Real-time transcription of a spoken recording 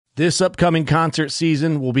This upcoming concert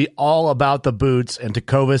season will be all about the boots, and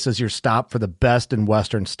Tecovas is your stop for the best in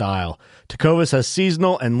Western style. Tecovas has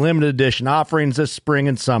seasonal and limited edition offerings this spring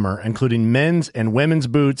and summer, including men's and women's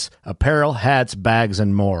boots, apparel, hats, bags,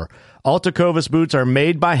 and more. All Tecovas boots are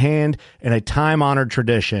made by hand in a time-honored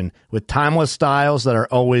tradition with timeless styles that are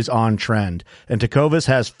always on trend. And Tecovas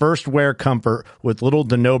has first wear comfort with little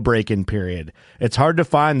to no break-in period. It's hard to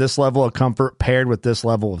find this level of comfort paired with this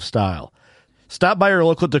level of style. Stop by your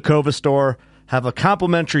local Tecovas store, have a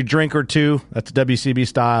complimentary drink or two, that's WCB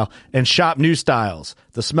style, and shop new styles.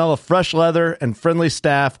 The smell of fresh leather and friendly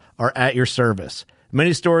staff are at your service.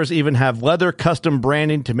 Many stores even have leather custom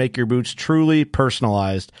branding to make your boots truly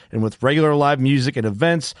personalized. And with regular live music and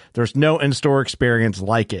events, there's no in-store experience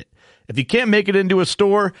like it. If you can't make it into a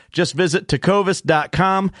store, just visit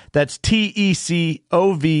tecovas.com. That's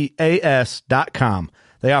TECOVAS.com.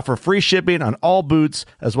 They offer free shipping on all boots,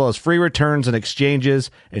 as well as free returns and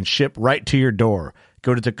exchanges, and ship right to your door.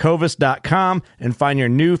 Go to tecovas.com and find your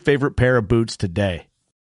new favorite pair of boots today.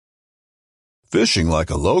 Fishing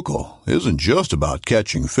like a local isn't just about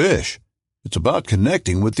catching fish. It's about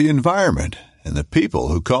connecting with the environment and the people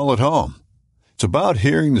who call it home. It's about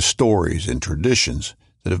hearing the stories and traditions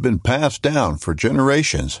that have been passed down for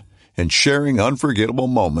generations and sharing unforgettable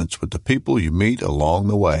moments with the people you meet along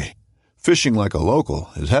the way. Fishing like a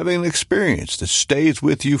local is having an experience that stays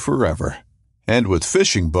with you forever. And with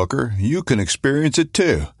Fishing Booker, you can experience it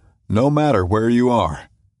too, no matter where you are.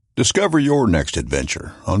 Discover your next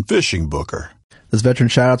adventure on Fishing Booker. This veteran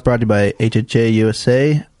shoutout's brought to you by HHA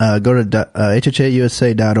USA. Go to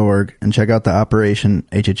hhausa.org and check out the Operation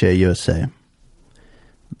HHA USA.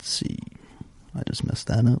 Let's see. I just messed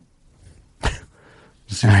that up.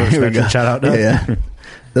 This is your first veteran shoutout now? Yeah.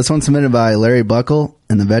 This one's submitted by Larry Buckle,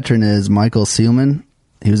 and the veteran is Michael Seelman.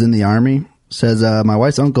 He was in the Army. Says, my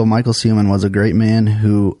wife's uncle, Michael Seelman, was a great man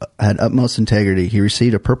who had utmost integrity. He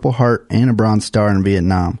received a Purple Heart and a Bronze Star in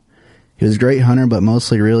Vietnam. He was a great hunter, but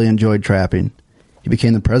mostly really enjoyed trapping. He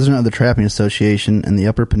became the president of the Trapping Association in the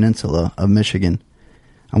Upper Peninsula of Michigan.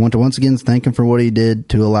 I want to once again thank him for what he did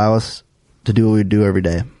to allow us to do what we do every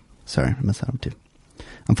day. Sorry, I messed that up too.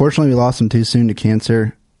 Unfortunately, we lost him too soon to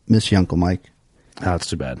cancer. Miss you, Uncle Mike. Oh, that's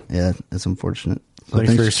too bad. Yeah, it's unfortunate. So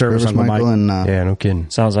thanks for your service, Uncle Michael. Mike. And, yeah, no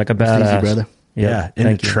kidding. Sounds like a badass. Easy, brother. Yeah,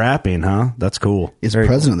 into trapping, huh? That's cool. He's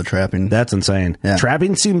president of the trapping. That's insane. Yeah.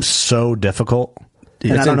 Trapping seems so difficult.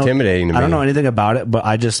 Dude, it's intimidating to me. I don't know anything about it, but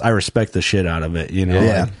I respect the shit out of it, you know?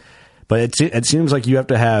 Yeah. But it seems like you have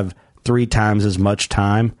to have 3 times as much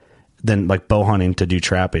time than like bow hunting to do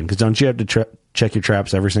trapping. Because don't you have to check your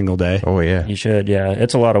traps every single day? Oh, yeah. You should, yeah.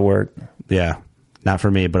 It's a lot of work. Yeah. Not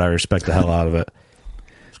for me, but I respect the hell out of it.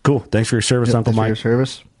 Cool. Thanks for your service, Uncle Mike. Thanks for your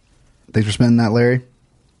service. Thanks for spending that, Larry.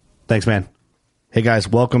 Thanks, man. Hey, guys,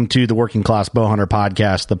 welcome to the Working Class Bowhunter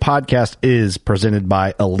Podcast. The podcast is presented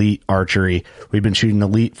by Elite Archery. We've been shooting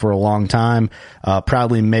Elite for a long time,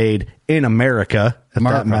 proudly made in America, if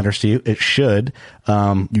that matters to you. It should.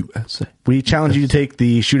 USA. We challenge you to take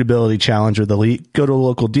the shootability challenge with Elite. Go to a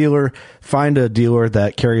local dealer, find a dealer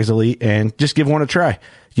that carries Elite, and just give one a try.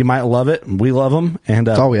 You might love it. We love them. And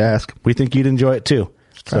that's all we ask. We think you'd enjoy it, too.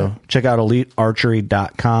 So check out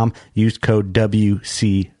EliteArchery.com. Use code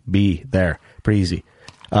WCB there. Pretty easy.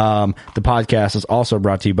 The podcast is also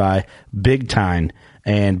brought to you by Big Time.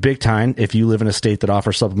 And Big Time, if you live in a state that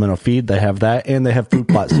offers supplemental feed, they have that, and they have food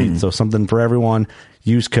plot seeds. So something for everyone.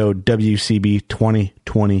 Use code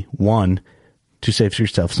WCB2021 to save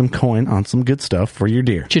yourself some coin on some good stuff for your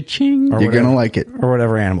deer. Cha-ching. You're going to like it. Or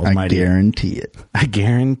whatever animals might eat. I guarantee it. I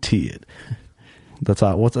guarantee it. That's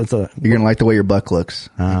all. You're going to like the way your buck looks.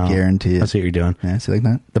 I guarantee it. I see what you're doing. Yeah, see like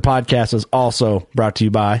that? The podcast is also brought to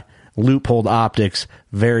you by Loophole Optics.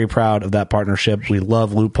 Very proud of that partnership. We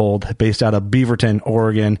love Loophole, based out of Beaverton,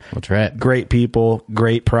 Oregon. That's right. Great people,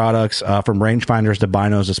 great products, from rangefinders to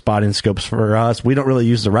binos to spotting scopes for us. We don't really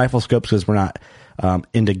use the rifle scopes because we're not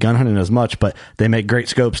into gun hunting as much, but they make great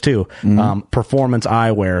scopes too. Performance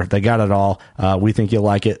eyewear, they got it all. We think you'll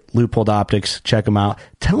like it. Loophole Optics, check them out.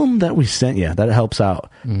 Tell them that we sent you. That helps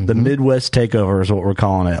out. The Midwest takeover is what we're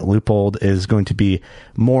calling it. Loophole is going to be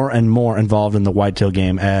more and more involved in the whitetail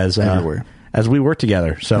game as we work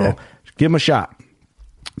together. So give them a shot.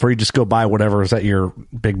 Before you just go buy whatever is at your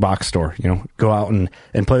big box store, go out and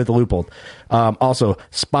play with the Loophole. Also,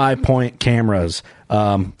 Spy Point cameras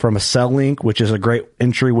from a Cell Link, which is a great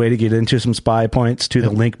entry way to get into some spy points, to the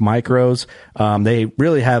Link Micros. They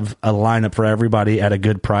really have a lineup for everybody at a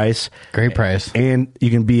good price. Great price. And you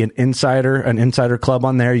can be an insider club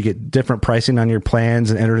on there. You get different pricing on your plans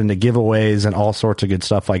and enter into giveaways and all sorts of good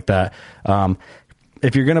stuff like that.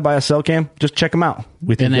 if you're going to buy a cell cam, just check them out.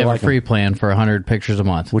 We think And they have like a free plan for 100 pictures a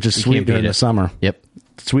month, which is You sweet can't beat during the it. summer. Yep.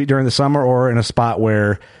 Sweet during the summer, or in a spot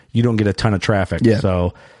where you don't get a ton of traffic. Yeah.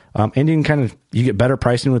 So, and you can you get better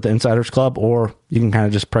pricing with the Insiders Club, or you can kind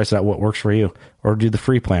of just price it out what works for you, or do the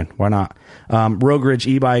free plan. Why not? Rogue Ridge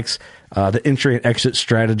e-bikes, the entry and exit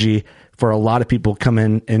strategy for a lot of people come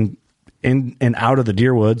in and out of the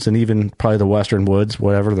deer woods, and even probably the western woods,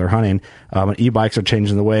 whatever they're hunting. E-bikes are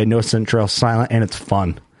changing the way. No scent trail, silent, and it's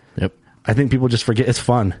fun. Yep. I think people just forget it's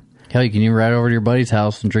fun. Hell, you can even ride over to your buddy's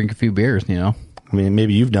house and drink a few beers, you know? I mean,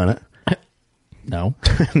 maybe you've done it. No.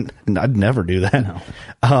 I'd never do that. No.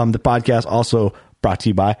 The podcast also brought to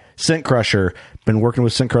you by Scent Crusher. Been working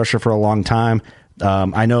with Scent Crusher for a long time.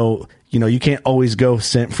 I know, you can't always go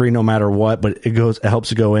scent free no matter what, but it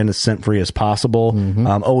helps you go in as scent free as possible.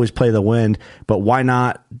 Always play the wind, but why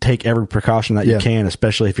not take every precaution that you can,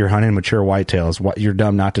 especially if you're hunting mature whitetails? You're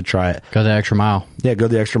dumb not to try it. Go the extra mile. Yeah, go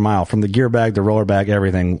the extra mile. From the gear bag, the roller bag,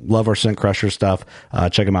 everything. Love our Scent Crusher stuff.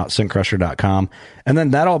 Check them out, scentcrusher.com. And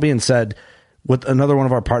then that all being said, with another one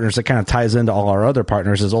of our partners that kind of ties into all our other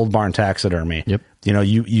partners is Old Barn Taxidermy. Yep.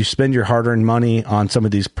 You spend your hard-earned money on some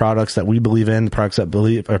of these products that we believe in, products that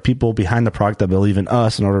believe, or people behind the product that believe in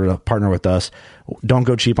us in order to partner with us. Don't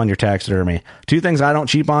go cheap on your taxidermy. 2 things I don't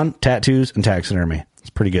cheap on: tattoos and taxidermy.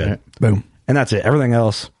 It's pretty good. Right. Boom. And that's it. Everything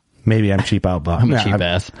else, maybe I'm cheap out, but I'm a cheap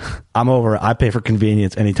ass. I'm over it. I pay for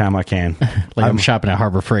convenience anytime I can. I'm shopping at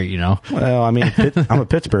Harbor Freight, Well, I mean, I'm a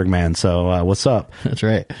Pittsburgh man, so what's up? That's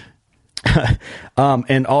right.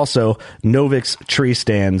 And also Novix tree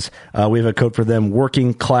stands. We have a code for them,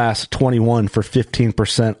 Working Class 21 for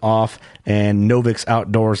 15% off, and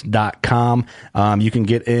novixoutdoors.com. You can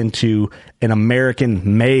get into an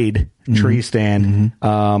American made tree stand,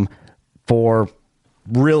 for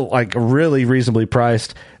really reasonably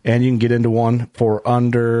priced. And you can get into one for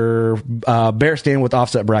under, bear stand with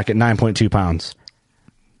offset bracket, 9.2 pounds.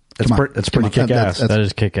 It's pretty kick-ass. That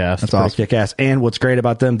is kick-ass. That's awesome. Kick-ass. And what's great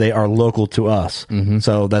about them, they are local to us.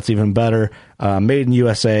 So that's even better. Made in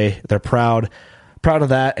USA. They're proud of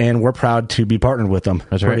that, and we're proud to be partnered with them.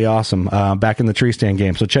 That's pretty awesome. Back in the tree stand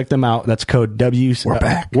game. So check them out. That's code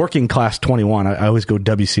Working Class 21. I always go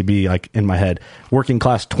WCB like in my head. Working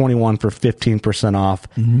Class 21 for 15% off.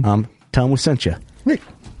 Tell them we sent you.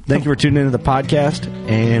 Thank you for tuning into the podcast,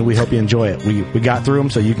 and we hope you enjoy it. We got through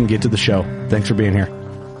them so you can get to the show. Thanks for being here.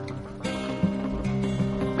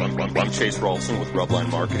 I'm Chase Rolfson with Rubline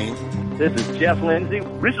Marketing. This is Jeff Lindsay.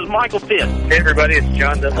 This is Michael Pitt. Hey, everybody, it's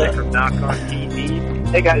John Dudley from Knock on TV.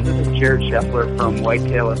 Hey, guys, this is Jared Scheffler from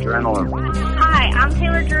Whitetail Adrenaline. Hi, I'm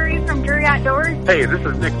Taylor Drury from Drury Outdoors. Hey, this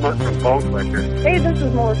is Nick Munt from Bone Collector. Hey, this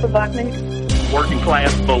is Melissa Buckman. Working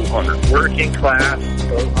Class Bow Hunter. Working Class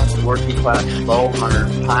Bow Hunter. Working Class Bow Hunter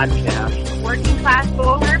Podcast. Working Class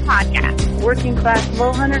Bow Hunter Podcast. Working Class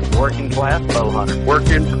Bow Hunter. Working Class Bow Hunter.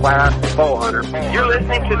 Working Class Bow Hunter. You're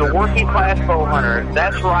listening to the Working Class Bow Hunter.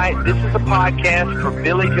 That's right. This is a podcast for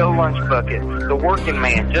Billy Joe Lunchbucket, the working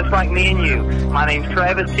man, just like me and you. My name's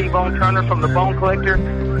Travis T-Bone Turner from the Bone Collector.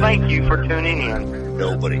 Thank you for tuning in.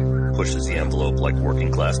 Nobody pushes the envelope like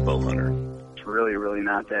Working Class Bow Hunter. It's really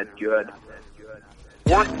not that good.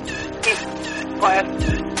 Working Class.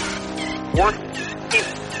 Working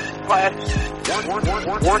Class.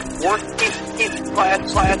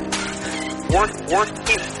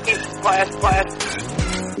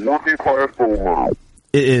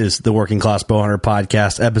 It is the Working Class Bowhunter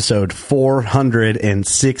Podcast, episode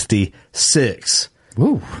 466.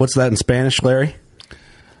 Woo. What's that in Spanish, Larry?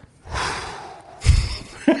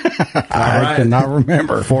 I cannot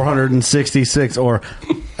remember. 466, or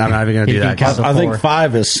I'm not even going to do that. I think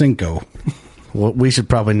 5 is cinco. Well, we should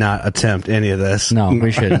probably not attempt any of this. No,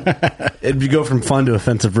 we shouldn't. It'd go from fun to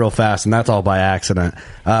offensive real fast, and that's all by accident.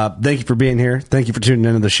 Thank you for being here. Thank you for tuning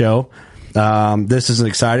into the show. This is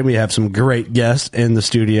exciting. We have some great guests in the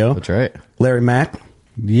studio. That's right. Larry Mack.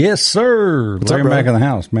 Yes, sir. Larry Mack in the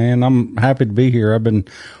house, man. I'm happy to be here. I've been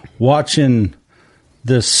watching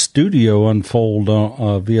this studio unfold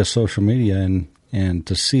via social media, and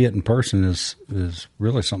to see it in person is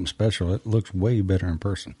really something special. It looks way better in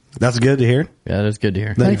person. That's good to hear. Yeah, that's good to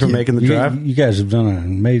hear. Thank you for making the drive. You guys have done an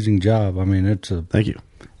amazing job. I mean, thank you.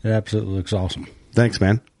 It absolutely looks awesome. Thanks,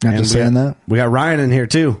 man. Not just saying that. We got Ryan in here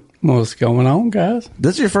too. What's going on, guys?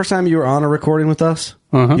 This is your first time you were on a recording with us?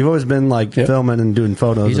 Uh-huh. You've always been filming and doing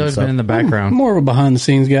photos. He's always been in the background. I'm more of a behind the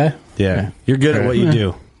scenes guy. Yeah. You're good at what you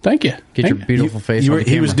do. Thank you. Get your beautiful face on the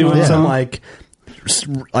He was camera. doing some like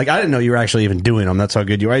I didn't know you were actually even doing them. That's how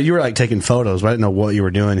good you were. You were like taking photos, but I didn't know what you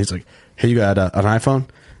were doing. He's like, hey, you got an iPhone?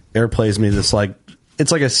 Airplays me this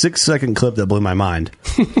it's like a 6-second clip that blew my mind.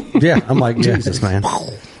 Yeah. I'm like, Jesus, man.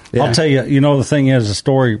 I'll tell you, the thing is, the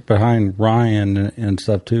story behind Ryan and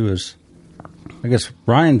stuff too is, I guess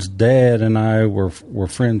Ryan's dad and I were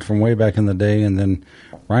friends from way back in the day, and then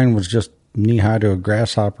Ryan was just knee high to a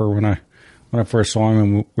grasshopper when I first saw him,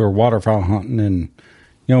 and we were waterfowl hunting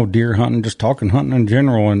and deer hunting, just talking hunting in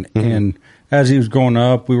general, and as he was growing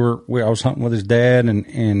up, I was hunting with his dad,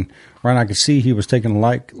 and Ryan, I could see he was taking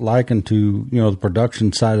a liking to the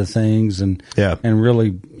production side of things, and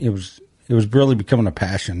really it was really becoming a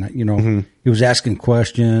passion. He was asking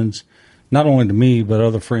questions, not only to me but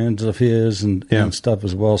other friends of his and stuff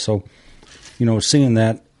as well. So, seeing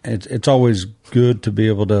that, it's always good to be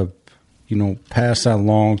able to pass that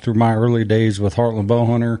along through my early days with Heartland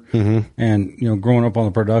Bowhunter, and growing up on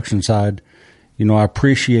the production side. I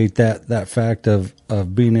appreciate that fact of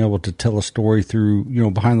being able to tell a story through,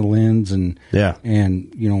 behind the lens and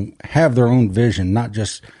have their own vision, not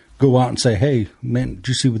just go out and say, hey, man, did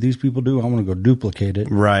you see what these people do? I want to go duplicate it.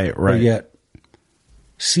 Right. But yet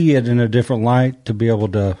see it in a different light to be able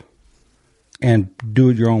to and do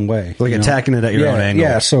it your own way. Like attacking it at your own angle.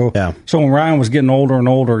 Yeah. So when Ryan was getting older and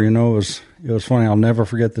older, it was funny. I'll never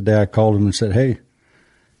forget the day I called him and said, hey,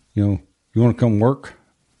 you want to come work?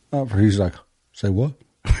 He's like, say what?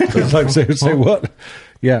 It's like, say what?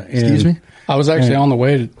 Yeah. Excuse me? I was actually on the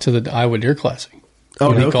way to the Iowa Deer Classic.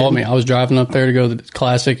 Oh, he called me. I was driving up there to go to the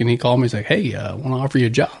Classic, and he called me. He's like, hey, I want to offer you a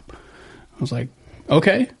job. I was like,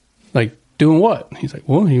 okay. Like, doing what? He's like,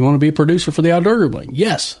 well, you want to be a producer for the Outdoor Group? I'm like,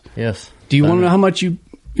 yes. Do you want to know how much you're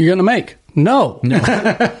going to make? No.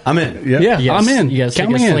 I'm in. Yeah, I'm in. You guys Count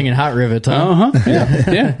me in. slinging hot rivets, huh?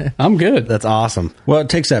 Yeah, I'm good. That's awesome. Well, it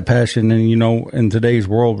takes that passion, and in today's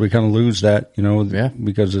world, we kind of lose that,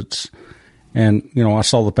 because it's, and I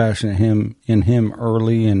saw the passion in him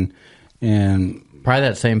early, and probably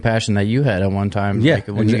that same passion that you had at one time. Yeah, like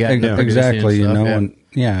when you got into exactly. and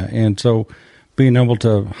stuff, and so being able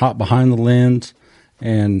to hop behind the lens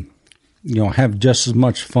and have just as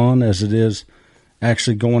much fun as it is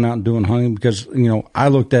actually going out and doing hunting, because I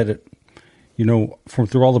looked at it from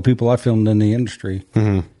through all the people I filmed in the industry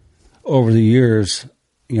over the years.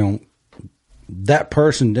 That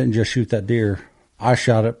person didn't just shoot that deer. I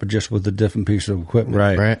shot it, but just with a different piece of equipment.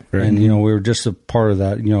 Right. And we were just a part of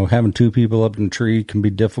that. Having two people up in a tree can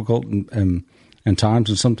be difficult and times,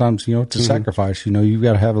 and sometimes it's a sacrifice. You've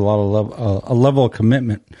got to have a level of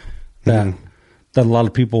commitment that a lot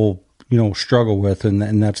of people struggle with,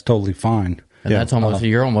 and that's totally fine. And that's almost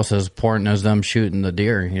you're almost as important as them shooting the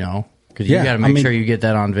deer, because you got to make sure you get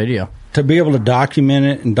that on video. To be able to document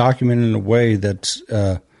it and document it in a way that's,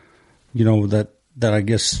 that I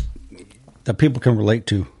guess that people can relate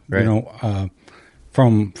to,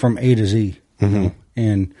 from A to Z,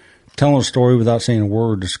 and telling a story without saying a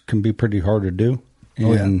word can be pretty hard to do.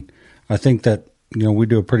 And I think that we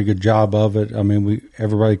do a pretty good job of it. I mean, we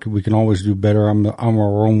can always do better. I'm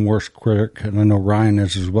our own worst critic, and I know Ryan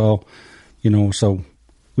is as well. So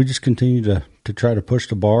we just continue to try to push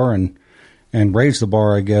the bar and raise the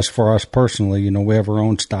bar, I guess, for us personally. We have our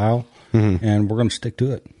own style, and we're going to stick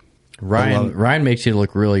to it. Ryan makes you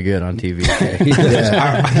look really good on TV.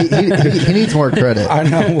 He needs more credit. I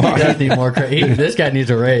know. He does need more credit. This guy needs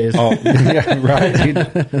a raise. Oh, yeah,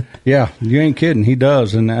 right. You ain't kidding. He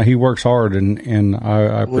does, and he works hard, and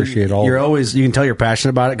I appreciate all. You can tell you're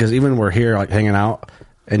passionate about it, because even when we're here, like hanging out,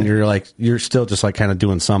 and you're still just like kind of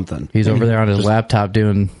doing something. He's over there on his laptop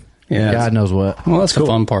doing God knows what. Well, that's the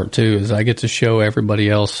fun part too, is I get to show everybody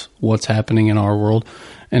else what's happening in our world.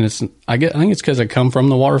 And I think it's because I come from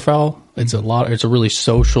the waterfowl. It's a really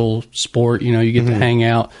social sport. You get to hang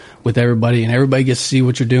out with everybody, and everybody gets to see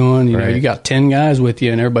what you're doing. You got 10 guys with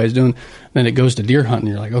you, and everybody's doing. Then it goes to deer hunting.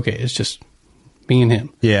 You're like, okay, it's just me and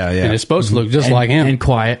him. Yeah. And it's supposed to look just like him and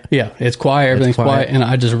quiet. Yeah, it's quiet. Everything's quiet, and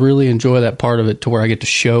I just really enjoy that part of it, to where I get to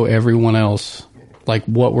show everyone else like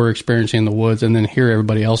what we're experiencing in the woods, and then hear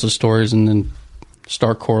everybody else's stories, and then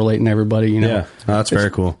start correlating everybody. Yeah, that's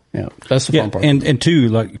very cool. Yeah, that's the fun part. And too,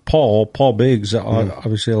 like Paul Biggs.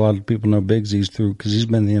 Obviously, a lot of people know Biggsy's through, because he's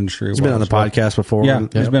been in the industry. He's been on the podcast before. Yeah,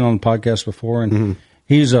 he's been on the podcast before, and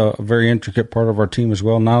he's a very intricate part of our team as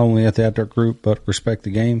well. Not only at the Outdoor Group, but Respect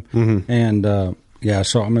the Game. And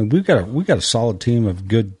so I mean, we got a solid team of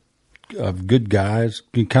good guys,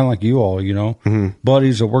 kind of like you all,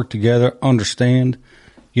 buddies that work together, understand,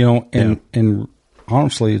 and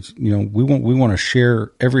honestly, it's we want to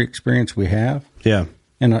share every experience we have,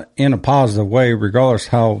 in a positive way, regardless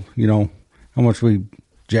how much we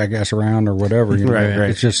jackass around or whatever. You know? Right.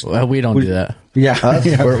 It's just we don't do that. Yeah,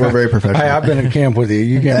 we're very professional. Hey, I've been in camp with you.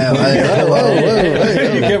 You can't. You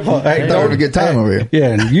can't have a good time over here.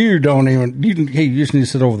 Yeah, and you don't even. You just need to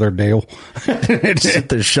sit over there, Dale. Sit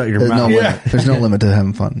there, shut your There's mouth. There's no limit to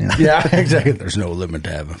having fun. Yeah, yeah, exactly. There's no limit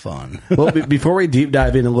to having fun. Well, before we deep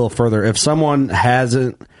dive in a little further, if someone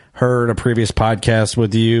hasn't heard a previous podcast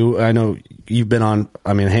with you, I know you've been on,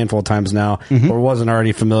 a handful of times now, or wasn't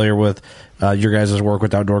already familiar with your guys' work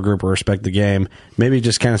with Outdoor Group or Respect the Game, maybe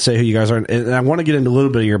just kind of say who you guys are. And I want to get into a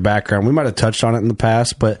little bit of your background. We might have touched on it in the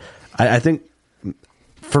past, but I think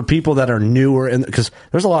for people that are newer, because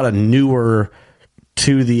there's a lot of newer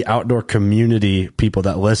to the outdoor community people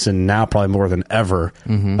that listen now probably more than ever.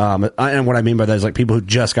 And what I mean by that is like people who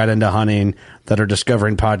just got into hunting that are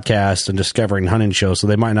discovering podcasts and discovering hunting shows, so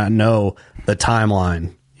they might not know the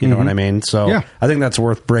timeline. You know what I mean? So yeah. I think that's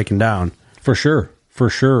worth breaking down. For sure.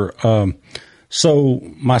 So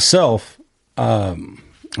myself, I'm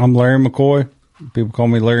Larry McCoy. People call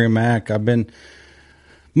me Larry Mac.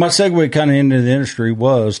 My segue kind of into the industry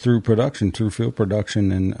was through production, through field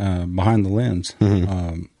production and behind the lens.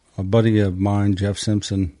 A buddy of mine, Jeff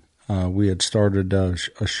Simpson, we had started a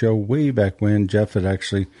show way back when. Jeff had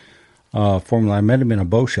actually formulated. I met him in a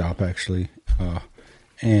bow shop, actually.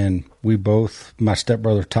 And we both, my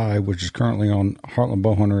stepbrother Ty, which is currently on Heartland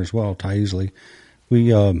Bowhunter as well, Ty Easley,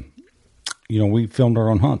 we filmed our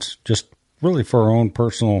own hunts, just really for our own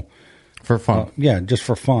personal... For fun. Just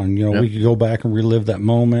for fun. We could go back and relive that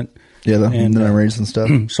moment. Yeah, the memories and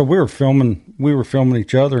stuff. So we were filming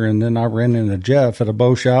each other, and then I ran into Jeff at a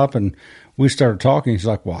bow shop, and we started talking. He's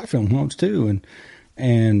like, well, I film hunts too.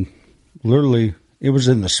 And literally, it was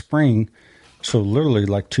in the spring, so literally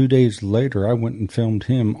like 2 days later, I went and filmed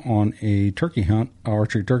him on a turkey hunt,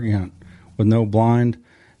 archery turkey hunt, with no blind,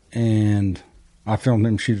 and I filmed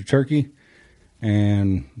him shoot a turkey.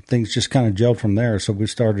 And things just kind of gelled from there. So we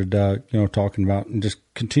started, talking about and just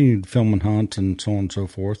continued filming hunts and so on and so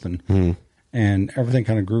forth. And everything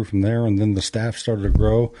kind of grew from there. And then the staff started to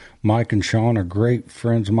grow. Mike and Sean are great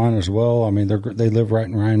friends of mine as well. I mean, they live right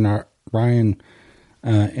in Ryan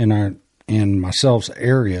in myself's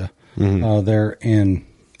area there. And,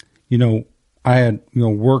 I had,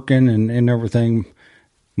 working and everything.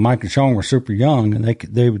 Mike and Sean were super young, and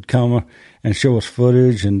they would come and show us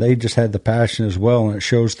footage, and they just had the passion as well, and it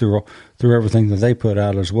shows through everything that they put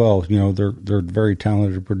out as well. They're very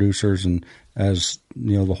talented producers, and as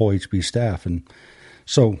the whole HB staff. And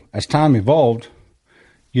so as time evolved,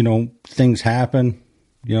 things happen.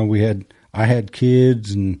 I had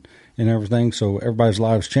kids and everything, so everybody's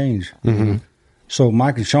lives changed. So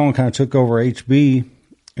Mike and Sean kind of took over HB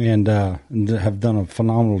and have done a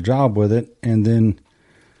phenomenal job with it, and then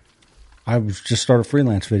I just started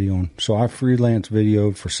freelance videoing. So I freelance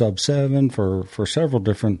videoed for Sub 7, for several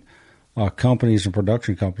different companies and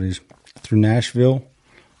production companies through Nashville,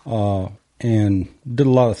 and did a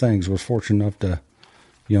lot of things. Was fortunate enough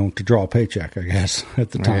to draw a paycheck, I guess,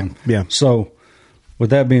 at the time. Yeah. So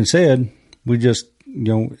with that being said, we just,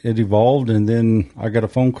 it evolved, and then I got a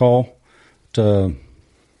phone call to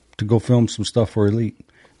go film some stuff for Elite.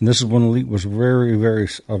 And this is when Elite was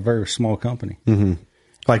a very small company.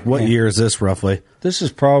 Like what year is this roughly? This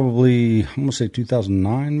is probably, I'm going to say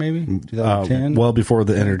 2009 maybe, 2010. Well before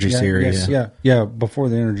the Energy Series. Yeah, before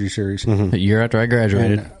the Energy Series. A year after I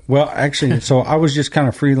graduated. And, well, actually, so I was just kind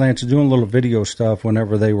of freelance doing a little video stuff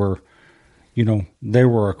whenever they were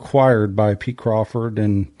acquired by Pete Crawford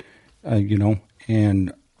and,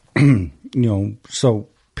 so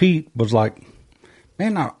Pete was like,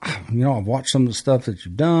 man, I've watched some of the stuff that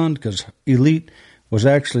you've done, because Elite was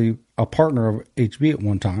actually a partner of HB at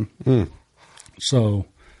one time. So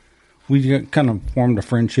we kind of formed a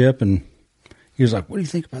friendship, and he was like, what do you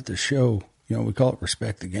think about this show? We call it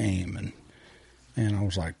Respect the Game. And I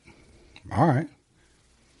was like, all right.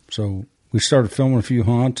 So we started filming a few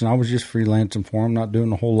hunts, and I was just freelancing for him, not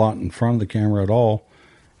doing a whole lot in front of the camera at all.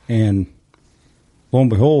 And lo and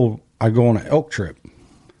behold, I go on an elk trip.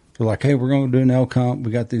 They're like, hey, we're going to do an elk hunt.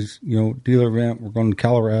 We got these, dealer event. We're going to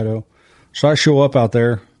Colorado. So I show up out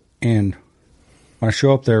there, and when I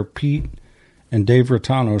show up there, Pete and Dave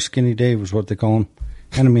Rotano, Skinny Dave was what they call him,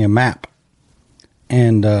 handed me a map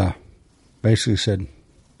and basically said,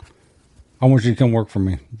 I want you to come work for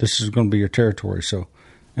me. This is going to be your territory. So,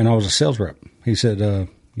 and I was a sales rep. He said, I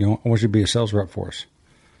want you to be a sales rep for us.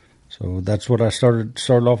 So that's what I started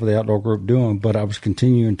off with the Outdoor Group doing, but I was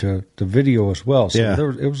continuing to video as well.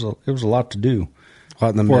 So it was a lot to do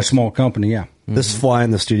for a small company. Yeah. This fly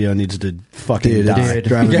in the studio needs to fucking die.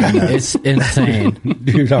 It's insane.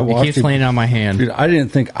 Dude, it keeps laying on my hand. Dude, I didn't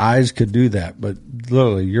think eyes could do that, but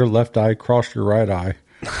literally your left eye crossed your right eye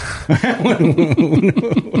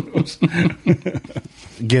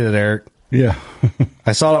Get it, Eric. Yeah.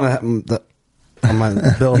 I saw it on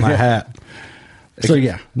my bill in my hat. So,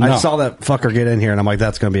 yeah. I saw that fucker get in here, and I'm like,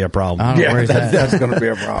 that's going to be a problem. Yeah, that's going to be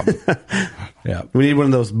a problem. Yeah. We need one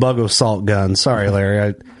of those bug assault guns. Sorry,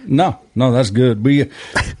 Larry. No, that's good.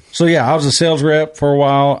 So, yeah, I was a sales rep for a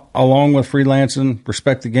while, along with freelancing.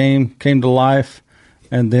 Respect the Game came to life.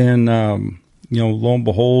 And then, lo and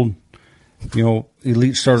behold,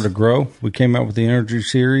 Elite started to grow. We came out with the Energy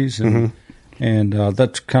Series, and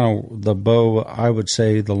that's kind of the bow, I would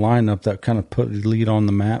say, the lineup that kind of put Elite on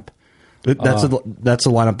the map. That's a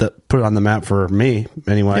lineup that put it on the map for me,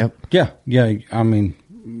 anyway. Yep. Yeah. I mean,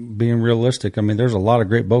 being realistic, I mean, there's a lot of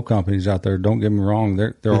great bow companies out there. Don't get me wrong,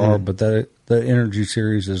 there are, but the Energy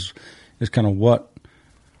Series is kind of what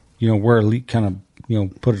where Elite kind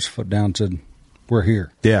of put its foot down, said we're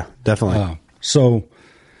here. Yeah, definitely. So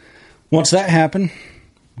once that happened,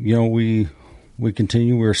 we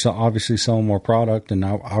continue. We were obviously selling more product, and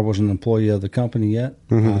I wasn't an employee of the company yet.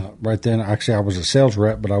 Right then, actually, I was a sales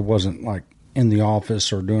rep, but I wasn't like in the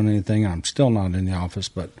office or doing anything. I'm still not in the office,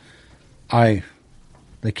 but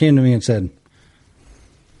they came to me and said,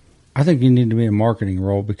 I think you need to be in a marketing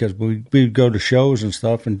role, because we'd go to shows and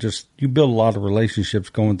stuff, and just you build a lot of relationships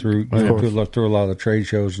going through through a lot of the trade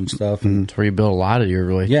shows and stuff. And that's where you build a lot of your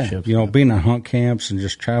relationships. Yeah, being at hunt camps and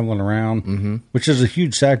just traveling around, which is a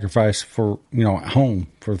huge sacrifice for at home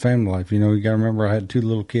for the family life. You got to remember I had 2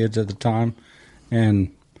 little kids at the time, and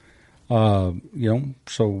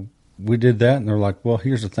so we did that, and they're like, well,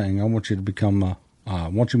 here's the thing, I want you to become I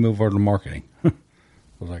want you to move over to marketing. I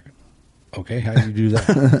was like, okay, how do you do that?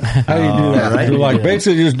 How do you do that? Right? You're like,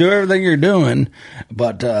 basically just do everything you're doing,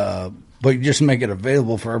 but you just make it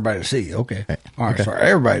available for everybody to see. Okay. All right, for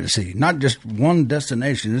everybody to see, not just one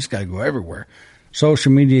destination. This got to go everywhere.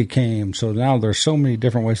 Social media came, so now there's so many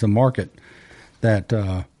different ways to market that,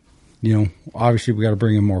 obviously we got to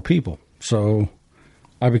bring in more people. So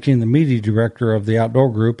I became the media director of the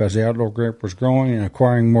outdoor group. As the outdoor group was growing and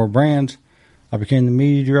acquiring more brands, I became the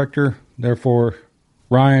media director. Therefore,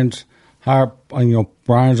 Ryan's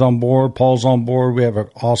on board, Paul's on board. We have an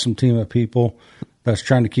awesome team of people that's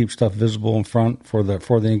trying to keep stuff visible in front for the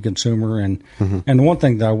end consumer. And and the one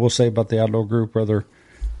thing that I will say about the outdoor group, brother,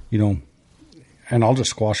 and I'll just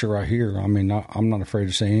squash it right here. I mean, I'm not afraid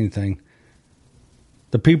to say anything.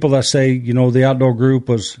 The people that say, the outdoor group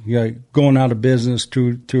was going out of business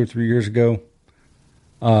 2 or 3 years ago,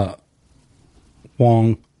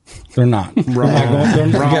 Wong. They're not. Wrong.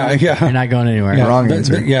 Yeah. You're not going anywhere. Yeah, wrong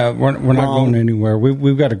answer. We're not going anywhere.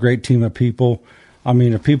 We've got a great team of people. I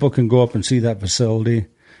mean, if people can go up and see that facility,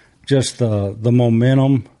 just the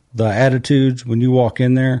momentum, the attitudes when you walk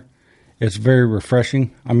in there, it's very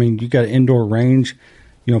refreshing. I mean, you got an indoor range.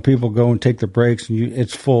 People go and take their breaks, and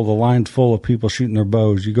it's full. The line's full of people shooting their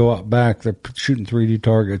bows. You go out back, they're shooting 3D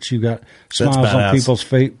targets. You got smiles on people's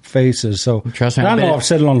faces. So trust me, I know I've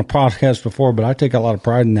said it on the podcast before, but I take a lot of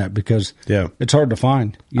pride in that, because it's hard to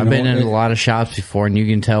find. I've been in a lot of shops before, and you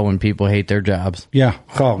can tell when people hate their jobs. Yeah.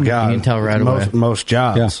 Oh, God. You can tell right away. Most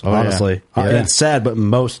jobs, honestly. Yeah. It's sad, but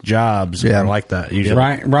most jobs are like that usually.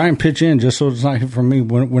 Ryan, pitch in, just so it's not from me.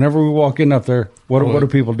 Whenever we walk in up there, what do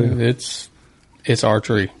people do? It's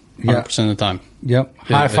archery 100% of the time. Yep.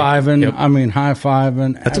 High-fiving. Yep. I mean,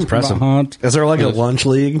 high-fiving. That's impressive. Hunt. Is there like a lunch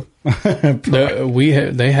league?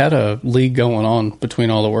 They had a league going on between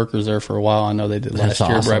all the workers there for a while. I know they did last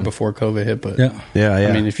year, right before COVID hit. But yeah.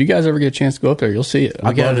 I mean, if you guys ever get a chance to go up there, you'll see it.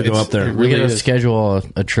 I'd love to go up there. We got to schedule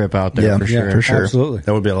a trip out there for sure. For sure. Absolutely.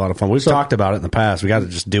 That would be a lot of fun. We've talked about it in the past. We got to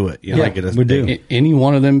just do it. We do. Any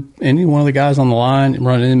one of the guys on the line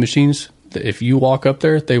running in machines, if you walk up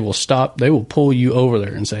there, they will stop. They will pull you over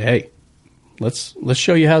there and say, "Hey, let's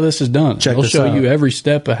show you how this is done." They'll show you every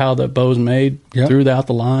step of how that bow's made throughout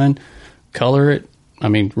the line, color it. I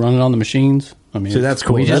mean, run it on the machines. I mean, so that's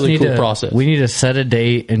cool. We That's just a need cool process. We need to set a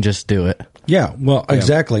date and just do it. Yeah, well,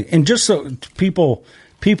 exactly. And just so people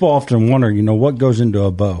often wonder, what goes into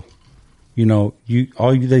a bow.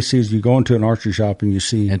 They see is you go into an archery shop and you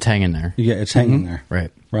see it's hanging there. Yeah, it's hanging there.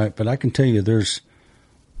 Right. But I can tell you, there's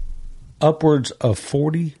upwards of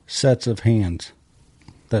 40 sets of hands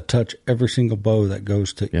that touch every single bow that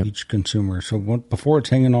goes to each consumer. So before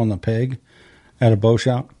it's hanging on the peg at a bow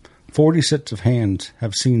shop, 40 sets of hands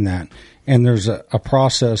have seen that. And there's a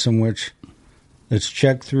process in which it's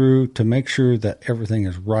checked through to make sure that everything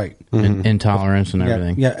is right. Intolerance and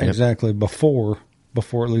everything. Yeah, exactly. Before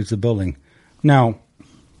it leaves the building. Now,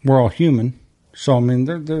 we're all human. So, I mean,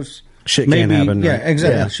 there's... Shit can't happen. Yeah,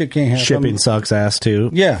 exactly. Yeah. Shit can't happen. Shipping sucks ass, too.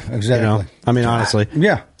 Yeah, exactly. I mean, honestly.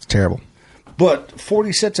 Yeah. It's terrible. But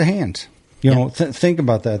 40 sets of hands. You know, think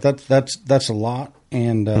about that. That's a lot.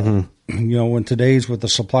 And you know, in today's with the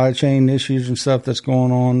supply chain issues and stuff that's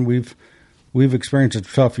going on, we've experienced a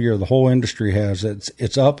tough year. The whole industry has.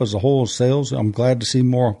 It's up as a whole sales. I'm glad to see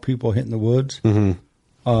more people hitting the woods.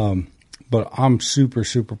 But I'm super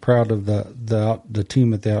proud of the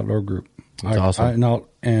team at the Outdoor Group. That's awesome.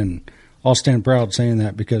 And I'll stand proud saying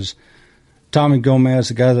that because Tommy Gomez,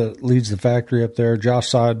 the guy that leads the factory up there, Josh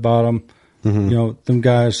Sidebottom, you know, them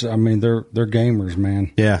guys, I mean, they're gamers,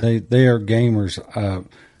 man. Yeah. They are gamers.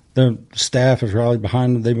 Their staff has rallied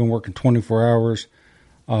behind them. They've been working 24 hours.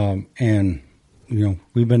 And, you know,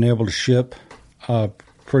 we've been able to ship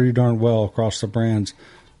pretty darn well across the brands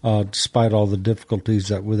despite all the difficulties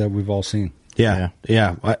that we've all seen. Yeah.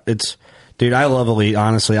 It's, dude, I love Elite,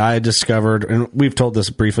 honestly. I discovered, and we've told this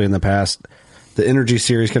briefly in the past, the Energy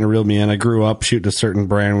series kind of reeled me in. I grew up shooting a certain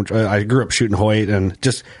brand, which I grew up shooting Hoyt,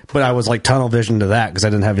 but I was like tunnel vision to that because I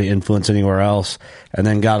didn't have any influence anywhere else. And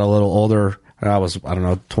then got a little older. I don't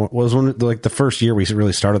know, was one like the first year we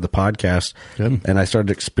really started the podcast. Good. And I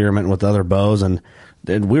started experimenting with other bows, and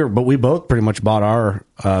we both pretty much bought our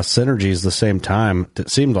Synergies the same time. It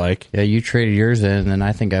seemed like. Yeah, you traded yours in, and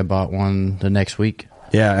I think I bought one the next week.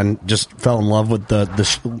 Yeah, and just fell in love with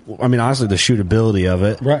I mean, honestly, the shootability of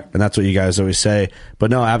it. Right. And that's what you guys always say.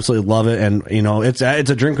 But no, I absolutely love it. And, you know, it's a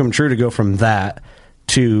dream come true to go from that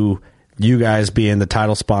to you guys being the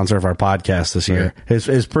title sponsor of our podcast this year. Right.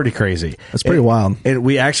 It's pretty crazy. It's pretty wild. And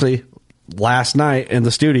we actually, last night in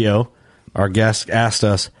the studio, our guest asked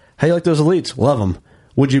us, how you like those Elites? Love them.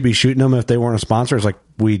 Would you be shooting them if they weren't a sponsor? It's like,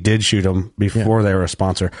 we did shoot them before they were a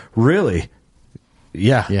sponsor. Really?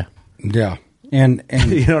 Yeah. Yeah. And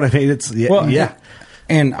you know what I mean?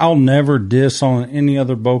 And I'll never diss on any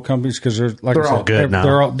other bow companies because they're all good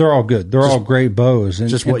now. They're all good. They're all great bows. And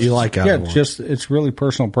just what you like out of them. It's really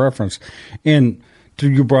personal preference. And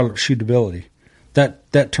you brought up shootability.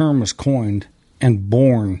 That term was coined and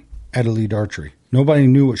born at Elite Archery. Nobody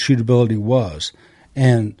knew what shootability was,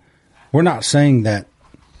 and we're not saying that.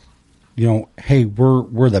 You know, hey,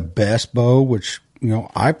 we're the best bow, which you know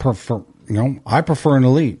I prefer. You know, I prefer an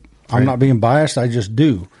Elite. I'm not being biased. I just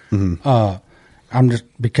do. I'm just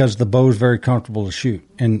because the bow is very comfortable to shoot.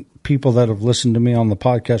 And people that have listened to me on the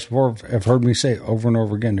podcast before have heard me say over and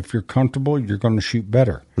over again, if you're comfortable, you're going to shoot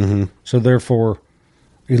better. So therefore,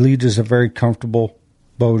 Elite is a very comfortable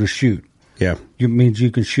bow to shoot. Yeah. It means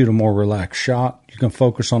you can shoot a more relaxed shot. You can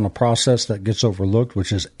focus on the process that gets overlooked,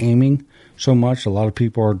 which is aiming so much. A lot of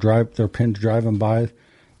people are their pins driving by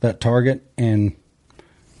that target and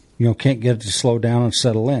you know can't get it to slow down and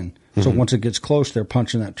settle in. So once it gets close, they're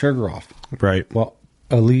punching that trigger off. Right. Well,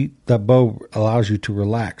 Elite, that bow allows you to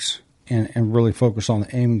relax and really focus on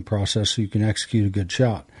the aiming process so you can execute a good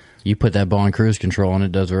shot. You put that bow on cruise control and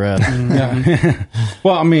it does the rest. Yeah.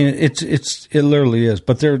 Well, I mean, it literally is.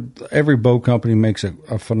 But every bow company makes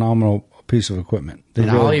a phenomenal piece of equipment.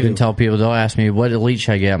 I'll even tell people, they'll ask me, what Elite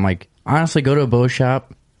should I get? I'm like, honestly, go to a bow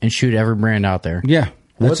shop and shoot every brand out there. Yeah,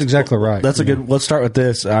 that's exactly right. That's a good, let's start with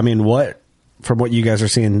this. I mean, from what you guys are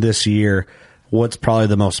seeing this year, what's probably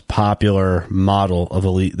the most popular model of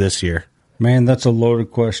Elite this year? Man, that's a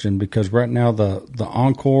loaded question because right now the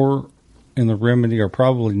Encore and the Remedy are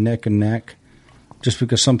probably neck and neck just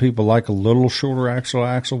because some people like a little shorter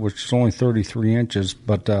axle, which is only 33 inches,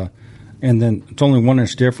 but and then it's only 1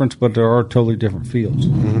 inch difference, but there are totally different feels.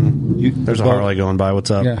 There's a Harley going by.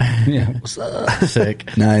 What's up? Yeah. What's up?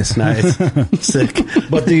 Sick. Nice. Sick.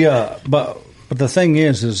 But the thing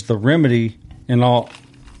is the Remedy, and I'll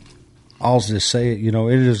just say it, you know,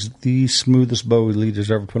 it is the smoothest bow Elite has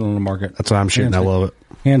ever put on the market. That's what I'm shooting. I love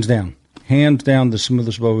it. Hands down, the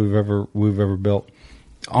smoothest bow we've ever built.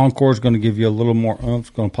 Encore is going to give you a little more oomph. It's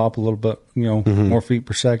going to pop a little bit, you know, more feet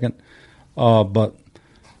per second. But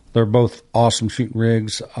they're both awesome shooting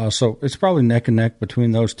rigs. So it's probably neck and neck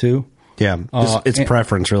between those two. Yeah, it's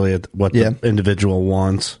preference really what the individual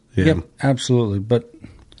wants. Yeah. Yep, absolutely. But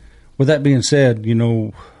with that being said, you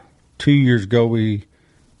know, 2 years ago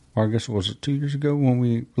I guess it was 2 years ago when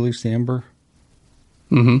we released the Ember.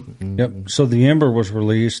 Yep. So the Ember was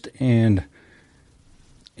released, and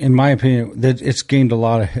in my opinion, that it's gained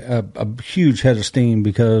a huge head of steam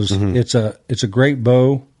because it's a great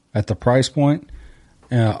bow at the price point,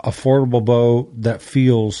 affordable bow that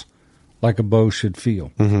feels like a bow should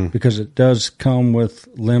feel because it does come with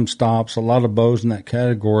limb stops. A lot of bows in that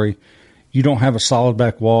category, you don't have a solid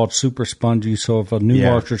back wall. It's super spongy. So if a new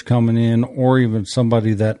archer's coming in, or even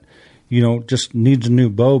somebody that you know just needs a new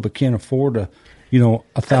bow but can't afford a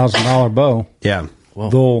 $1,000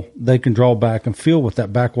 bow, they can draw back and feel what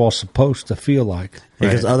that back wall's supposed to feel like.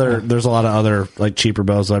 Because there's a lot of other like cheaper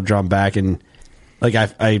bows that I've drawn back, and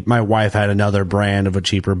like my wife had another brand of a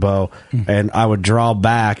cheaper bow, and I would draw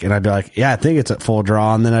back, and I'd be like, yeah, I think it's at full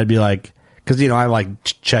draw, and then I'd be like, because I like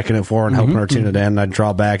checking it for her and helping her tune it in, and I'd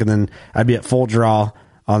draw back, and then I'd be at full draw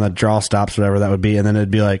on the draw stops, whatever that would be, and then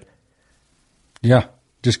it'd be like, yeah,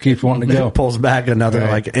 just keeps wanting to go. It pulls back another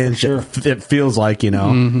like inch. Sure. It feels like,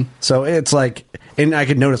 so it's like, and I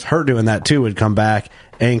could notice her doing that too. Would come back,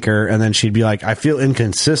 anchor, and then she'd be like, I feel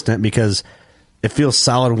inconsistent because it feels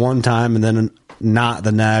solid one time and then not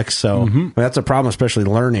the next. So that's a problem, especially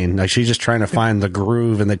learning. Like she's just trying to find the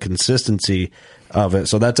groove and the consistency of it.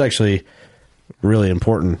 So that's actually really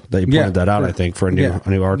important that you pointed that out. I think for a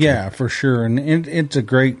new archer. Yeah, for sure. And it's a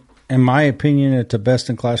great, in my opinion, it's a best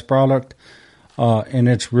in class product, and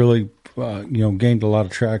it's really gained a lot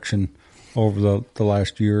of traction over the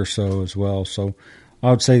last year or so as well. So I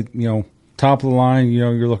would say top of the line.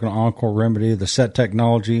 You're looking at Encore Remedy, the set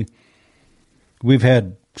technology. We've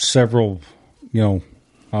had several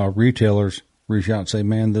retailers reach out and say,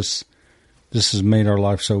 man, this has made our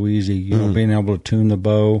life so easy. Being able to tune the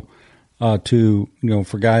bow to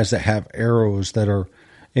for guys that have arrows that are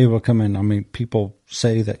able to come in. I mean, people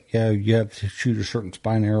say that you have to shoot a certain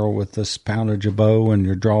spine arrow with this poundage of bow and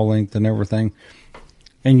your draw length and everything,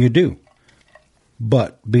 and you do.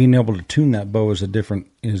 But being able to tune that bow is different,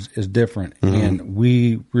 and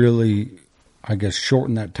we really, I guess,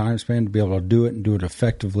 shorten that time span to be able to do it and do it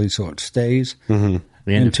effectively so it stays and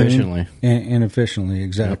efficiently. And efficiently,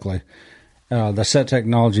 exactly. Yep. The set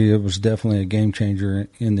technology, it was definitely a game changer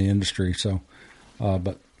in the industry. So,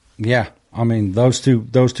 but yeah, I mean those two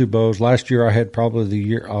bows. Last year I had probably the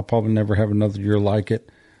year. I'll probably never have another year like it.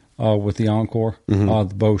 With the Encore,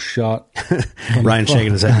 the bow shot. Ryan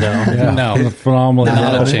shaking his head no. No. Phenomenal.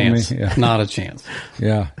 Not a chance. Yeah. Not a chance.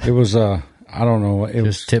 Yeah. It was, I don't know. It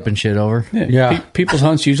was tipping shit over. Yeah. People's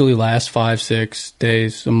hunts usually last 5-6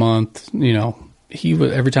 days, a month. He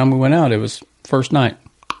would, every time we went out, it was first night.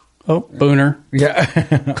 Oh, booner. Yeah.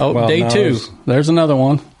 Day 2. There's another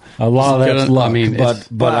one. A lot of that's luck. I mean,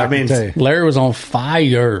 but I mean, Larry was on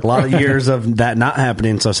fire. A lot of years of that not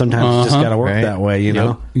happening, so sometimes you just got to work that way,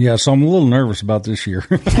 know. Yeah, so I'm a little nervous about this year.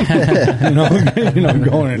 going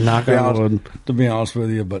and knock on wood, to be honest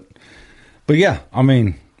with you, but yeah, I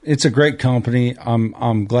mean, it's a great company.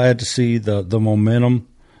 I'm glad to see the momentum,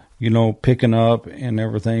 picking up and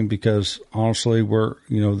everything, because honestly, we're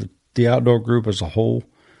the outdoor group as a whole.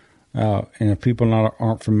 And if people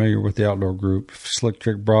aren't familiar with the outdoor group, Slick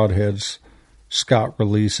Trick Broadheads, Scott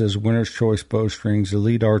Releases, Winner's Choice Bowstrings,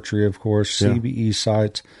 Elite Archery, of course, CBE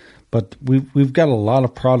sites. But we've got a lot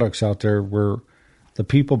of products out there where the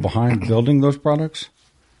people behind building those products,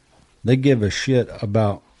 they give a shit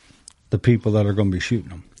about the people that are going to be shooting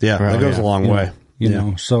them. Yeah, that goes a long way.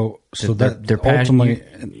 So that they're ultimately,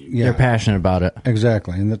 they're passionate about it.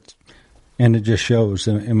 Exactly, and it just shows,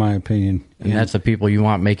 in my opinion. And that's the people you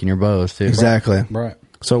want making your bows, too. Exactly. Right.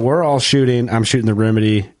 So we're all shooting. I'm shooting the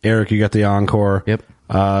Remedy. Eric, you got the Encore. Yep.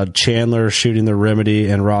 Chandler's shooting the Remedy,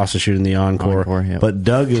 and Ross is shooting the Encore. Yep. But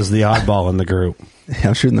Doug is the oddball in the group. Yeah,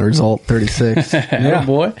 I'm shooting the Result 36. Yeah,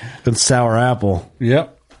 boy. And Sour Apple.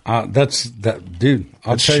 Yep. That's that, dude.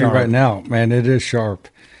 I'll tell you right now, man, it is sharp.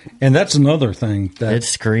 And that's another thing that it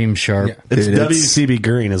screams sharp. Yeah. It's WCB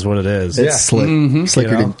green is what it is. It's slick,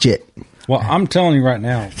 slicker than jet. Well, I'm telling you right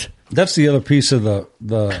now, that's the other piece of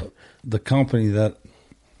the company that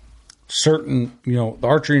certain, the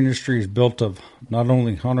archery industry is built of not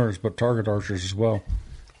only hunters but target archers as well.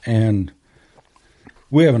 And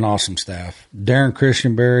we have an awesome staff. Darren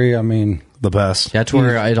Christianberry, I mean, the best. That's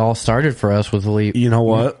where it all started for us with Elite. You know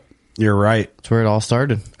what? You're right. That's where it all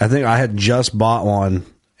started. I think I had just bought one,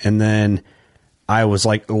 and then I was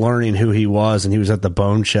like learning who he was, and he was at the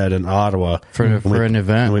Bone Shed in Ottawa for an event.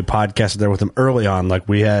 And we podcasted there with him early on. Like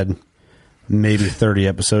we had maybe 30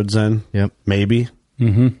 episodes in. Yep. Maybe.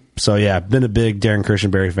 Mm-hmm. So yeah, I've been a big Darren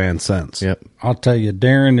Christianberry fan since. Yep. I'll tell you,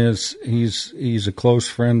 Darren he's a close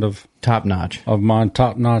friend of mine,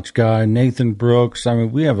 top notch guy. Nathan Brooks. I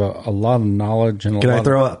mean, we have a lot of knowledge and. Can I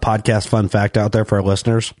throw a podcast fun fact out there for our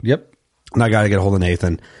listeners? Yep. And I got to get a hold of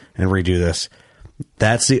Nathan and redo this.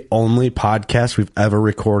 That's the only podcast we've ever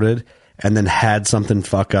recorded and then had something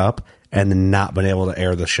fuck up and then not been able to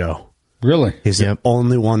air the show. Really? He's the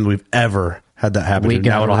only one we've ever had that happen.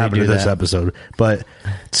 Now it'll happen to this episode. But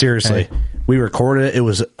seriously, we recorded it. It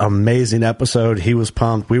was an amazing episode. He was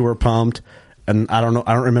pumped. We were pumped. And I don't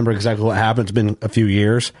remember exactly what happened. It's been a few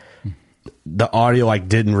years. The audio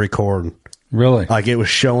didn't record. Really? It was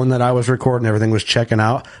showing that I was recording. Everything was checking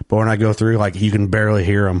out. But when I go through, you can barely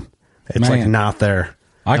hear them. It's not there.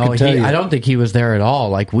 I could tell you. I don't think he was there at all.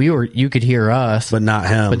 Like you could hear us, but not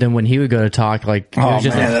him. But then when he would go to talk, like it was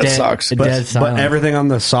just that sucks. But everything on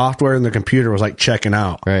the software and the computer was like checking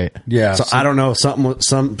out. Right. Yeah. So I don't know.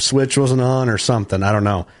 Some switch wasn't on or something. I don't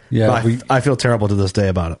know. Yeah. But I feel terrible to this day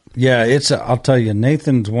about it. Yeah. I'll tell you,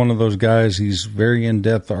 Nathan's one of those guys. He's very in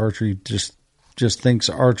depth archery. Just thinks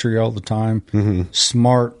archery all the time. Mm-hmm.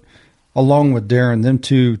 Smart. Along with Darren, them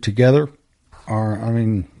two together are. I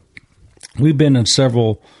mean. We've been in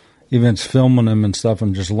several events filming them and stuff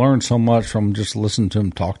and just learned so much from just listening to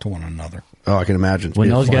them talk to one another. Oh, I can imagine. When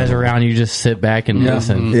those guys are around, you just sit back and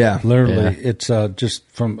listen. Yeah. Literally. Yeah. It's just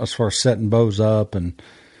from as far as setting bows up and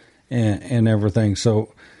everything.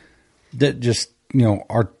 So that just,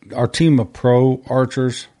 our team of pro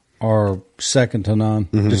archers are second to none.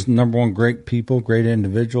 Mm-hmm. Just number one, great people, great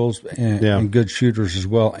individuals, and good shooters as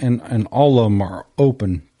well. And all of them are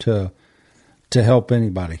open to help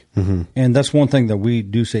anybody. Mm-hmm. And that's one thing that we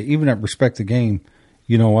do say, even at Respect the Game,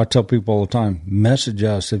 I tell people all the time, message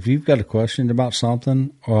us. If you've got a question about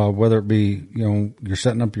something, whether it be, you're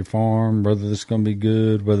setting up your farm, whether this is going to be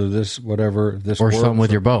good, whether this, whatever, this or works, something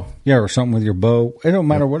with your bow. Yeah, or something with your bow. It don't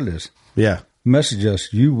matter what it is. Yeah. Message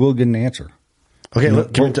us. You will get an answer. Okay,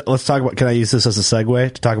 let's talk about. Can I use this as a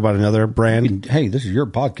segue to talk about another brand? Hey, this is your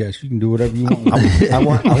podcast. You can do whatever you want. I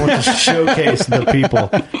want to showcase the people.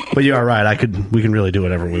 But you are right. We can really do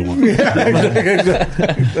whatever we want. To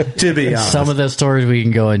be honest, some of the stories we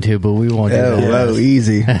can go into, but we won't. Whoa,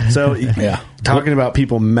 easy. So talking about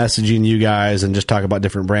people messaging you guys and just talk about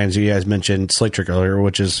different brands. You guys mentioned Slick Trick earlier,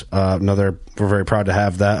 which is another. We're very proud to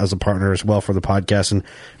have that as a partner as well for the podcast, and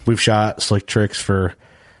we've shot Slick Tricks for.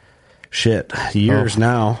 Years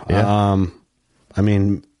now. Yeah. I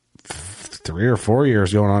mean, 3 or 4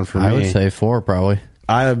 years going on for me. I would say 4 probably.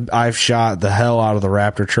 I've shot the hell out of the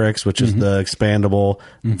Raptor Tricks, which is the expandable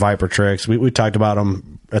Viper Tricks. We talked about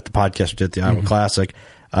them at the podcast we did at the Iowa Classic.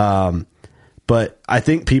 But I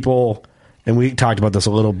think people, and we talked about this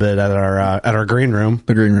a little bit at our green room.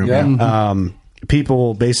 The green room. Yeah.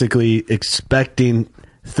 People basically expecting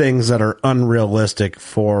things that are unrealistic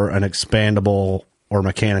for an expandable or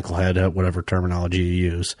mechanical head, whatever terminology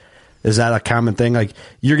you use. Is that a common thing? Like,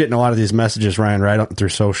 you're getting a lot of these messages, Ryan, right, through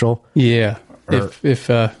social? Yeah. If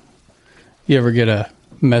you ever get a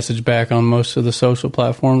message back on most of the social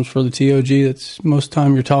platforms for the TOG, that's most of the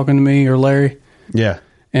time you're talking to me or Larry. Yeah.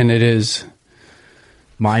 And it is...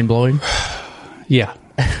 mind-blowing? Yeah.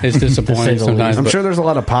 It's disappointing sometimes. I'm sure there's a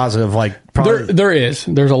lot of positive, there is.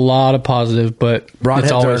 There's a lot of positive, but broadheads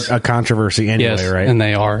it's always a controversy anyway, yes, right? And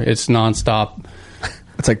they are. It's nonstop.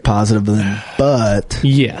 It's like positive, but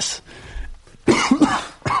yes.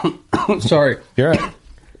 Sorry, you're right.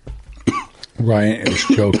 Ryan is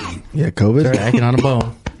joking. Yeah, COVID. Start hacking on a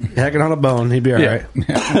bone. Hacking on a bone. He'd be all right.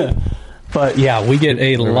 But yeah, we get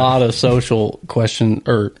a lot of social question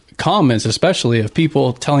or comments, especially of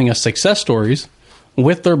people telling us success stories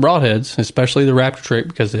with their broadheads, especially the Raptor Trick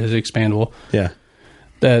because it is expandable. Yeah,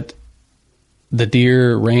 that the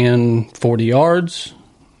deer ran 40 yards.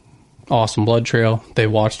 Awesome blood trail. They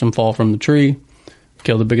watched him fall from the tree,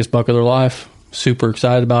 kill the biggest buck of their life. Super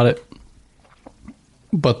excited about it.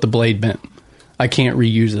 But the blade bent. I can't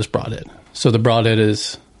reuse this broadhead. So the broadhead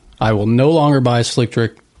is, I will no longer buy a Slick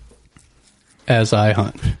Trick as I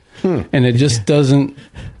hunt. And it just doesn't...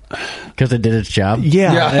 Because it did its job?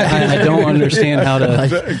 Yeah. I don't understand how to...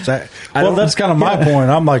 Exactly. Well, that's kind of my point.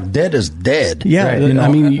 I'm like, dead is dead. Yeah.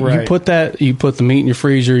 Right. You put the meat in your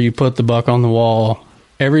freezer, you put the buck on the wall...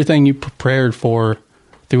 Everything you prepared for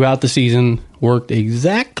throughout the season worked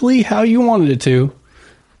exactly how you wanted it to,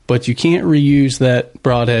 but you can't reuse that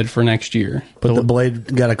broadhead for next year. But the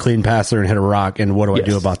blade got a clean pass there and hit a rock, and what do I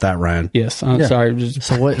do about that, Ryan? Yes, I'm sorry.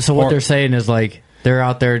 So what they're saying is like they're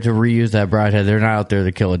out there to reuse that broadhead. They're not out there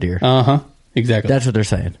to kill a deer. Exactly. That's what they're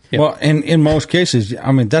saying. Yep. Well, in most cases,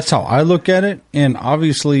 I mean, that's how I look at it, and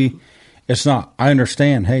obviously it's not. I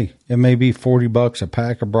understand, hey, it may be $40 a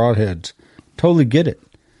pack of broadheads. Totally get it.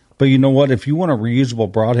 But you know what? If you want a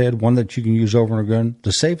reusable broadhead, one that you can use over and again,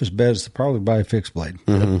 the safest bet is to probably buy a fixed blade.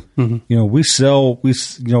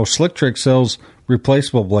 Slick Trick sells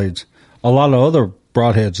replaceable blades. A lot of other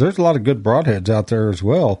broadheads. There's a lot of good broadheads out there as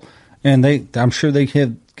well, and I'm sure they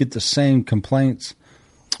get the same complaints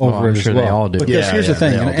over it as well. They all do. Because here's the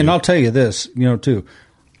thing, and I'll tell you this, too.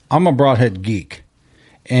 I'm a broadhead geek,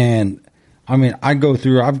 and I mean, I've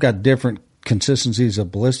got different consistencies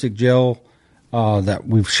of ballistic gel. That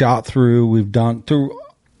we've shot through, we've done through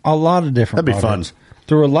a lot of different That'd be fun.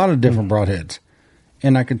 Through a lot of different broadheads.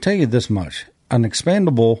 And I can tell you this much. An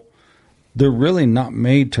expandable, they're really not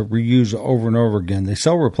made to reuse over and over again. They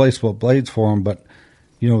sell replaceable blades for them, but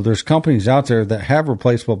there's companies out there that have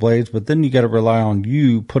replaceable blades, but then you got to rely on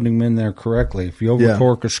you putting them in there correctly. If you over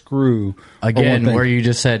torque a screw, again, where you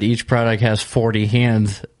just said each product has 40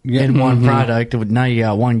 hands in one product, now you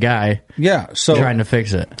got one guy, so trying to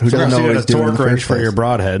fix it. Who doesn't know a torque wrench for your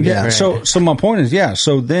broadhead? Yeah. Right. So my point is,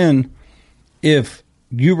 so then if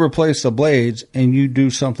you replace the blades and you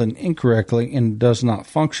do something incorrectly and it does not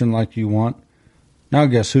function like you want, now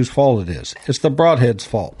guess whose fault it is? It's the broadhead's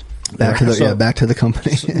fault. Back to the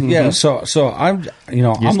company. So I'm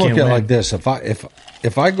I'm looking at it like this.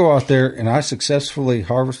 If I go out there and I successfully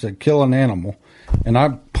kill an animal, and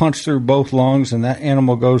I punch through both lungs and that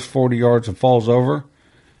animal goes 40 yards and falls over,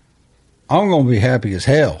 I'm going to be happy as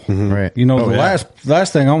hell. Mm-hmm. Right.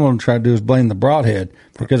 Last thing I'm going to try to do is blame the broadhead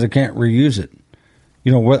because I can't reuse it.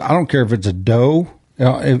 I don't care if it's a doe.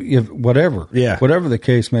 If whatever the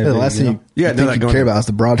case may be. The last thing you care about is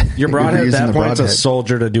the broadhead. Your broadhead at that point's a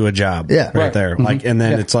soldier to do a job. Yeah. Right there. Mm-hmm. And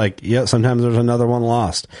then it's sometimes there's another one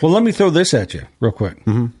lost. Well, let me throw this at you real quick.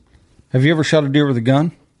 Mm-hmm. Have you ever shot a deer with a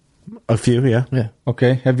gun? A few, yeah.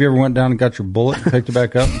 Okay. Have you ever went down and got your bullet and picked it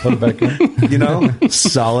back up and put it back in?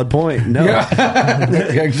 Solid point. No.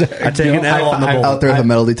 Exactly. I take an L on the bullet. Out there with a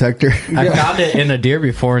metal detector. I found it in a deer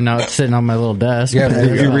before, and now it's sitting on my little desk. Yeah,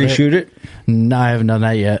 did you reshoot it? No, I haven't done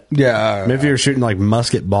that yet. Yeah. Maybe you were shooting like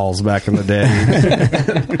musket balls back in the day.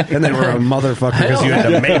 And they were a motherfucker because you had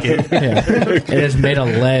to make it. Yeah. It is made of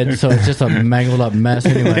lead, so it's just a mangled up mess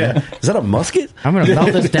anyway. Yeah. Is that a musket? I'm going to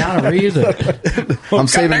melt this down and reuse it. I'm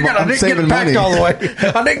saving money. All the way.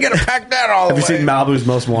 I didn't get it packed down all the way. Have you seen Malibu's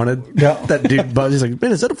Most Wanted? Yeah. That dude Buzz, he's like,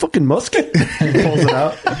 man, is that a fucking musket? He pulls it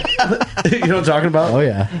out. You know what I'm talking about? Oh,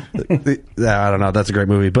 yeah. I don't know. That's a great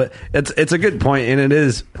movie. But it's a good point, and it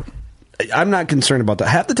is. I'm not concerned about that.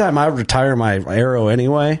 Half the time I retire my arrow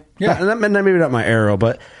anyway. Yeah. Maybe not my arrow,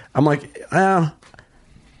 but I'm like, I'll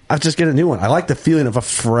just get a new one. I like the feeling of a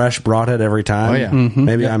fresh broadhead every time. Oh, yeah. Mm-hmm.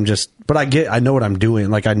 Maybe I'm just, but I know what I'm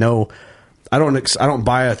doing. Like I know, I don't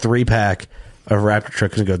buy a 3-pack of Raptor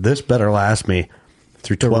tricks and go, this better last me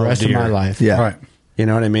through 12 the rest deer. of my life. Yeah. Right. You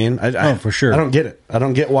know what I mean? For sure. I don't get it. I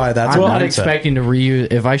don't get why that's I'm not expecting to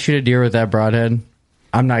reuse. If I shoot a deer with that broadhead,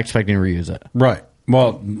 I'm not expecting to reuse it. Right.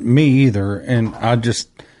 Well, me either. And I just,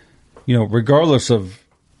 regardless of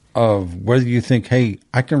whether you think, hey,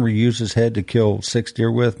 I can reuse his head to kill 6 deer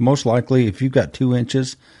with, most likely if you've got 2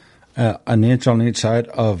 inches, an inch on each side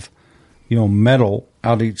of, metal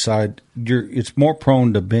out each side, it's more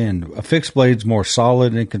prone to bend. A fixed blade's more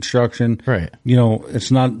solid in construction. Right.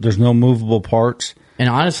 There's no movable parts. And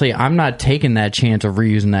honestly, I'm not taking that chance of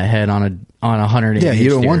reusing that head on a 180 Yeah, you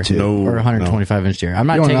don't deer want to. or 125 inch deer. I'm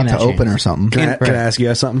not You don't taking have that to open chance. or something. Can I ask you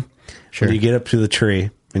guys something? Sure. When you get up to the tree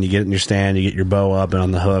and you get in your stand, you get your bow up and on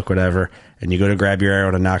the hook, whatever, and you go to grab your arrow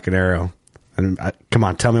to knock an arrow. And come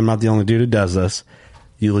on, tell me I'm not the only dude who does this.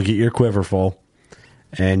 You look at your quiver full,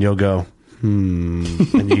 and you'll go, and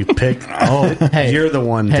you pick. You're the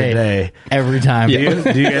one today. Every time. Do you guys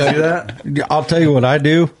do that? I'll tell you what I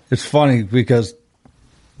do. It's funny because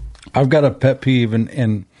I've got a pet peeve,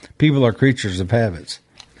 and people are creatures of habits.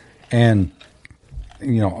 And,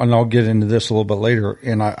 and I'll get into this a little bit later.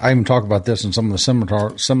 And I even talk about this in some of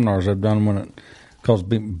the seminars I've done when it calls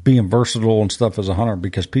being versatile and stuff as a hunter,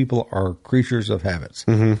 because people are creatures of habits.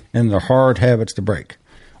 Mm-hmm. And they're hard habits to break.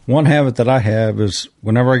 One habit that I have is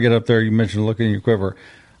whenever I get up there, you mentioned looking at your quiver,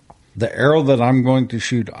 the arrow that I'm going to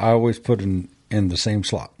shoot, I always put in the same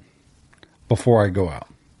slot before I go out.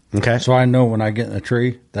 Okay. So I know when I get in the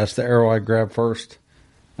tree, that's the arrow I grab first,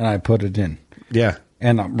 and I put it in. Yeah.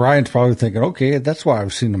 And Ryan's probably thinking, okay, that's why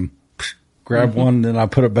I've seen him grab one, then I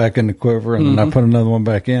put it back in the quiver, and then I put another one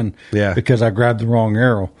back in. Yeah. Because I grabbed the wrong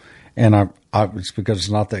arrow, and it's because it's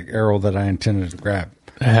not the arrow that I intended to grab.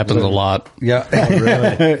 It happens a lot. Yeah.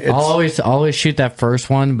 Really? I'll always shoot that first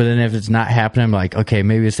one, but then if it's not happening, I'm like, okay,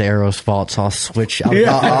 maybe it's the arrow's fault, so I'll switch. Always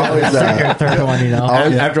second, third one,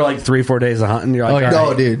 After like 3-4 days of hunting, you're like,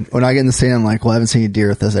 no, dude. When I get in the stand, I'm like, well, I haven't seen a deer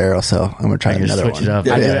with this arrow, so I'm going to try another switch one. it up.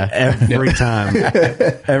 Yeah. I do it every time.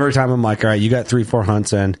 Every time I'm like, all right, you got 3-4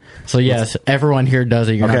 hunts in. So yes, everyone here does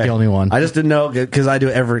it. You're not the only one. I just didn't know because I do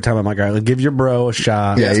it every time. I'm like, all right, give your bro a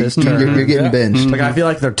shot. Yeah, it's his turn. You're getting binged. Like I feel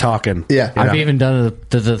like they're talking. Yeah. I've even done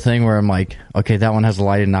the thing where I'm like, okay, that one has a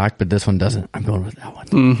lighted knock, but this one doesn't. I'm going with that one.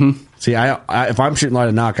 Mm-hmm. See, I if I'm shooting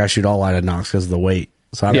lighted knock, I shoot all lighted knocks because of the weight.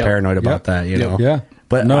 So I'm paranoid about that, you know. Yeah.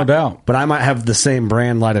 But No doubt. But I might have the same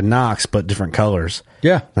brand light of Knox, but different colors.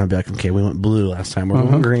 Yeah. And I'd be like, okay, we went blue last time. We're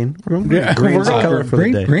going green. We're going green. Yeah, Green's the we're color going for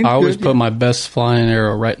green. the day. Green. I always Good. put my best flying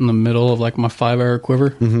arrow right in the middle of like my 5-arrow quiver.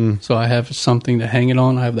 Mm-hmm. So I have something to hang it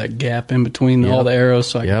on. I have that gap in between all the arrows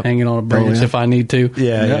so I can hang it on a branch if I need to.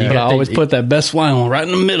 Yeah. But I always put that best flying one right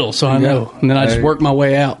in the middle so I know. And then I just work my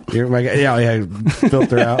way out.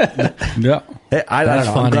 Filter out. Yeah. Hey, I don't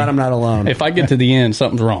know. I'm glad I'm not alone. If I get to the end,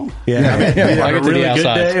 something's wrong. Yeah. If I get to really the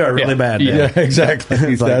outside. good day or a really bad day. Yeah, exactly.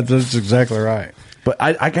 It's like- That's exactly right. But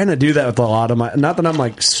I kind of do that with a lot of my. Not that I'm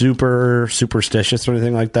like super superstitious or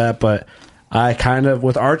anything like that, but I kind of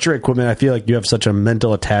with archery equipment, I feel like you have such a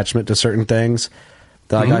mental attachment to certain things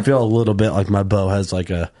that I feel a little bit like my bow has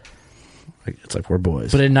like a. Like, it's like we're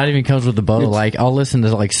boys. But it not even comes with the bow. Like I'll listen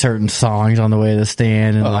to like certain songs on the way to the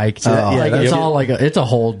stand, and it's all like it's a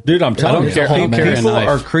whole. Dude, I'm telling you, people knife.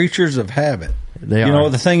 are creatures of habit. They you are. know,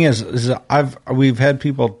 the thing is we've had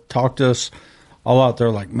people talk to us a lot.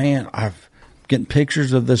 They're like, man, I've getting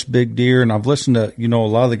pictures of this big deer, and I've listened to a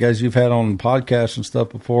lot of the guys you've had on podcasts and stuff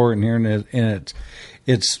before, and hearing it, and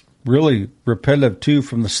it's really repetitive too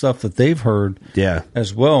from the stuff that they've heard. Yeah,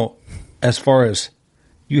 as well as far as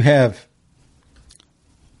you have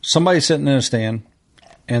somebody sitting in a stand,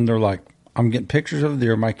 and they're like, I'm getting pictures of the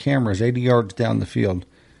deer. My camera is 80 yards down the field,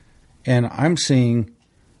 and I'm seeing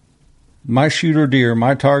my shooter deer,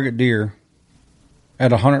 my target deer,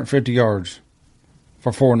 at 150 yards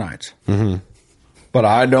for 4 nights. Mm-hmm. But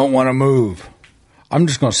I don't want to move. I'm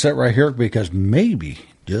just going to sit right here because maybe,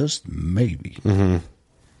 just maybe,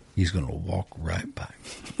 he's going to walk right by.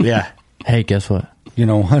 Yeah. Hey, guess what? You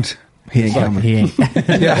know what? He ain't coming. He ain't.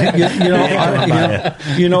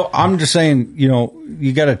 I'm just saying,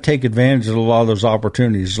 you got to take advantage of a lot of those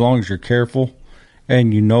opportunities as long as you're careful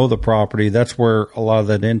and you know the property. That's where a lot of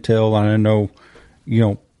that intel, and I know,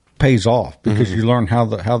 pays off because you learn how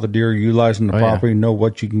the deer are utilizing the property, know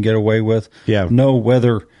what you can get away with, know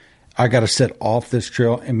whether I got to set off this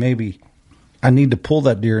trail and maybe I need to pull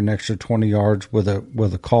that deer an extra 20 yards with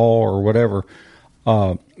a call or whatever,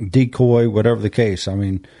 decoy, whatever the case. I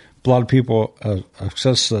mean, a lot of people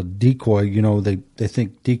assess a decoy, they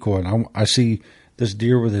think decoy. And I see this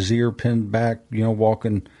deer with his ear pinned back,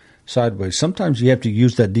 walking sideways. Sometimes you have to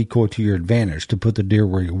use that decoy to your advantage to put the deer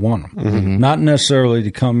where you want them. Not necessarily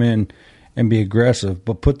to come in and be aggressive,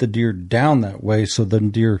 but put the deer down that way so the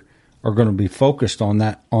deer are going to be focused on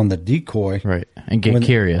the decoy. Right, and get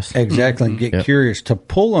curious. Exactly, and get curious to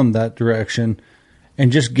pull them that direction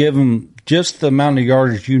and just give them just the amount of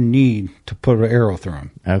yardage you need to put an arrow through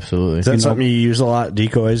them. Absolutely. Is that something you use a lot,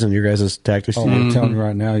 decoys, in your guys' tactics? Oh, I'm telling you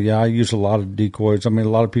right now, I use a lot of decoys. I mean, a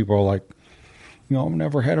lot of people are like, I've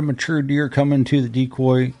never had a mature deer come into the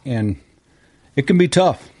decoy, and it can be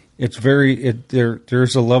tough. It's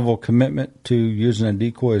there's a level of commitment to using a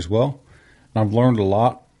decoy as well. And I've learned a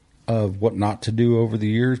lot of what not to do over the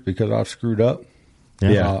years because I've screwed up.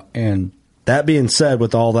 Yeah. And that being said,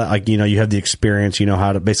 with all that, you have the experience, you know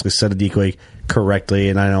how to basically set a decoy correctly,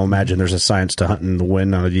 and I imagine there's a science to hunting the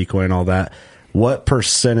wind on a decoy and all that. What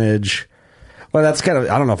percentage? Well, that's kind of,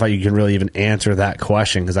 I don't know if you can really even answer that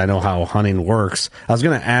question because I know how hunting works. I was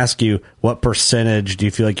going to ask you, what percentage do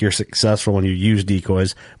you feel like you're successful when you use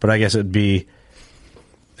decoys? But I guess it'd be...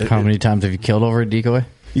 How many times have you killed over a decoy?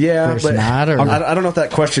 Yeah, but I don't know if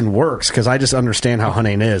that question works because I just understand how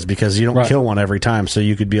hunting is because you don't kill one every time. So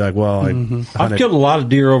you could be like, well, I've killed a lot of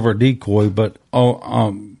deer over a decoy, but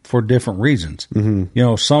for different reasons.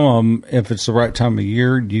 Some of them, if it's the right time of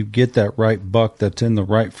year, you get that right buck that's in the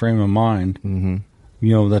right frame of mind,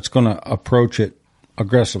 that's going to approach it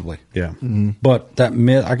aggressively. Yeah. But that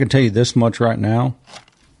myth, I can tell you this much right now,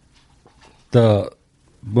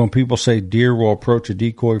 when people say deer will approach a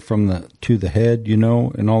decoy to the head,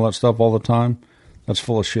 and all that stuff all the time, that's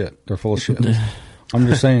full of shit. They're full of shit. I'm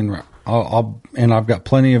just saying, and I've got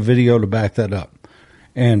plenty of video to back that up.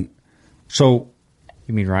 And so,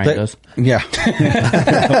 you mean Ryan does? Yeah.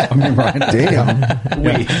 I mean Ryan. Damn.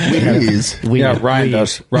 Ryan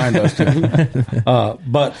does. Ryan does too.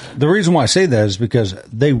 But the reason why I say that is because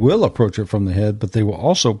they will approach it from the head, but they will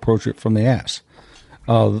also approach it from the ass.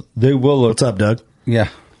 They will. What's up, Doug? Yeah.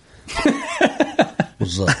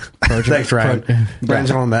 What's up? Thanks, Ryan. Brian's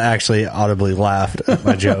the one that actually audibly laughed at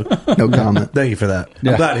my joke. No comment. Thank you for that.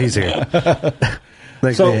 I'm glad he's here.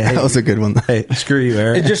 Thanks, that was a good one. Hey, screw you,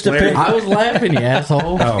 Eric. It just depends. I was laughing, you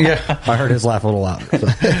asshole. Oh, yeah. I heard his laugh a little loud. So.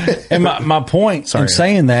 And my point in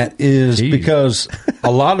saying that is because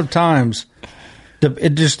a lot of times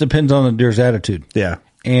it just depends on the deer's attitude. Yeah.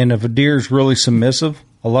 And if a deer's really submissive,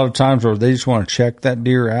 a lot of times where they just want to check that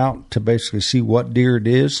deer out to basically see what deer it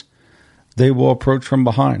is, they will approach from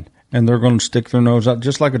behind. and they're going to stick their nose out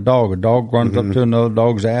just like a dog. A dog runs up to another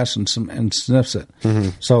dog's ass and sniffs it.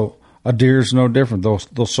 So a deer's no different.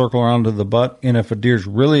 They'll circle around to the butt, and if a deer's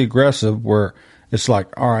really aggressive, where it's like,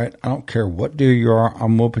 all right, I don't care what deer you are,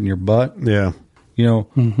 I'm whooping your butt. Yeah. You know,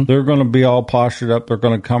 they're going to be all postured up. They're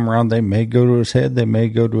going to come around. They may go to his head. They may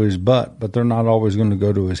go to his butt, but they're not always going to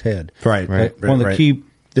go to his head. Right. One of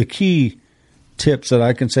the key tips that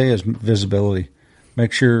I can say is visibility.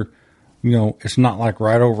 Make sure, you know, it's not like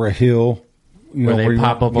right over a hill. Where they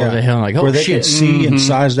pop up over the hill and like, oh, where they shit. can see and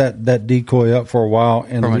size that decoy up for a while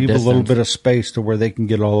and leave a little bit of space to where they can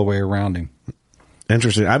get all the way around him.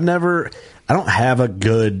 Interesting. I don't have a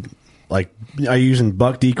good, like, I'm using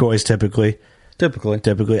buck decoys typically.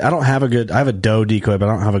 I have a doe decoy, but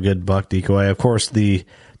I don't have a good buck decoy. Of course, the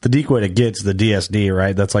decoy that gets the DSD,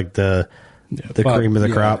 right? That's like the cream of the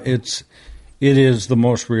crop. It is the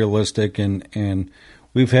most realistic, and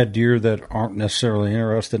we've had deer that aren't necessarily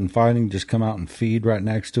interested in fighting just come out and feed right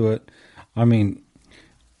next to it. I mean,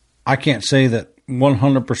 I can't say that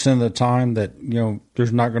 100% of the time that, you know,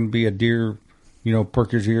 there's not going to be a deer, you know, perk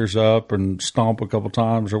his ears up and stomp a couple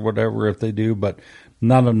times or whatever if they do, but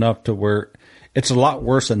not enough to where it's a lot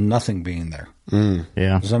worse than nothing being there.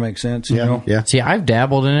 Yeah. Does that make sense? You know? Yeah. See, I've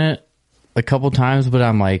dabbled in it a couple times, but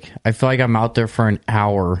I'm like, I feel like I'm out there for an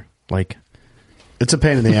hour. Like, it's a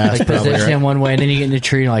pain in the ass. Like position one way, and then you get in the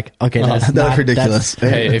tree, and you're like, okay, that's ridiculous.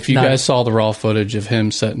 Hey, if you guys saw the raw footage of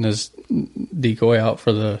him setting his decoy out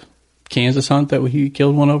for the Kansas hunt that he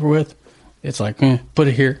killed one over with, it's like, put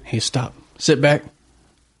it here. Hey, stop. Sit back.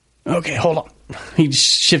 Okay, hold on. He'd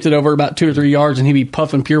shifted over about 2 or 3 yards, and he'd be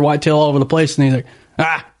puffing pure whitetail all over the place, and he's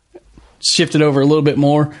like, shifted over a little bit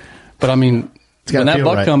more. But, I mean, when that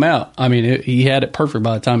buck come out, I mean, he had it perfect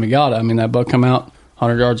by the time he got it. I mean, that buck come out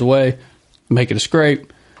 100 yards away, make it a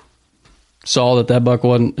scrape, saw that buck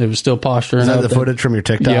wasn't, it was still posturing. Is that the footage from your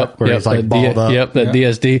TikTok where he's like balled up? Yep, that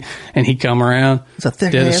DSD. And he come around, it's a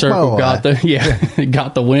thick did a circle, got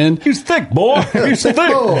the wind. He's thick, boy. He's thick.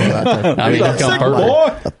 I mean, a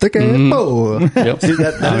thick ass boy. Yep. See,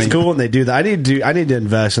 that is cool when they do that. I need to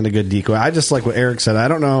invest in a good decoy. I just like what Eric said. I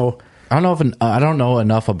don't know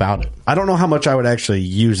enough about it. I don't know how much I would actually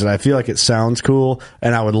use it. I feel like it sounds cool,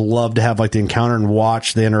 and I would love to have like the encounter and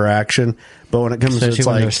watch the interaction. But when it comes to it's when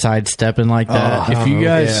like they're sidestepping like that, if you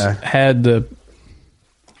guys had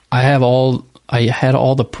I had all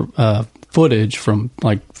the footage from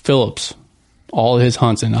like Phillips, all his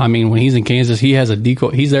hunts, and I mean when he's in Kansas, he has a decoy.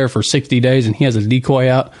 He's there for 60 days, and he has a decoy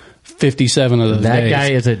out 57 of those days. That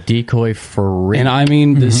guy is a decoy for real. And I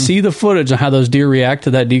mean, to see the footage and how those deer react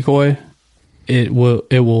to that decoy, it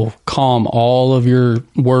will calm all of your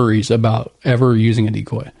worries about ever using a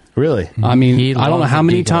decoy. Really? I mean, I don't know how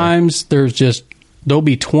many times there'll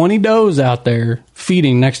be 20 does out there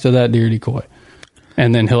feeding next to that deer decoy.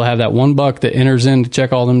 And then he'll have that one buck that enters in to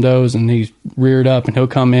check all them does, and he's reared up, and he'll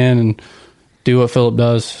come in and do what Phillip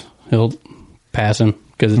does. He'll pass him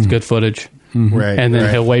because it's good footage. Right. And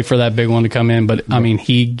then he'll wait for that big one to come in. But, I mean,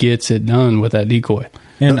 he gets it done with that decoy.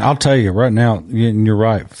 And I'll tell you right now, and you're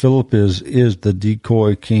right, Phillip is the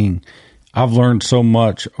decoy king. I've learned so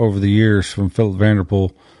much over the years from Phillip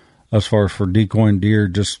Vanderpool as far as for decoying deer,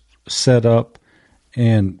 just set up.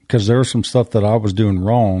 And because there was some stuff that I was doing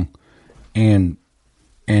wrong, and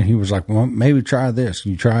he was like, well, maybe try this.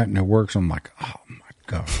 And you try it, and it works. I'm like, oh, my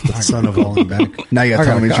God. The son of all back. Now you got to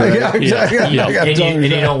tell me try it. And you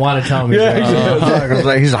don't want to tell me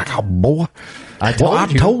try He's like, oh, boy. I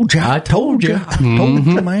told you,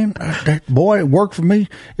 man. That boy, it worked for me.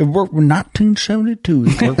 It worked in 1972.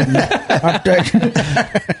 It worked for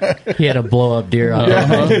me. He had a blow up deer out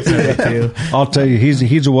there. I'll tell you,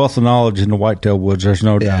 he's a wealth of knowledge in the whitetail woods. There's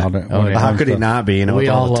no doubt. How could he not be? You know, with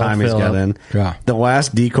all the time he's got in. Yeah. The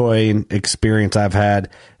last decoy experience I've had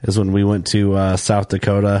is when we went to South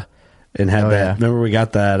Dakota. And had that. Remember, we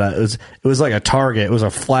got that. It was like a target. It was a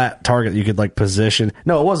flat target you could like position.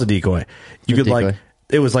 No, it was a decoy. You could like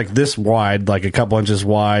it was like this wide, like a couple inches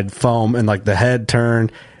wide foam, and like the head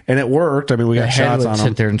turned, and it worked. I mean, we got shots on him.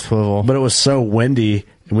 Sit there and swivel, but it was so windy,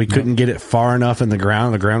 and we couldn't get it far enough in the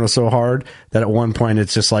ground. The ground was so hard that at one point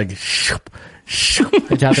it's just like.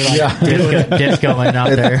 It's out there like discoing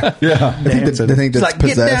out there. Yeah. I think that's like,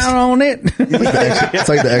 possessed. Get down on it. It's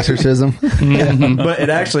like the exorcism. But it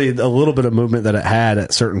actually, a little bit of movement that it had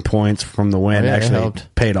at certain points from the wind actually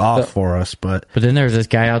paid off for us. But then there's this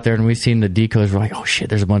guy out there, and we've seen the decoys. We're like, oh shit,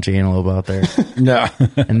 there's a bunch of antelope out there. No.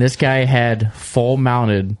 And this guy had full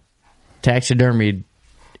mounted taxidermied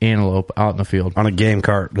antelope out in the field on a game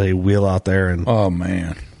cart. They wheel out there, and oh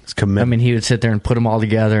man. I mean, he would sit there and put them all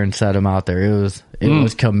together and set them out there. It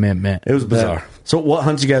was commitment. It was bizarre. So what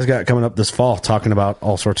hunts you guys got coming up this fall, talking about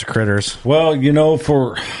all sorts of critters? Well,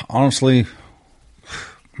 honestly,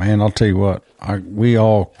 man, I'll tell you what. We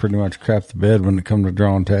all pretty much crap the bed when it comes to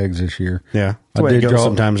drawing tags this year. Yeah. That's the way it goes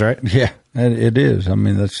sometimes, right? Yeah, it is. I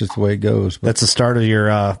mean, that's just the way it goes. But that's the start of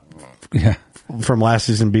your from last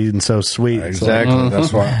season being so sweet. Exactly. So.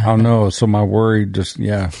 That's why I know. So my worry just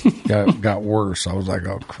got worse. I was like,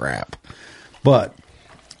 oh crap. But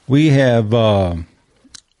we have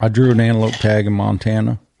I drew an antelope tag in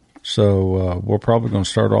Montana. So we're probably going to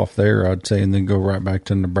start off there, I'd say, and then go right back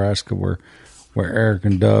to Nebraska where Eric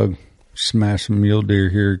and Doug smashed some mule deer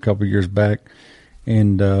here a couple years back.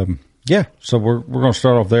 And so we're going to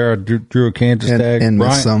start off there. I drew a Kansas tag and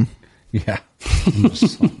missed some. Yeah.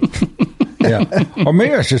 Yeah. Or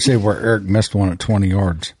maybe I should say where Eric missed one at 20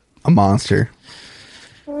 yards. A monster.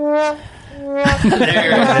 There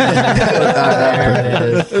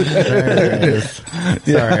it is.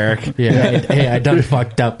 Sorry, Eric. Yeah. Hey, I done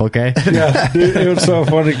fucked up, okay? Yeah. Dude, it was so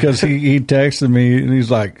funny because he texted me and he's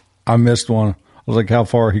like, I missed one. I was like, how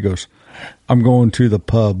far? He goes, I'm going to the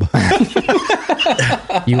pub.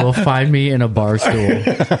 You will find me in a bar stool.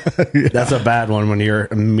 That's a bad one when you're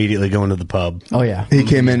immediately going to the pub. Oh, yeah. He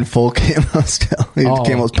came in full camo still. He had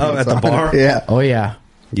camo's pants at the on. bar? Yeah. Oh, yeah.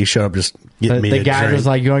 You showed up just getting me The guy was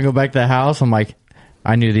like, you want to go back to the house? I'm like,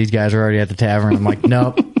 I knew these guys were already at the tavern. I'm like,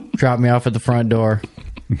 nope. Drop me off at the front door.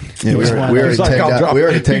 Yeah, we already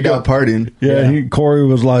tagged out partying. Yeah, Corey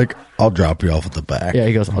was like, I'll drop you off at the back. Yeah,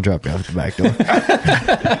 he goes, I'll drop you off at the back door.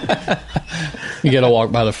 You got to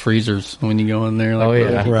walk by the freezers when you go in there.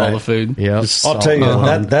 Like, all the food. Yeah, I'll tell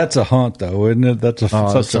you, that's a hunt, though, isn't it? That's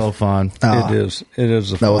so fun. It is. It is.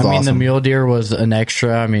 The mule deer was an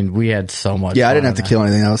extra. I mean, we had so much. Yeah, I didn't have to kill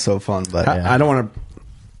anything. That was so fun. But I don't want to.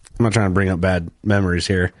 I'm not trying to bring up bad memories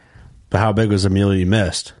here, but how big was the mule you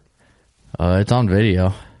missed? It's on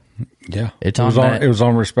video. Yeah, it was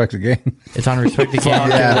on Respect the Game. It's on Respect the Game.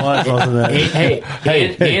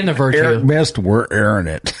 Hey, and the virtue. Eric missed. We're airing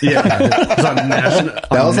it. Yeah, that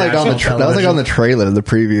was like on the trailer, the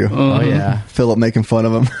preview. Oh yeah, Philip making fun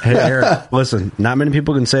of him. Hey Eric, listen, not many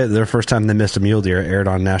people can say that their first time they missed a mule deer aired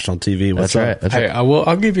on national TV. That's right. Hey,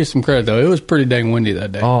 I'll give you some credit though. It was pretty dang windy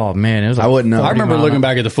that day. Oh man, it was. I wouldn't know. I remember looking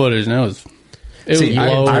back at the footage and it was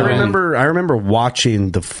low. I remember watching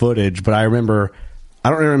the footage, but I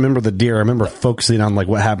don't even remember the deer. I remember focusing on like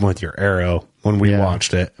what happened with your arrow when we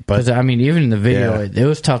watched it. But I mean, even in the video, it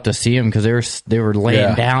was tough to see them because they were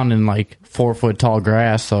laying down in like 4 foot tall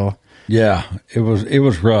grass. So yeah, it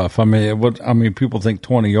was rough. I mean, people think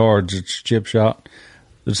 20 yards it's chip shot.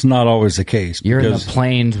 It's not always the case. You're in the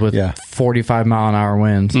plains with 45-mile-an-hour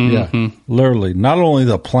winds. Mm-hmm. Yeah, literally. Not only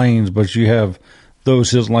the plains, but you have those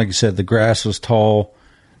hills. Like you said, the grass is tall.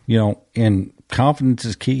 And confidence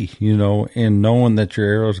is key, and knowing that your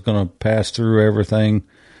arrow is going to pass through everything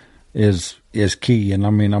is key. And I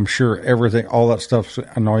mean, I'm sure everything, all that stuff,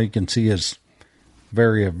 and all you can see is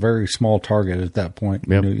a very small target at that point.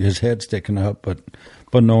 Yep. His head sticking up, but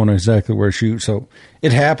knowing exactly where to shoot. So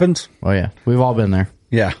it happens. Oh yeah, we've all been there.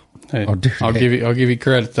 Yeah. Hey, I'll give you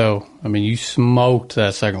credit though. I mean, you smoked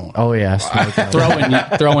that second one. Oh yeah,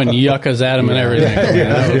 throwing yuccas at him and everything.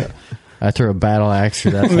 Yeah. I threw a battle axe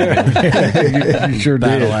through that. You sure did.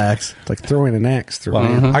 Battle axe. It's like throwing an axe through.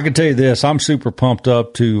 I can tell you this. I'm super pumped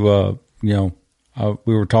up to, we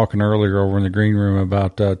were talking earlier over in the green room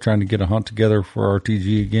about trying to get a hunt together for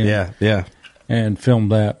RTG again. Yeah. And film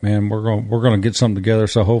that, man. We're going to get something together.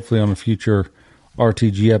 So hopefully on a future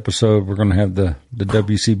RTG episode, we're going to have the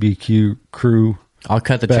WCBQ crew. I'll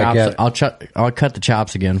cut the chops. I'll cut the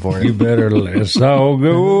chops again for you. You better let's all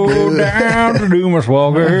go down to Dumas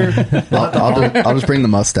Walker. I'll just bring the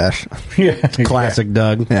mustache. Yeah, classic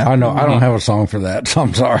Doug. Yeah. I know. I don't have a song for that, so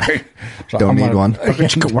I'm sorry. So don't need one.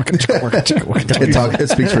 It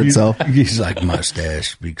speaks for itself. He's like,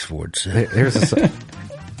 mustache speaks for itself. Here's a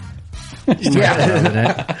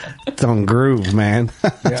it's on groove, man.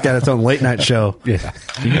 It's got its own late night show. Yeah,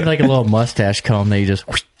 you need like a little mustache comb that you just.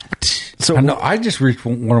 So I know. I just want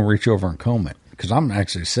to reach over and comb it because I'm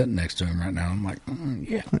actually sitting next to him right now. I'm like,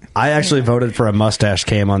 yeah. I actually voted for a mustache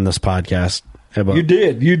cam on this podcast. You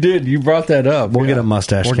did. You brought that up. We'll get a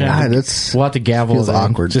mustache cam. We'll have to gavel. Feels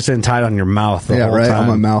awkward. Just in tight on your mouth. The whole right time. on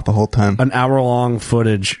my mouth the whole time. An hour-long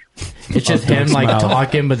footage. It's just him like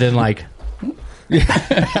talking, but then like.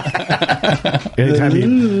 Anytime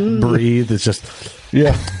you breathe, it's just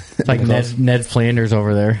It's like Ned Flanders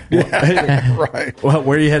over there. Yeah, right. Well,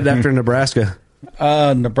 where are you headed after Nebraska?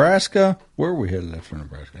 Nebraska. Where are we headed after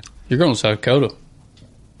Nebraska? You're going to South Dakota.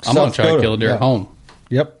 I'm going to try to kill a deer at home.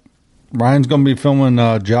 Yep. Ryan's going to be filming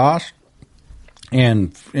Josh.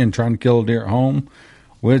 and trying to kill a deer at home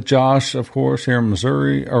with Josh, of course, here in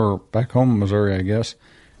Missouri, or back home in Missouri, I guess.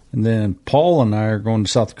 And then Paul and I are going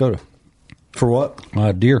to South Dakota. For what?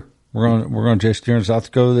 Deer. We're going to chase deer in South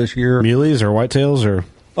Dakota this year. Muleys or whitetails or?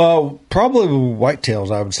 Probably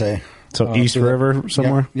whitetails, I would say. So East River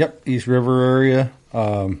somewhere? Yep, East River area,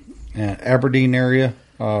 and Aberdeen area.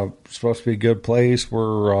 Supposed to be a good place.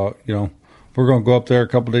 We're going to go up there a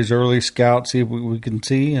couple days early, scout, see what we can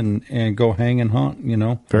see, and go hang and hunt.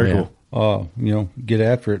 Very cool. Get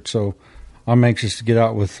after it. So I'm anxious to get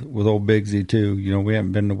out with old Bigsy too. We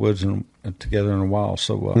haven't been in the woods together in a while,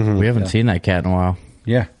 so we haven't seen that cat in a while.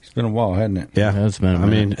 Yeah, it's been a while, hasn't it? Yeah, it's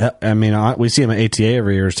been. We see him at ATA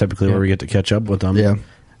every year. Is typically where we get to catch up with them. Yeah.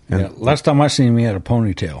 Last time I seen him, he had a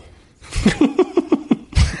ponytail.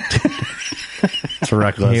 It's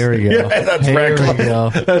reckless. Here we go. Yeah, that's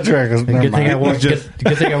reckless. That's reckless. Good thing I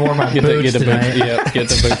wore my boots tonight. Get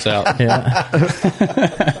the boots out. Yeah.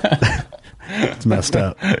 It's messed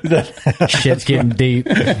up. Shit's getting deep.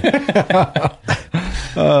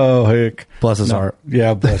 Oh, heck. Bless his heart.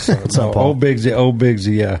 Yeah, bless his heart. So, old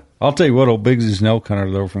Bigsy, yeah. I'll tell you what, old Bigsy's an elk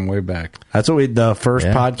hunter, though, from way back. That's what the first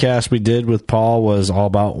podcast we did with Paul was all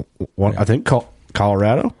about, I think,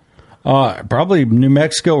 Colorado? Probably New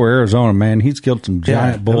Mexico or Arizona, man. He's killed some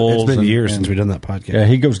giant bulls. It's been years since we've done that podcast. Yeah,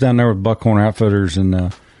 he goes down there with Buckhorn Outfitters,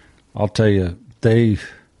 and I'll tell you, they've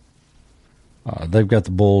got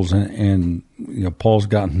the bulls, and Paul's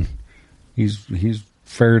gotten he's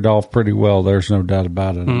fared off pretty well. There's no doubt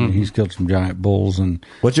about it. I mean, he's killed some giant bulls. And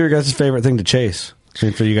what's your guys' favorite thing to chase?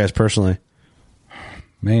 For you guys personally,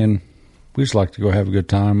 man, we just like to go have a good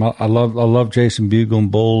time. I love chasing bugling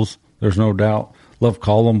bulls. There's no doubt. Love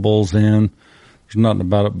calling bulls in. There's nothing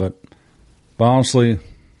about it, but honestly,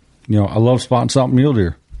 I love spotting something mule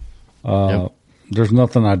deer. There's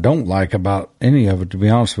nothing I don't like about any of it, to be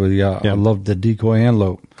honest with you. I love the decoy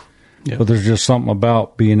antelope, but there's just something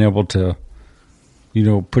about being able to,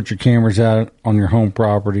 put your cameras out on your home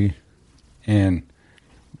property, and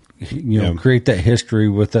create that history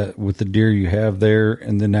with the deer you have there,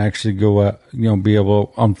 and then actually go out, be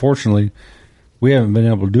able. Unfortunately, we haven't been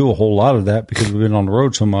able to do a whole lot of that because we've been on the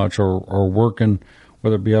road so much, or working,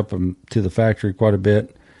 whether it be up to the factory quite a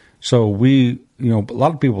bit. So we, a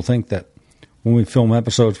lot of people think that when we film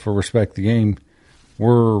episodes for Respect the Game,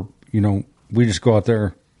 we just go out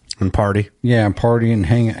there and party. Yeah, and party and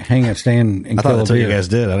hang at stand and I kill thought that's a what deer. you guys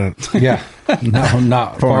did. I don't. Yeah, no,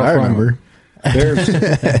 not far I from remember.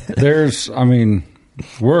 There's,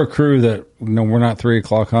 we're a crew that, we're not 3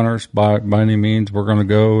 o'clock hunters by any means. We're going to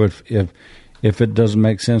go if it doesn't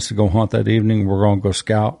make sense to go hunt that evening, we're going to go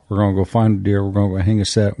scout. We're going to go find a deer. We're going to go hang a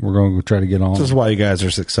set. We're going to go try to get on. This is why you guys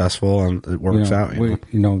are successful and it works out.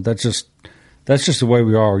 That's just the way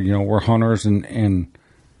we are. We're hunters and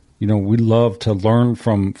we love to learn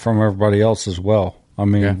from everybody else as well.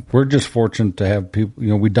 We're just fortunate to have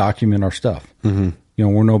people, we document our stuff. Mm-hmm.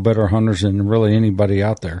 We're no better hunters than really anybody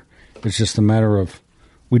out there. It's just a matter of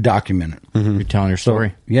we document it. Mm-hmm. You're telling your story.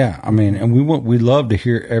 So, yeah, and we love to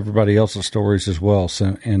hear everybody else's stories as well.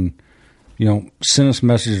 So, and send us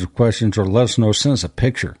messages or questions, or let us know. Send us a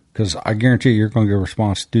picture, because I guarantee you're going to get a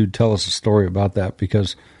response. Dude, tell us a story about that,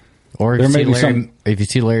 because. Or if you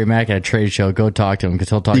see Larry Mack at a trade show, go talk to him, because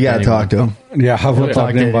he'll talk to you. You got to talk to him. Yeah, I will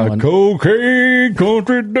talk to him about cocaine,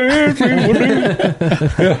 country dancing.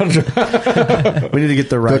 We need to get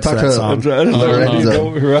the rights to that song.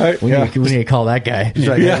 Right? We need to call that guy. He's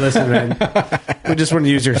like, hey, listen, man, we just want to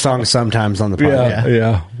use your song sometimes on the podcast.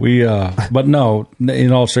 Yeah. We, but no,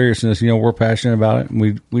 in all seriousness, we're passionate about it,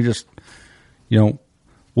 and we just,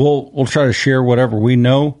 we'll try to share whatever we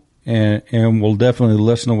know. And we'll definitely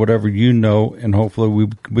listen to whatever you know, and hopefully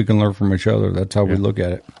we can learn from each other. That's how we look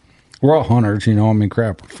at it. We're all hunters,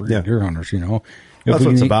 crap, we're deer hunters, That's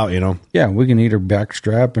what it's about, Yeah, we can eat our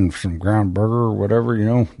backstrap and some ground burger or whatever,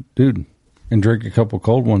 dude, and drink a couple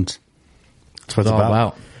cold ones. That's what it's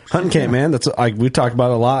about. Hunting camp, man. That's like we talked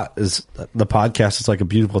about a lot. Is the podcast is like a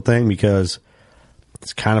beautiful thing because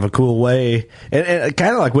it's kind of a cool way, and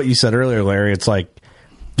kind of like what you said earlier, Larry. It's like,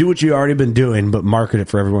 do what you already been doing, but market it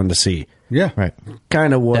for everyone to see. Yeah, right.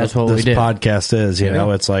 Kind of what this podcast is. You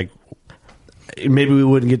know, it's like maybe we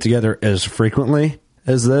wouldn't get together as frequently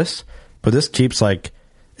as this, but this keeps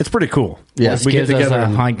it's pretty cool. Yeah, we get together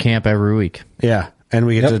us a hunt camp every week. Yeah, and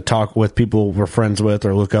we get to talk with people we're friends with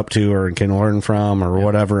or look up to or can learn from or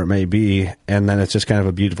whatever it may be, and then it's just kind of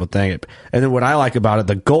a beautiful thing. And then what I like about it,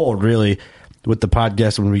 the goal really with the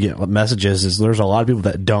podcast when we get messages is there's a lot of people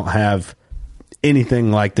that don't have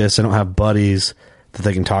anything like this. They don't have buddies that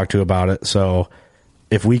they can talk to about it. So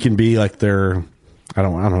if we can be like their I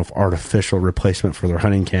don't know if artificial replacement for their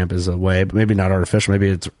hunting camp is a way, but maybe not artificial. Maybe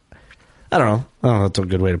it's, I don't know. That's a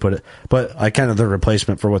good way to put it. But I kind of the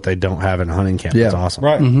replacement for what they don't have in a hunting camp. Yeah. It's awesome.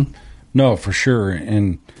 Right. Mm-hmm. No, for sure.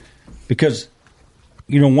 And because,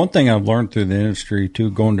 one thing I've learned through the industry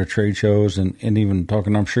too, going to trade shows and even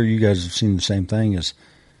talking, I'm sure you guys have seen the same thing, is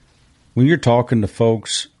when you're talking to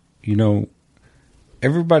folks,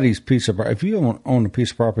 everybody's piece of property, if you own a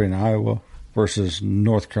piece of property in Iowa versus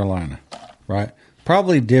North Carolina, right?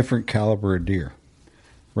 Probably different caliber of deer,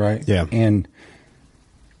 right? Yeah. And,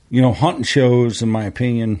 hunting shows, in my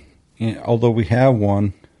opinion, although we have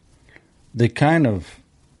one, they kind of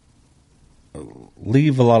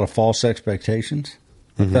leave a lot of false expectations.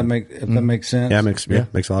 Mm-hmm. If that makes sense. Yeah, makes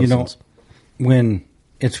a lot of sense. When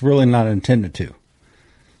it's really not intended to.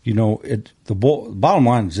 The bottom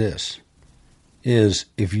line is this, is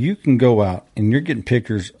if you can go out and you're getting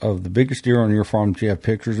pictures of the biggest deer on your farm that you have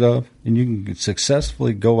pictures of, and you can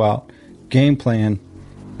successfully go out, game plan,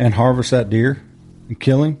 and harvest that deer and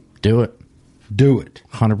kill him, do it. Do it.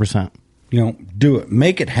 100%. Do it.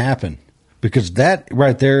 Make it happen. Because that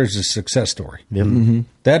right there is a success story. Yep. Mm-hmm.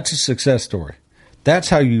 That's a success story. That's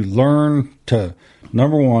how you learn to,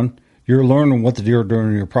 number one, you're learning what the deer are doing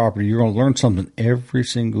on your property. You're going to learn something every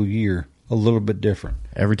single year, a little bit different.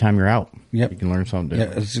 Every time you're out, yep. You can learn something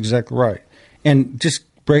different. Yeah, that's exactly right. And just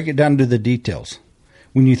break it down to the details.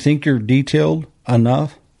 When you think you're detailed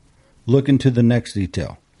enough, look into the next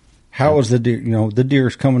detail. How is the deer, the deer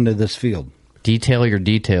is coming to this field. Detail your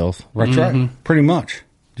details. That's right. Pretty much.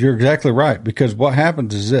 You're exactly right. Because what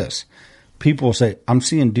happens is this. People will say, I'm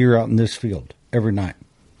seeing deer out in this field every night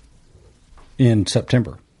in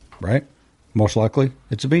September, right? Most likely,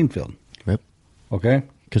 it's a bean field. Yep. Okay?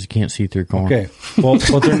 Because you can't see through corn. Okay. Well,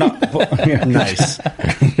 but they're not. Yeah, nice.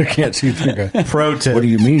 They can't see through corn. Pro tip. What do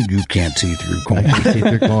you mean you can't see through corn? I can't see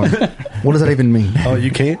through corn. What does that even mean? Oh, you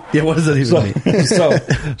can't? Yeah, what does that even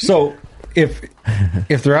mean? So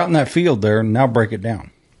if they're out in that field there, now break it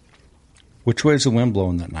down. Which way is the wind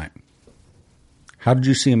blowing that night? How did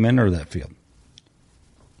you see them enter that field?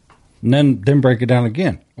 And then break it down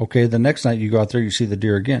again. Okay, the next night you go out there, you see the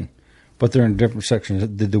deer again. But they're in different sections.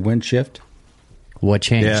 Did the wind shift? What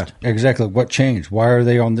changed? Yeah. Exactly. What changed? Why are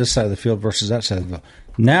they on this side of the field versus that side of the field?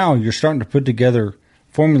 Now you're starting to put together,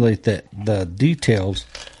 formulate the details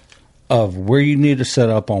of where you need to set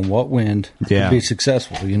up on what wind to be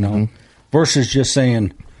successful, versus just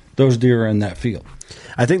saying those deer are in that field.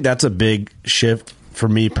 I think that's a big shift for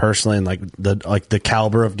me personally, and the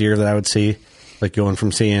caliber of deer that I would see, like going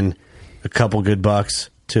from seeing a couple good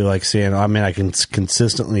bucks to like seeing. I mean, I can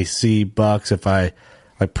consistently see bucks if my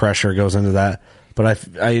pressure goes into that. But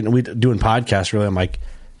we doing podcasts really, I'm like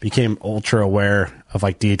became ultra aware of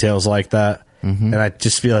like details like that, and I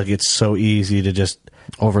just feel like it's so easy to just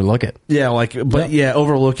overlook it. Yeah,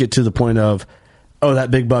 overlook it to the point of, oh,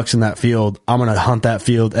 that big buck's in that field. I'm going to hunt that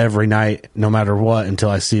field every night, no matter what, until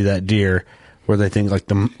I see that deer. Where they think like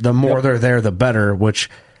the more they're there, the better. Which,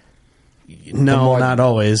 not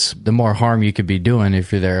always. The more harm you could be doing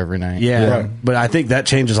if you're there every night. Yeah, right. But I think that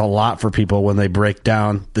changes a lot for people when they break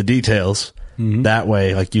down the details. Mm-hmm. That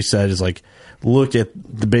way, like you said, is like look at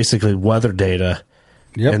the basically weather data,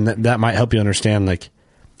 and that might help you understand. Like,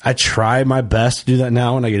 I try my best to do that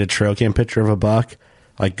now when I get a trail cam picture of a buck.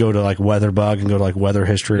 Like go to like WeatherBug and go to like Weather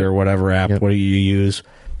History or whatever app. What do you use?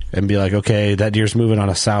 And be like, okay, that deer's moving on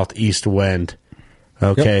a southeast wind.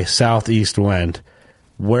 Okay, southeast wind.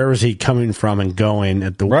 Where is he coming from and going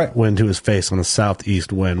at the wind to his face on the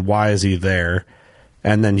southeast wind? Why is he there?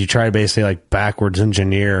 And then you try to basically like backwards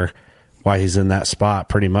engineer why he's in that spot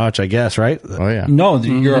pretty much, I guess, right? Oh, yeah. No,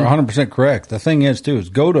 you're 100% correct. The thing is, too, is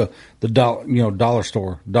go to the dollar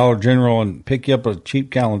store, Dollar General, and pick you up a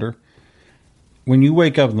cheap calendar. When you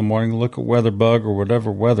wake up in the morning, look at WeatherBug or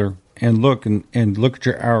whatever weather, and look at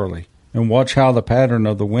your hourly and watch how the pattern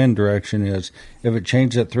of the wind direction is. If it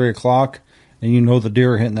changes at 3 o'clock and you know the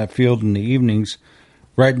deer are hitting that field in the evenings,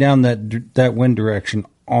 write down that wind direction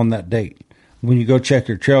on that date. When you go check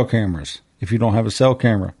your trail cameras, if you don't have a cell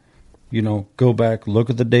camera, go back, look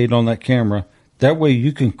at the date on that camera. That way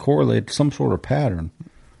you can correlate some sort of pattern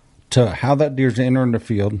to how that deer's entering the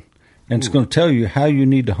field, and it's going to tell you how you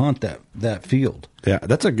need to hunt that field. Yeah,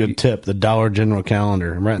 that's a good tip, the Dollar General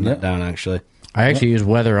calendar. I'm writing that down, actually. I actually use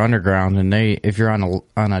Weather Underground, and if you're on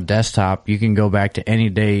a desktop, you can go back to any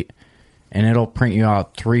date, and it'll print you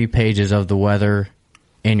out 3 pages of the weather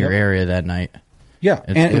in your area that night. Yeah.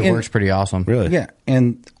 It works pretty awesome. Really? Yeah,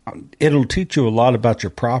 and it'll teach you a lot about your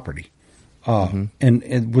property,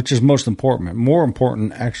 and which is most important. More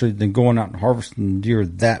important, actually, than going out and harvesting deer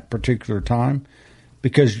that particular time,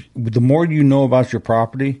 because the more you know about your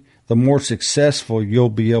property, the more successful you'll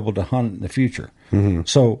be able to hunt in the future. Mm-hmm.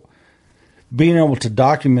 So being able to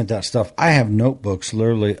document that stuff, I have notebooks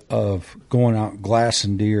literally of going out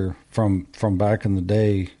glassing deer from back in the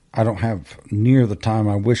day. I don't have near the time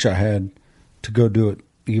I wish I had to go do it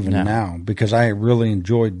even now, because I really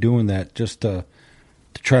enjoyed doing that, just to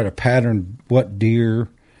try to pattern what deer,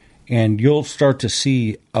 and you'll start to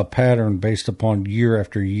see a pattern based upon year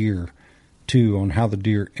after year too on how the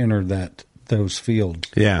deer enter those fields.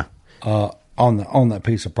 Yeah. On that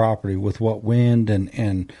piece of property with what wind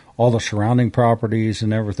and all the surrounding properties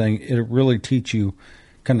and everything. It really teach you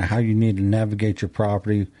kind of how you need to navigate your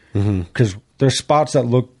property, because there's spots that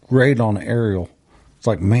look great on an aerial. It's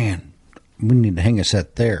like, man, we need to hang a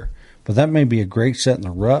set there. But that may be a great set in the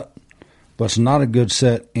rut, but it's not a good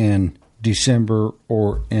set in December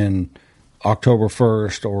or in October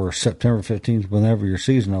 1st or September 15th, whenever your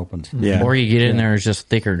season opens. Yeah. Or you get in there, it's just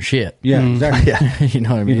thicker than shit. Yeah, exactly. Yeah. You know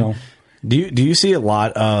what I mean? Do you see a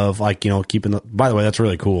lot of, like, keeping the, by the way, that's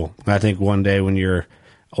really cool. I think one day when you're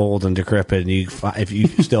old and decrepit and if you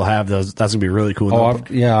still have those, that's gonna be really cool.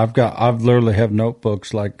 I've literally have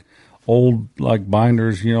notebooks, like old, like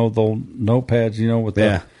binders, the old notepads, with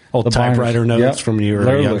the old typewriter notes from when you were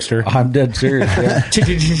a youngster. I'm dead serious.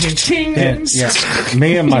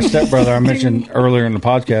 Me and my stepbrother, I mentioned earlier in the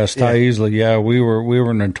podcast, Ty Easley. We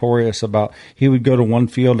were notorious about, he would go to one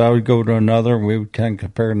field, I would go to another, and we would kind of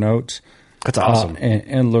compare notes. That's awesome.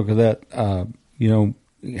 And look at that,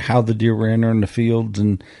 how the deer were entering the fields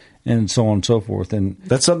and so on and so forth. And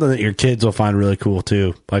that's something that your kids will find really cool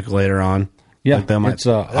too, like later on. Yeah, like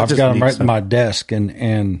I've got them right in my desk,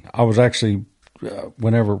 and I was actually,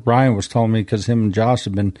 whenever Ryan was telling me, because him and Josh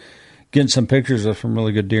have been getting some pictures of some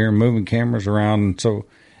really good deer and moving cameras around, and so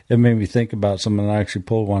it made me think about something. I actually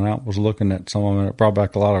pulled one out, was looking at some of them, and it brought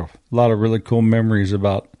back a lot of really cool memories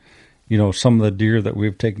about, some of the deer that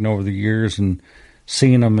we've taken over the years and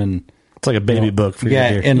seeing them. And it's like a baby book for your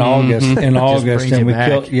deer. In August,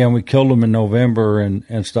 and we killed them in November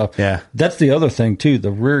and stuff. Yeah, that's the other thing too.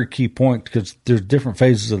 The very key point, because there's different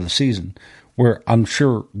phases of the season, where I'm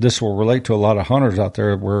sure this will relate to a lot of hunters out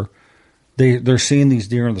there, where they're seeing these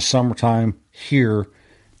deer in the summertime here,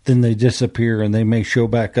 then they disappear and they may show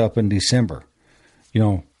back up in December,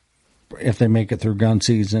 if they make it through gun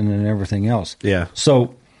season and everything else. Yeah.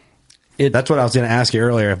 So that's what I was going to ask you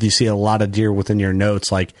earlier. If you see a lot of deer within your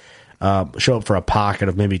notes, like show up for a pocket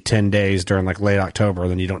of maybe 10 days during like late October,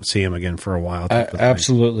 then you don't see them again for a while.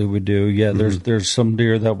 Absolutely, we do. Yeah, there's some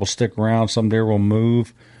deer that will stick around. Some deer will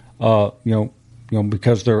move.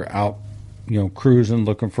 Because they're out, cruising,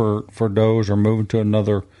 looking for does, or moving to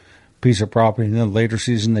another piece of property, and then later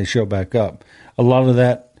season they show back up. A lot of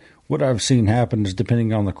that, what I've seen happen is,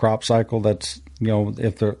 depending on the crop cycle, that's,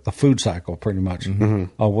 if they're the food cycle, pretty much,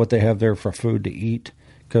 what they have there for food to eat,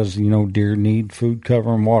 because, deer need food,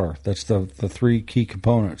 cover, and water. That's the three key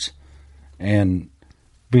components. And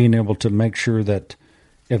being able to make sure that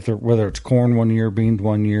whether it's corn one year, beans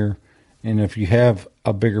one year, and if you have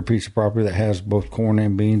a bigger piece of property that has both corn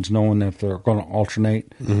and beans, knowing if they're going to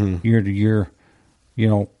alternate year to year,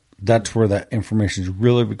 that's where that information is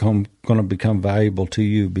really going to become valuable to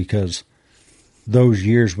you, because those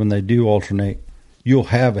years when they do alternate, you'll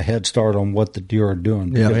have a head start on what the deer are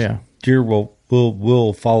doing. Yeah. Deer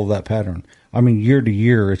will follow that pattern. I mean, year to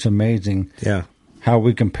year, it's amazing how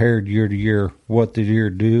we compared year to year what the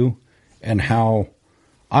deer do, and how,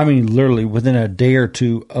 I mean, literally within a day or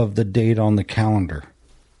two of the date on the calendar.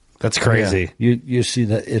 That's crazy. Yeah. You see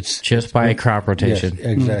that it's just by crop rotation. Yes,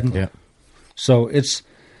 exactly. Yeah. So it's,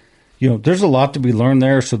 there's a lot to be learned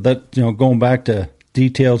there. So that, going back to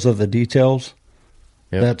details of the details,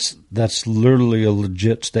 that's literally a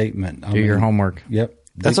legit statement. Do your homework. Yep.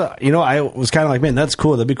 That's I was kind of like, man, that's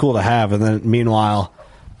cool. That'd be cool to have. And then meanwhile,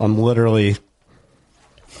 I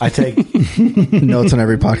take notes on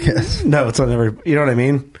every podcast. Notes on every, you know what I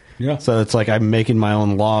mean? Yeah. So it's like I'm making my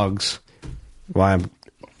own logs while I'm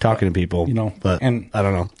talking to people. But I don't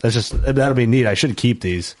know. That's just, that'll be neat. I should keep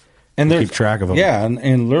these and keep track of them. Yeah.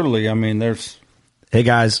 And literally, I mean, hey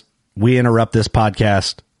guys, we interrupt this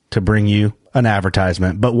podcast to bring you an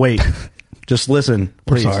advertisement, but wait, just listen.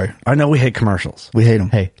 Please. We're sorry. I know we hate commercials. We hate them.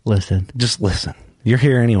 Hey, listen. Just listen. You're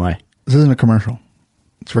here anyway. This isn't a commercial.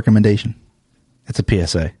 It's a recommendation. It's a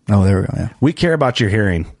PSA. Oh, there we go. Yeah. We care about your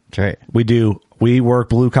hearing. That's right. We do. We work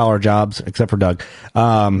blue collar jobs, except for Doug.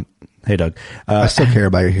 Hey, Doug. I still care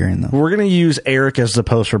about your hearing, though. We're going to use Eric as the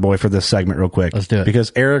poster boy for this segment real quick. Let's do it.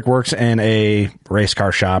 Because Eric works in a race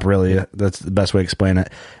car shop, really. That's the best way to explain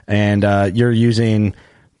it. And you're using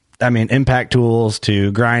impact tools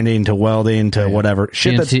to grinding to welding to whatever.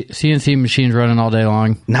 Shit CNC machines running all day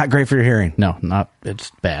long. Not great for your hearing. No,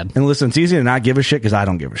 it's bad. And listen, it's easy to not give a shit because I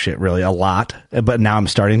don't give a shit really a lot. But now I'm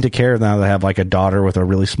starting to care now that I have like a daughter with a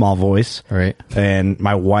really small voice. Right. And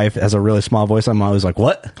my wife has a really small voice. I'm always like,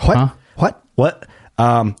 what? Huh? What?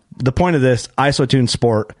 The point of this, IsoTune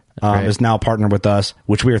Sport is now partnered with us,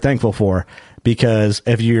 which we are thankful for, because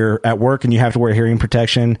if you're at work and you have to wear hearing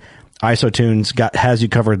protection, IsoTunes has you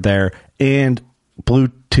covered there, and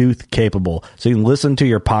Bluetooth capable. So you can listen to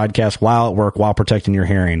your podcast while at work while protecting your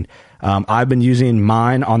hearing. I've been using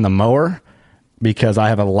mine on the mower because I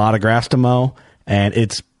have a lot of grass to mow, and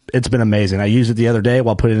it's been amazing. I used it the other day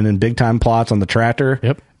while putting it in big time plots on the tractor.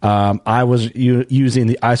 Yep. I was using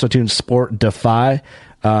the IsoTune Sport Defy.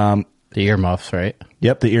 The earmuffs, right?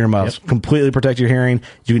 Yep, the earmuffs. Yep. Completely protect your hearing.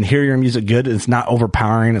 You can hear your music good. It's not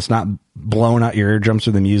overpowering. It's not blowing out your eardrums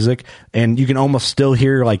through the music. And you can almost still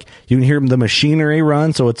hear, like, you can hear the machinery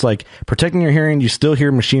run. So it's like protecting your hearing. You still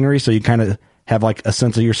hear machinery. So you kind of have like a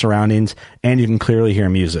sense of your surroundings, and you can clearly hear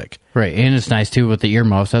music. Right. And it's nice too with the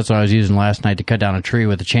earmuffs. That's what I was using last night to cut down a tree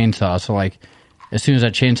with a chainsaw. So like, as soon as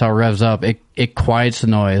that chainsaw revs up, it quiets the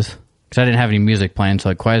noise. Because I didn't have any music playing, so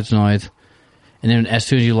it quiets the noise. And then as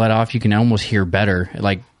soon as you let off, you can almost hear better. It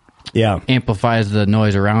like amplifies the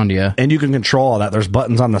noise around you. And you can control all that. There's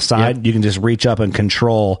buttons on the side. Yep. You can just reach up and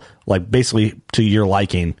control, like, basically to your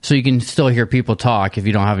liking. So you can still hear people talk if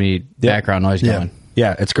you don't have any background noise going.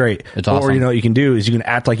 Yeah, it's great. It's awesome. Or, what you can do is you can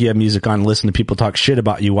act like you have music on, listen to people talk shit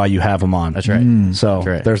about you while you have them on. That's right. So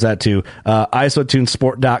there's that too.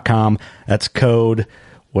 IsoTuneSport.com. That's code...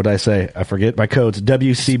 What did I say? I forget. My code's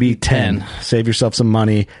WCB10. Save yourself some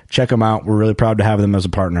money. Check them out. We're really proud to have them as a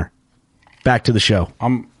partner. Back to the show.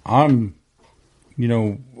 I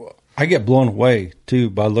get blown away too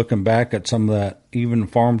by looking back at some of that, even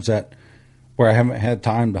farms where I haven't had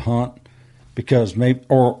time to hunt, because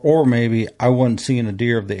maybe I wasn't seeing a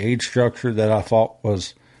deer of the age structure that I thought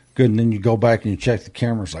was good, and then you go back and you check the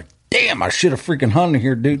cameras, like, damn, I should have freaking hunted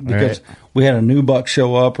here, dude, because we had a new buck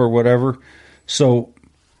show up or whatever. So,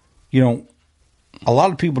 a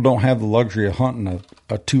lot of people don't have the luxury of hunting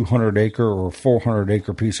a 200 acre or 400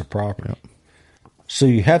 acre piece of property. Yep. So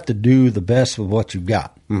you have to do the best with what you've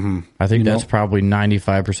got. Mm-hmm. I think that's probably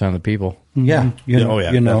 95% of the people. Yeah.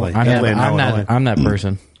 I'm that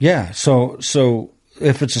person. Yeah. So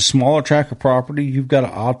if it's a smaller tract of property, you've got to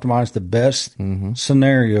optimize the best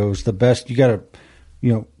scenarios, the best, you got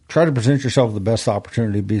to, try to present yourself the best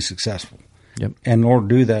opportunity to be successful. Yep. And in order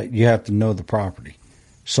to do that, you have to know the property.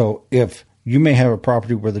 So if you may have a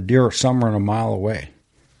property where the deer are somewhere a mile away,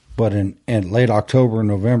 but in late October and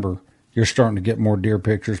November, you're starting to get more deer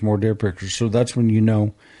pictures. So that's when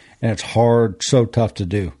and it's hard, so tough to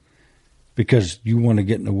do, because you want to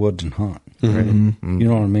get in the woods and hunt. Right? Mm-hmm. You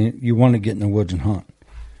know what I mean? You want to get in the woods and hunt.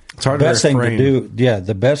 It's hard. The best thing to do,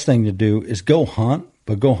 the best thing to do is go hunt,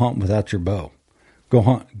 but go hunt without your bow. Go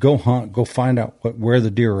hunt, go find out where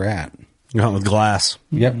the deer are at. You hunt with glass.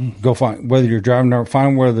 Yep. Go find, whether you're driving there,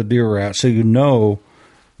 find where the deer are at, so you know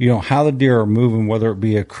how the deer are moving, whether it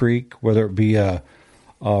be a creek, whether it be a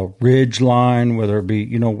ridge line, whether it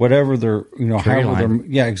be, whatever they're,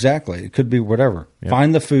 yeah, exactly. It could be whatever. Yep.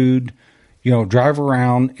 Find the food, drive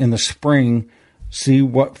around in the spring, see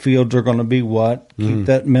what fields are going to be what. Keep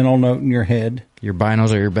that mental note in your head. Your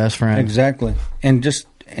binos are your best friend. Exactly. And just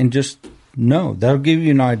know that'll give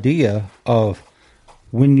you an idea of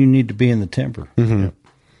when you need to be in the timber. Mm-hmm. Yep.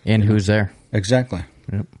 And who's there. Exactly.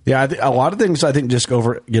 Yep. Yeah, a lot of things I think just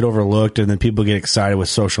get overlooked, and then people get excited with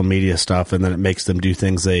social media stuff, and then it makes them do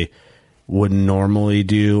things they wouldn't normally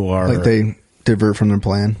do, or like they divert from their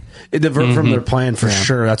plan. From their plan for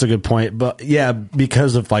sure. That's a good point. But yeah,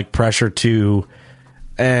 because of like pressure to,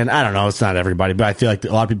 and I don't know, it's not everybody, but I feel like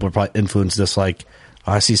a lot of people are probably influenced this, like,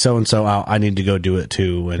 I see so-and-so out, I need to go do it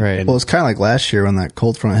too. And well, it's kind of like last year when that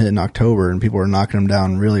cold front hit in October and people were knocking them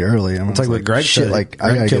down really early. It's like what Greg said. Like,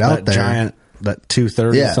 I got to get out there. That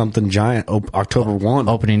 230-something giant, October 1.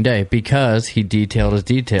 Opening day, because he detailed his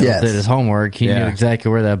details, did his homework. He knew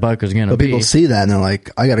exactly where that buck was going to be. But people see that and they're like,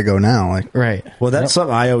 I got to go now. Like, right. Well, that's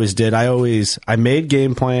something I always did. I made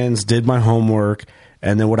game plans, did my homework,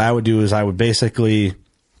 and then what I would do is I would basically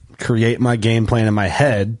create my game plan in my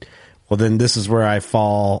head. Well, then this is where I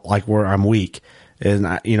fall, like where I'm weak. And,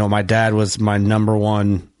 my dad was my number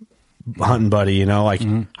one hunting buddy,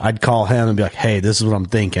 I'd call him and be like, hey, this is what I'm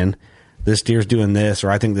thinking. This deer's doing this,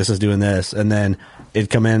 or I think this is doing this. And then it'd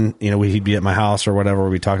come in, he'd be at my house or whatever.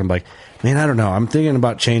 We'd be talking like, man, I don't know. I'm thinking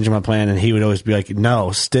about changing my plan. And he would always be like,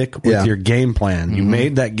 no, stick with your game plan. You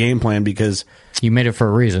made that game plan because you made it for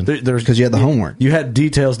a reason. Because you had the homework. You had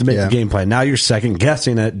details to make the game plan. Now you're second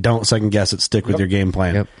guessing it. Don't second guess it. Stick with your game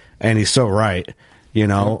plan. Yep. And he's so right.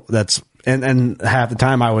 That's, and half the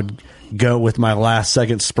time I would go with my last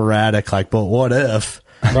second sporadic, like, but what if?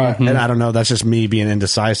 Right. And I don't know. That's just me being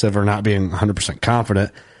indecisive or not being 100%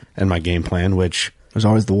 confident in my game plan, which there's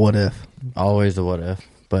always the what if. Always the what if.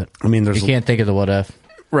 But I mean, you can't think of the what if.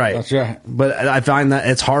 Right. That's right. But I find that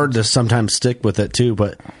it's hard to sometimes stick with it too.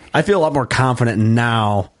 But I feel a lot more confident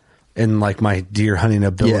now in like my deer hunting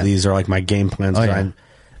abilities or like my game plans.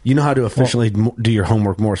 You know how to efficiently do your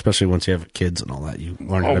homework more, especially once you have kids and all that. You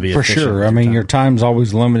learn how to be efficient. For sure. I mean, your time's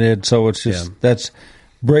always limited, so it's just that's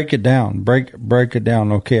break it down. Break it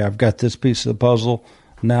down. Okay, I've got this piece of the puzzle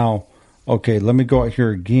now. Okay, let me go out here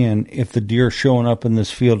again. If the deer are showing up in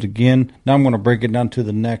this field again, now I'm going to break it down to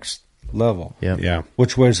the next level. Yep. Yeah.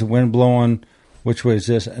 Which way is the wind blowing? Which way is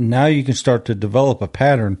this? And now you can start to develop a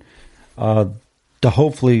pattern to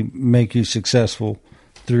hopefully make you successful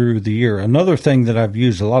through the year. Another thing that I've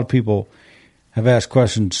used, a lot of people have asked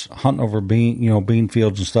questions hunting over bean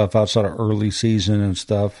fields and stuff outside of early season and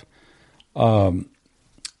stuff. Bean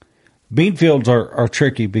fields are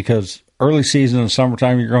tricky because early season in the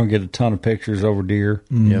summertime, you're going to get a ton of pictures over deer.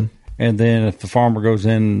 Mm-hmm. Yep. And then if the farmer goes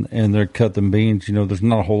in and they cut them beans, there's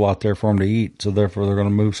not a whole lot there for them to eat. So therefore, they're going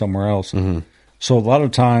to move somewhere else. Mm-hmm. So a lot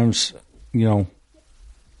of times,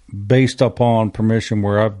 based upon permission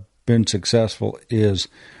where I've been successful is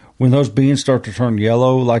when those beans start to turn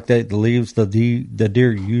yellow like that, the leaves, the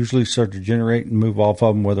deer usually start to generate and move off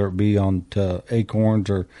of them, whether it be on to acorns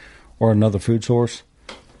or another food source.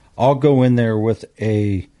 I'll go in there with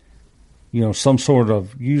some sort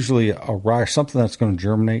of, usually a rye, something that's going to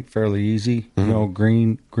germinate fairly easy,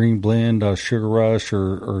 green blend, sugar rush,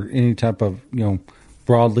 or any type of,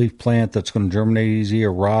 broadleaf plant that's going to germinate easy, a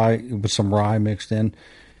rye with some rye mixed in,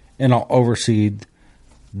 and I'll overseed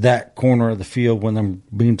that corner of the field when them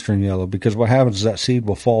beans turn yellow, because what happens is that seed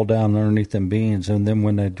will fall down underneath them beans, and then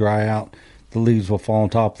when they dry out, the leaves will fall on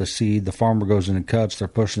top of the seed. The farmer goes in and cuts. They're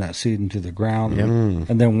pushing that seed into the ground,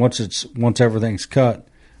 and then once everything's cut,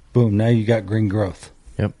 boom! Now you got green growth.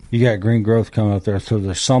 Yep, you got green growth coming up there. So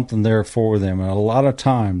there's something there for them, and a lot of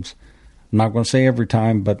times, I'm not going to say every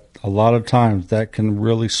time, but a lot of times that can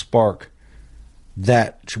really spark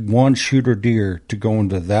that one shooter deer to go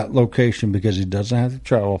into that location because he doesn't have to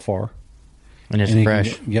travel far, and it's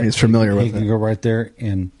fresh. He's familiar with it. He can go right there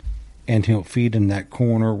and he'll feed in that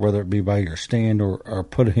corner, whether it be by your stand or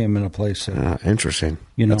put him in a place. Interesting.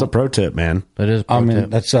 That's a pro tip, man. That is. A pro tip.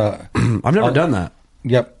 That's I've never done that.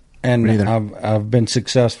 Yep, and I've been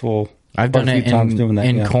successful. I've done it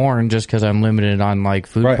in corn just because I'm limited on like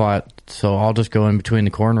food plot, so I'll just go in between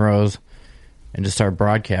the corn rows and just start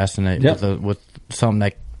broadcasting it with something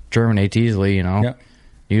that germinates easily.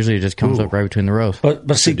 Usually it just comes up right between the rows. But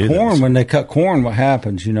see, corn, when they cut corn, what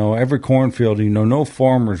happens? Every cornfield, no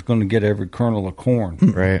farmer is going to get every kernel of corn.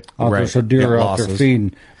 Right. So deer are out there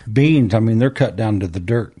feeding beans. I mean, they're cut down to the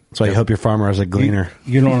dirt. So you hope your farmer has a gleaner.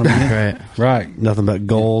 You know what I mean? Right. Nothing but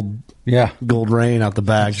gold. Yeah. Gold rain out the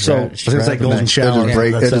back. So it's like golden shower.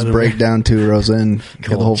 It just break down 2 rows in,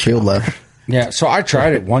 get the whole field left. Yeah. So I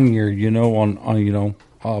tried it one year,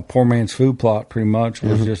 on poor man's food plot, pretty much.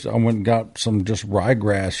 Was just I went and got some just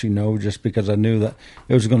ryegrass, just because I knew that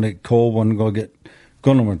it was going to get cold, wasn't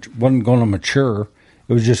going to mature.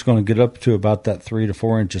 It was just going to get up to about that 3 to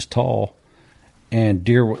 4 inches tall, and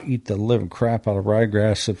deer will eat the living crap out of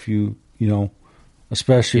ryegrass if you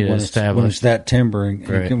especially when it's that timber and you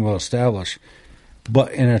can well establish.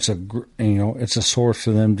 But it's a source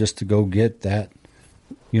for them just to go get that.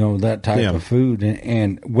 That type of food,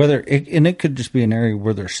 and whether it could just be an area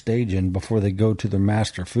where they're staging before they go to their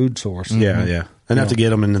master food source. Yeah. Enough to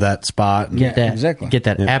get them into that spot. Exactly. Get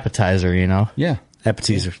that appetizer, Yeah.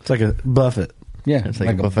 Appetizer. It's like a buffet. Yeah. It's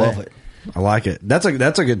like a buffet. I like it. That's a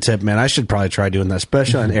good tip, man. I should probably try doing that,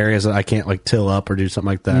 especially in areas that I can't like till up or do something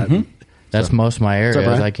like that. Mm-hmm. That's most of my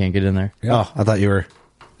areas. I can't get in there. Yeah. Oh, I thought you were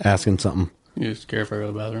asking something. You just care if I go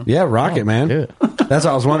to the bathroom? Yeah, rock it, man. Do it. That's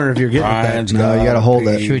what I was wondering if you're getting that. No, you got to hold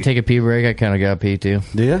it. Should we take a pee break? I kind of got to pee too.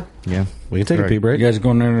 Do you? Yeah. We can take a pee break. You guys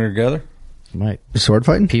going in there together? Might. Sword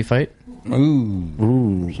fighting? Pee fight?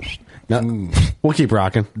 Ooh. No, we'll keep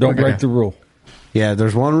rocking. Don't break the rule. Yeah,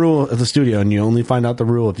 there's one rule at the studio, and you only find out the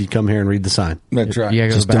rule if you come here and read the sign. That's right.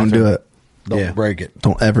 Just don't do it. Don't break it.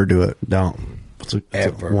 Don't ever do it. Don't.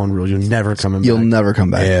 It's one rule. You'll never come back. You'll never come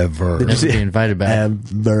back. Ever. Never be invited back.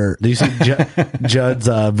 Ever. Do you see Judd's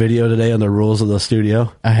video today on the rules of the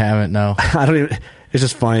studio? I haven't, no. I don't even... It's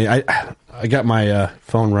just funny. I got my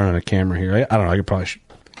phone running a camera here. I don't know. I could probably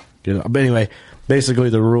get it. But anyway, basically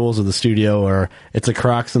the rules of the studio are it's a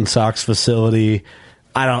Crocs and Socks facility.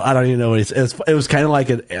 I don't even know what it was kind of like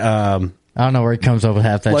a I don't know where he comes up with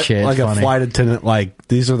half that shit. Like It's a funny. flight attendant, like,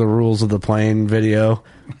 these are the rules of the plane video.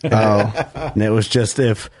 And it was just,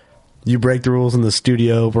 if you break the rules in the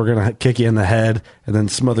studio, we're going to kick you in the head and then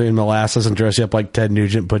smother you in molasses and dress you up like Ted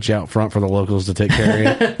Nugent, put you out front for the locals to take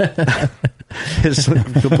care of you. It's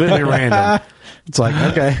completely random. It's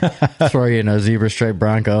like, okay. Throw you in a zebra striped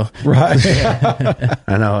Bronco. Right.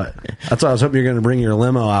 I know it. That's why I was hoping you're going to bring your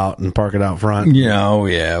limo out and park it out front.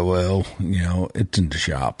 Yeah, well, it's in the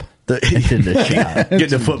shop. It's in the shop.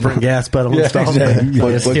 Get the footprint gas pedal Yeah, installed. exactly.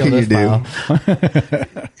 What can you do?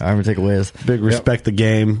 I'm going to take a whiz. Big respect the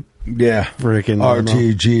game. Yeah. Freaking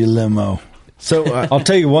RTG limo. So I'll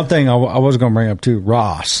tell you one thing I was going to bring up too.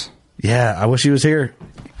 Ross. yeah, I wish he was here.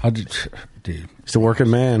 Dude. He's a working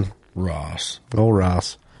man. Ross. Old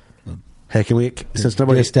Ross. Hey, can we, since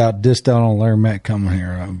nobody, Dissed out on Larry Mack coming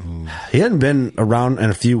here. he hadn't been around in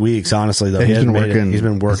a few weeks, honestly, though. He's been He's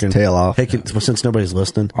been working his tail off. Hey, since nobody's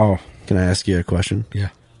listening, can I ask you a question? Yeah.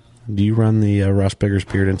 Do you run the Ross Beggar's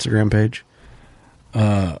Beard Instagram page?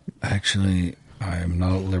 Actually, I am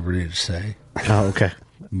not at liberty to say. Oh, okay.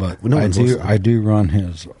 But No one's listening. I do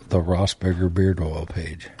run the Ross Beggar beard oil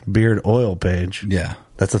page. Beard oil page? Yeah.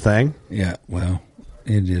 That's a thing? Yeah, well,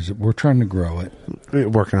 it is. We're trying to grow it. We're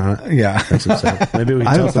working on it. Yeah. That's insane. Maybe we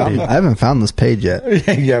I can tell I haven't found this page yet.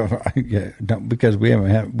 yeah, because we don't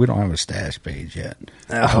have a stash page yet.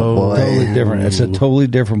 Oh, boy. Totally different. It's a totally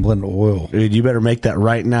different blend of oil. Dude, you better make that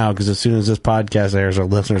right now, because as soon as this podcast airs, our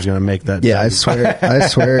listeners are going to make that. Yeah, I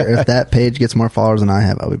swear, if that page gets more followers than I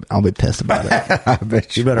have, I'll be pissed about it. I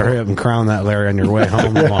bet You better hurry up and crown that, Larry, on your way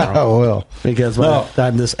home tomorrow. I will. Because by the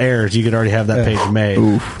time this airs, you could already have that page made.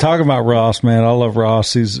 Talking about Ross, man, I love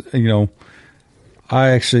Ross. He's,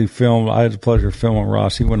 I actually I had the pleasure of filming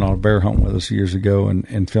Ross. He went on a bear hunt with us years ago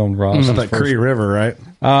and filmed Ross. It's like Cree River, right?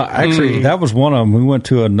 Actually, that was one of them. We went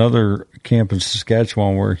to another camp in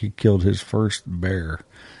Saskatchewan where he killed his first bear.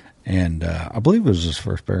 And I believe it was his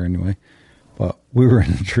first bear anyway. But we were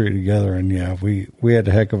in the tree together, and yeah, we had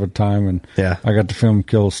a heck of a time. And I got to film him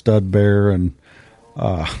kill a stud bear, and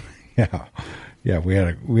yeah, we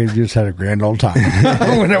just had a grand old time.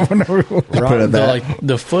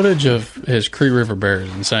 The footage of his Cree River bear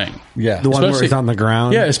is insane. Yeah, the one where he's on the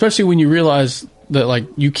ground. Yeah, especially when you realize that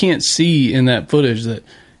you can't see in that footage that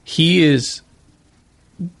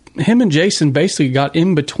him and Jason basically got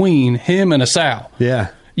in between him and a sow. Yeah,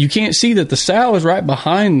 you can't see that the sow is right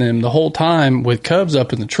behind them the whole time with cubs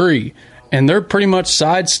up in the tree, and they're pretty much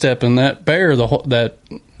sidestepping that bear the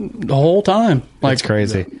whole time. That's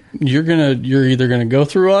crazy. You're either gonna go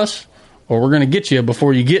through us, or we're gonna get you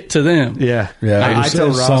before you get to them. Yeah. I tell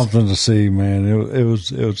Ross, something to see, man. It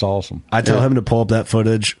was awesome. I tell him to pull up that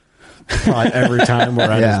footage every time we're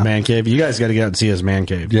at his man cave. You guys got to get out and see his man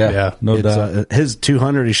cave. Yeah, no doubt. His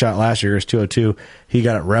 200 he shot last year, his 202, he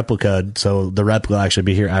got it replicaed, so the replica will actually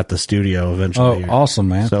be here at the studio eventually. Oh, awesome,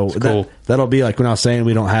 man. So that'll be like when I was saying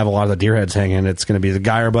we don't have a lot of the deer heads hanging. It's going to be the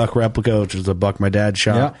Geyer buck replica, which is the buck my dad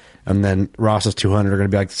shot, and then Ross's 200 are going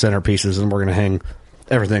to be like the centerpieces, and we're going to hang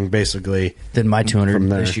everything basically. Then my 200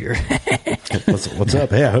 this year. What's up?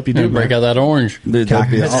 Hey, I hope you do. Break out that orange. Dude,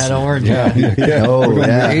 that orange. Yeah. Oh,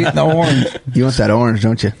 yeah. Eating the orange. You want that orange,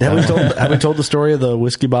 don't you? Have we told the story of the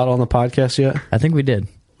whiskey bottle on the podcast yet? I think we did.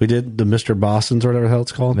 We did the Mr. Boston's or whatever the hell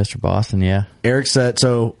it's called. Mr. Boston, yeah. Eric said,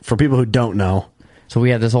 so for people who don't know. So we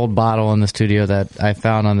had this old bottle in the studio that I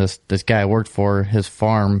found on this guy I worked for, his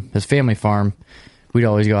farm, his family farm. We'd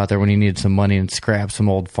always go out there when he needed some money and scrap some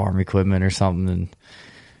old farm equipment or something. And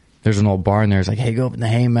there's an old barn there. It's like, hey, go up in the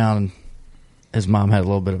hay mound. His mom had a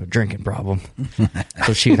little bit of a drinking problem,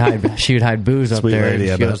 so she'd hide booze up Sweet there. lady,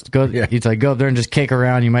 and she goes, go. Yeah. He's like, go up there and just kick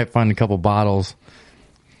around. You might find a couple bottles.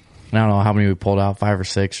 And I don't know how many we pulled out, 5 or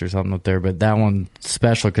 6 or something up there, but that one's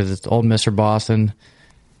special because it's old Mr. Boston,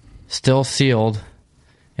 still sealed,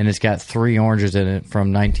 and it's got 3 oranges in it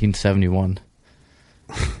from 1971.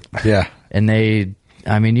 Yeah, and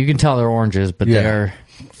you can tell they're oranges, but they are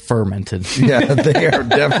fermented. Yeah, they are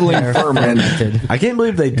definitely fermented. I can't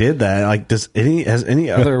believe they did that. Like, has any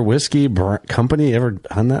other whiskey company ever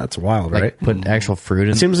done that? It's wild, right? Put actual fruit in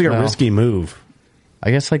it. It seems like a risky move.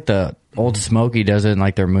 I guess like the Old Smoky does it in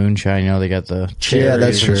like their moonshine. They got the cherries. Yeah,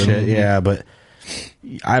 that's true. Shit. Yeah, but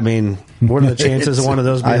I mean, what are the chances of one of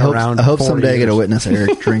those being around? I hope someday I get to witness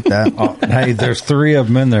Eric drink that. Hey, there's 3 of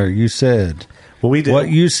them in there. You said. Well, we did. What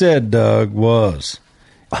you said, Doug, was.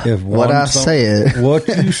 What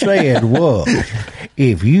you said was,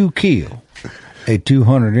 if you kill a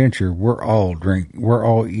 200-incher, we're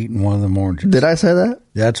all eating one of them oranges. Did I say that?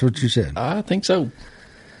 That's what you said. I think so.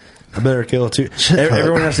 I better kill two.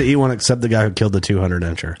 Everyone has to eat one except the guy who killed the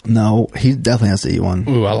 200-incher. No, he definitely has to eat one.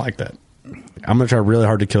 Ooh, I like that. I'm going to try really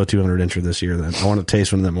hard to kill a 200-incher this year, then. I want to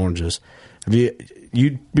taste one of them oranges.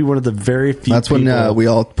 You'd be one of the very few That's people. when we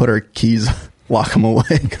all put our keys, lock them away,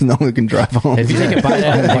 because no one can drive home. If you take a bite of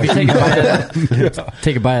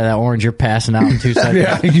that orange, you're passing out in 2 seconds.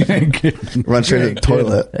 Yeah, you ain't kidding. Run straight to the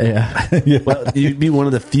toilet. Yeah. Well, you'd be one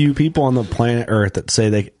of the few people on the planet Earth that say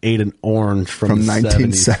they ate an orange from the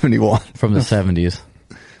 1971. From the 70s.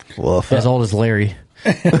 Woof. As old as Larry.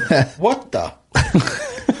 What the?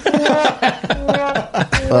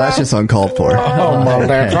 Well, that's just uncalled for.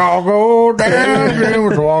 Let's all go down,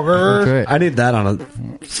 James Walker. I need that on a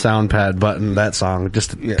sound pad button, that song,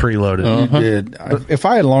 just preloaded. You did. If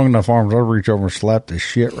I had long enough arms, I'd reach over and slap the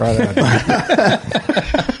shit right out of you.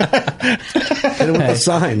 Hit it with a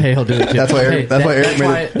sign. Hey, he'll do it too. That's why Eric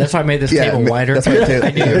that's why I made this table wider. That's why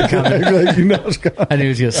I knew it was coming. I knew he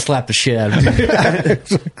was going to slap the shit out of me.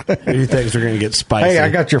 You things are going to get spicy. Hey, I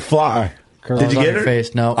got your fly. Did you get it?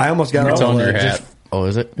 Face? No. I almost got it. It's on your hat. Oh,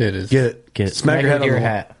 is it? It is. Get it. Get it. Smack your head on your the wall.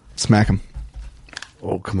 hat. Smack him.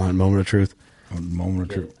 Oh, come on. Moment of truth. Moment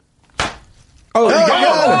of truth.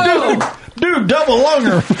 Dude, double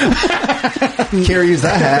lunger. Can't use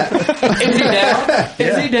that hat.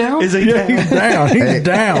 Is he down? Is he down? Is he down? He's down. He's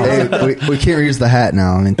down. Hey, we can't reuse the hat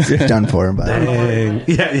now. I mean, it's done for him. But Dang.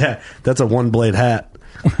 Yeah. That's a one-blade hat.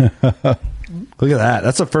 Look at that.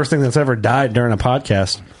 That's the first thing that's ever died during a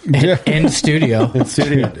podcast. In studio.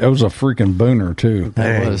 It was a freaking booner, too.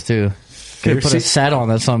 That was, too. Could have put a saddle on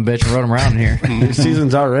that son of a bitch and rode him around here. Your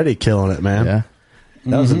season's already killing it, man. Yeah.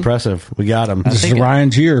 That was impressive. We got him. This is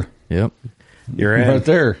Ryan's year. Yep. You're in. Right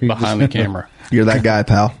there. Behind the camera. you're that guy,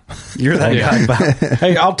 pal. You're that guy.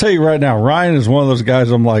 Hey, I'll tell you right now, Ryan is one of those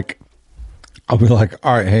guys. I'll be like,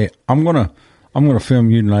 all right, hey, I'm gonna film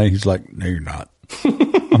you tonight. He's like, no, you're not.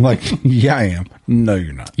 I'm like, yeah, I am. No,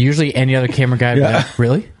 you're not. Usually any other camera guy would be like,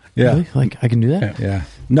 really? Yeah. Really? Like, I can do that? Yeah.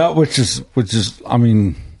 No, which is, I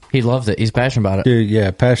mean, he loves it. He's passionate about it. dude,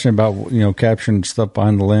 yeah, passionate about, capturing stuff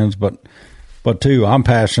behind the lens, but too, I'm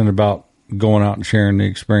passionate about going out and sharing the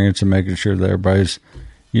experience and making sure that everybody's,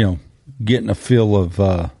 getting a feel of,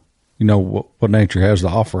 what nature has to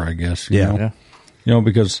offer, I guess. You know,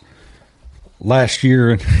 because last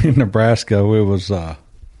year in Nebraska, it was, well,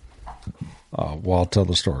 I'll tell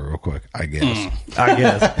the story real quick, I guess.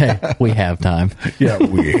 Hey, we have time. Yeah,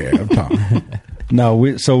 we have time. No,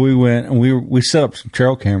 we went and we set up some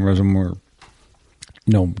trail cameras and we're,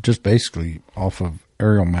 just basically off of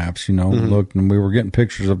aerial maps, looked and we were getting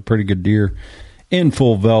pictures of pretty good deer in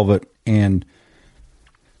full velvet and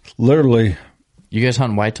literally. You guys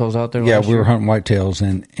hunting whitetails out there? Yeah, we were hunting whitetails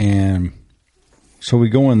and so we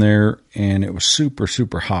go in there and it was super,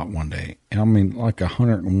 super hot one day. I mean, like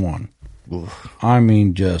 101. Oof. I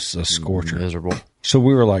mean, just a scorcher. Miserable. So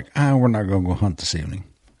we were like, we're not going to go hunt this evening.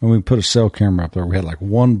 And we put a cell camera up there. We had like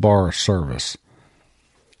one bar of service.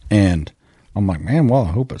 And I'm like, man, well,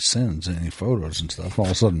 I hope it sends any photos and stuff. All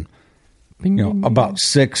of a sudden, about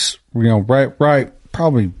 6, right,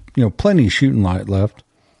 probably, plenty of shooting light left.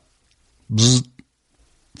 Bzz,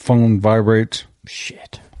 phone vibrates.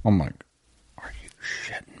 Shit. I'm like, are you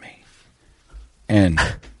shitting me? And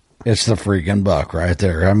it's the freaking buck right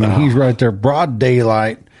there. I mean, he's right there, broad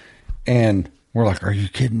daylight. And we're like, are you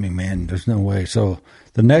kidding me, man? There's no way. So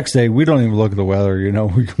the next day, we don't even look at the weather. We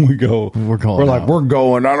go. We're going. We're like, we're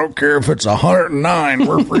going. I don't care if it's 109.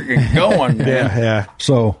 We're freaking going, man. Yeah.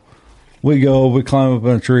 So we go. We climb up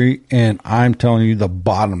in a tree, and I'm telling you, the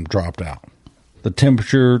bottom dropped out. The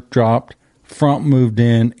temperature dropped. Front moved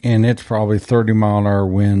in, and it's probably 30-mile-an-hour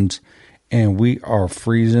winds, and we are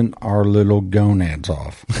freezing our little gonads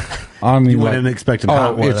off. I mean, you wouldn't expect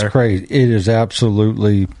hot weather. It's crazy. It is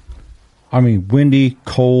absolutely. I mean, windy,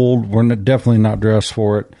 cold. We're definitely not dressed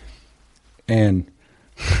for it. And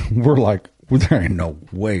we're like, there ain't no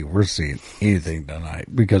way we're seeing anything tonight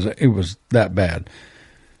because it was that bad.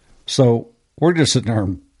 So we're just sitting there,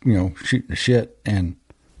 shooting the shit and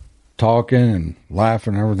talking and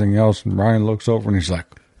laughing and everything else. And Ryan looks over and he's like,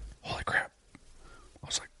 holy crap. I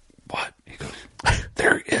was like, what? He goes,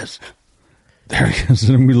 there he is. There he is.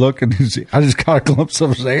 And we look and I just got a glimpse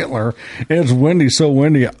of his antler. And it's windy, so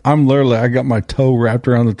windy. I got my toe wrapped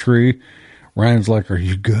around the tree. Ryan's like, are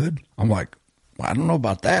you good? I'm like, well, I don't know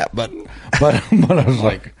about that, but I was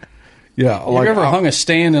like, yeah. You ever hung a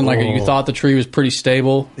stand and you thought the tree was pretty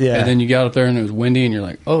stable? Yeah. And then you got up there and it was windy and you're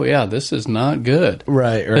like, oh yeah, this is not good.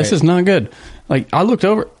 Right. This is not good. Like I looked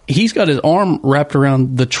over, he's got his arm wrapped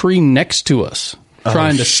around the tree next to us.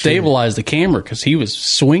 trying to stabilize the camera because he was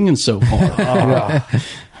swinging so far.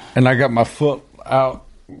 And I got my foot out,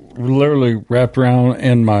 literally wrapped around,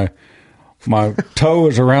 and my toe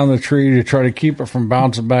is around the tree to try to keep it from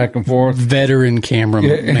bouncing back and forth. Veteran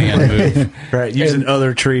cameraman move. Right, using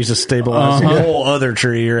other trees to stabilize the whole other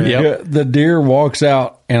tree. Right? Yeah, the deer walks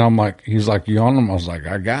out, and I'm like, he's like, you on him? I was like,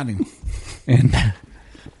 I got him. And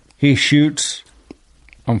he shoots,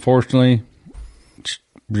 unfortunately,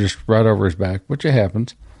 just right over his back, which it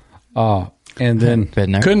happens. And then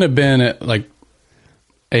couldn't have been at like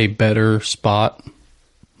a better spot.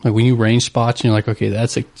 Like when you range spots and you're like, okay,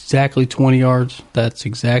 that's exactly 20 yards. That's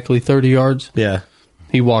exactly 30 yards. Yeah.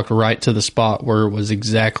 He walked right to the spot where it was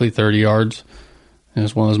exactly 30 yards. And it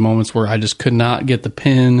was one of those moments where I just could not get the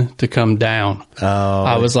pin to come down. Oh.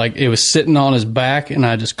 I was like, it was sitting on his back and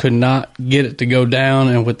I just could not get it to go down.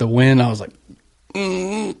 And with the wind, I was like,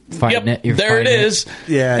 yep, there it is.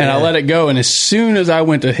 Yeah, and I let it go. And as soon as I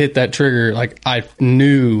went to hit that trigger, like I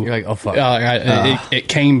knew, you're like, oh fuck, it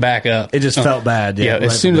came back up. It just felt bad. Yeah,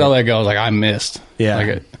 as soon as I let go, I was like, I missed. Yeah,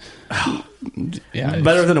 like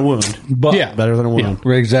better than a wound. But better than a wound.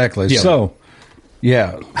 Yeah. Exactly. Yeah. So,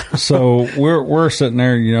 so we're sitting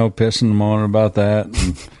there, pissing and moaning about that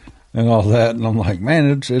and all that, and I'm like,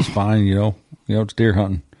 man, it's fine, it's deer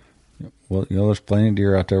hunting. Well, there's plenty of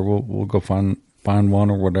deer out there. We'll go find one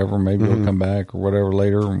or whatever. Maybe we'll come back or whatever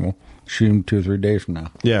later, and we'll shoot him 2 or 3 days from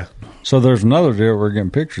now. Yeah. So there's another deer we're getting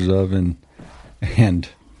pictures of, and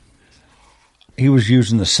he was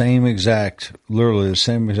using literally the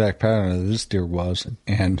same exact pattern that this deer was.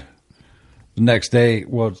 And the next day,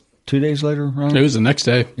 2 days later, right? It was the next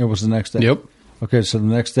day. It was the next day. Yep. Okay, so the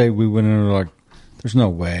next day we went in and we're like, there's no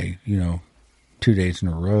way, 2 days in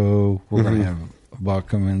a row we're going to have a buck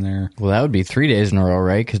come in there. Well, that would be 3 days in a row,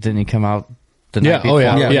 right? Because didn't he come out the night before?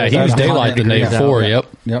 Yeah, he was daylight the day before, Yep.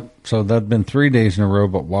 So that'd been 3 days in a row,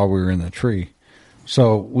 but while we were in the tree.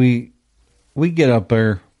 So we get up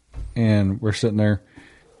there, and we're sitting there,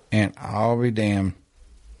 and I'll be damned,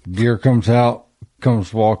 deer comes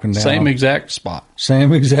walking down. Same exact spot,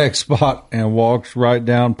 and walks right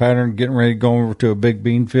down pattern, getting ready to go over to a big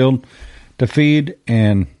bean field to feed,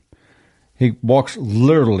 and he walks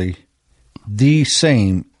literally the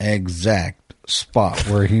same exact spot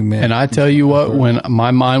where he meant. And I tell you what, when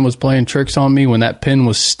my mind was playing tricks on me, when that pin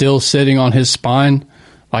was still sitting on his spine,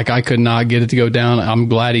 like I could not get it to go down. I'm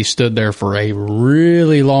glad he stood there for a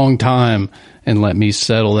really long time and let me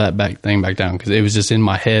settle that thing back down, because it was just in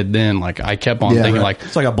my head then. Like I kept on thinking, like,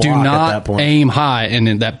 it's like a block do not at that point. aim high, and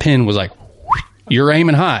then that pin was like, you're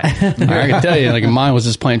aiming high. I can tell you, like mine was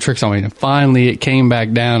just playing tricks on me. And finally, it came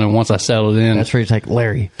back down. And once I settled in, that's where he's like,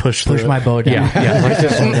 Larry, push my bow down.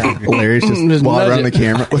 Larry's just walking around the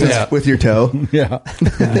camera with your toe. Yeah,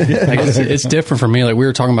 it's different for me. Like we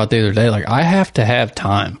were talking about the other day. Like I have to have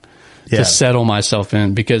time to settle myself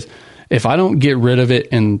in, because if I don't get rid of it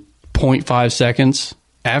in 0.5 seconds,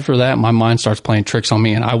 after that, my mind starts playing tricks on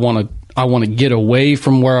me, and I want to get away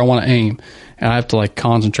from where I want to aim, and I have to like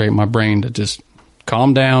concentrate my brain to just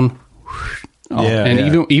calm down.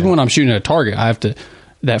 Even when I'm shooting at a target, I have to,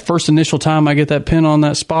 that first initial time I get that pin on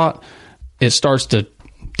that spot, it starts to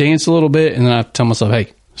dance a little bit, and then I have to tell myself,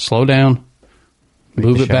 hey, slow down,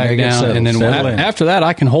 move it back down, and then after that,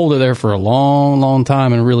 I can hold it there for a long, long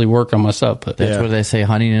time and really work on myself. But that's what they say,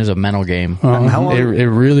 hunting is a mental game. How long, it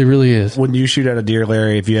really, really is. When you shoot at a deer,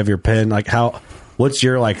 Larry, if you have your pin, like what's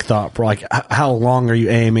your like thought? Like how long are you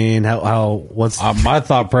aiming? What's my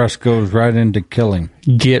thought process goes right into killing.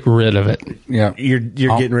 Get rid of it. Yeah, you're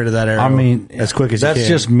getting rid of that arrow. I mean, as quick as you can. That's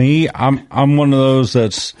just me. I'm one of those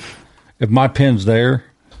that's, if my pin's there,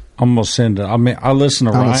 I'm gonna send it. I mean, I listen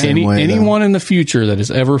to Ryan. Anyone in the future that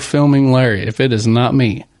is ever filming Larry, if it is not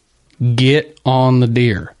me, get on the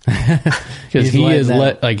deer, because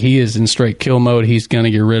he is in straight kill mode. He's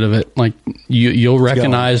gonna get rid of it. Like you'll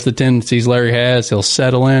recognize the tendencies Larry has. He'll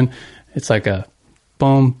settle in. It's like a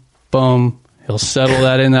boom, boom. He'll settle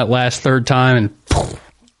that in that last third time, and poof,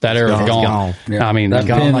 that arrow's gone. Yeah. I mean, that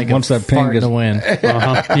pin, like once that pin gets the wind,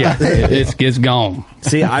 it's gone.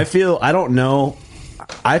 See, I don't know.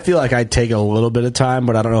 I feel like I take a little bit of time,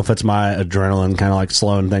 but I don't know if it's my adrenaline kind of like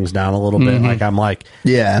slowing things down a little bit. Like I'm like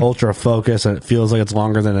ultra focused, and it feels like it's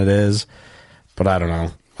longer than it is. But I don't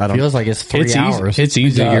know. It feels like it's 3 hours. It's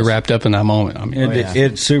easy to get wrapped up in that moment. I mean,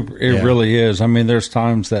 it's super. It really is. I mean, there's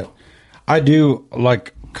times that I do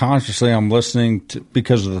like consciously. I'm listening to,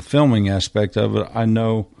 because of the filming aspect of it. I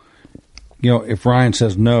know, if Ryan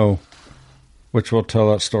says no, which we'll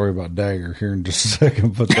tell that story about Dagger here in just a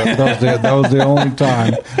second, but that was the only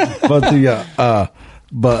time. But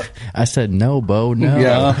But I said no, Bo, no.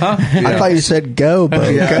 Yeah. I thought you said go, Bo,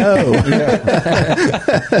 go.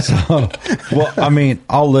 So, well, I mean,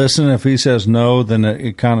 I'll listen. If he says no, then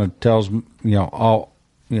it kind of tells me, I'll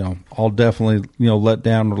definitely, let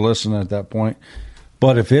down or listen at that point.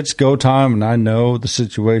 But if it's go time and I know the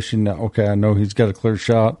situation, okay, I know he's got a clear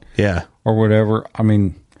shot, or whatever. I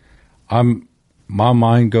mean, my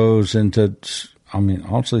mind goes into,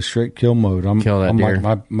 honestly, straight kill mode. Kill that deer.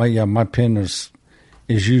 Like my pin is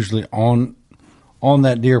usually on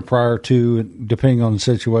that deer prior to, depending on the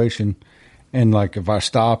situation. And like if I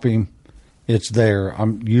stop him, it's there.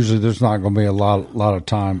 Usually there's not going to be a lot of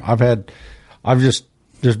time. There's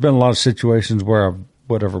been a lot of situations where I've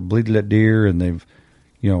bleeded that deer and they've,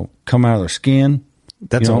 come out of their skin.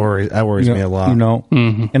 That worries me a lot. And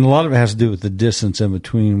a lot of it has to do with the distance in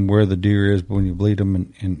between where the deer is when you bleed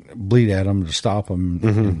them and bleed at them to stop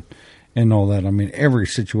them and all that. I mean, every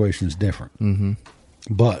situation is different. Mm-hmm.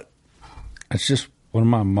 But it's just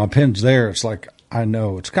one of my pins there. It's like, I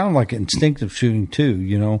know. It's kind of like instinctive shooting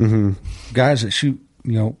too, Guys that shoot,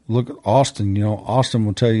 look at Austin. Austin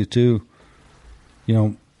will tell you too,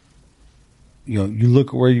 you look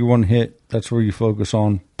at where you want to hit. That's where you focus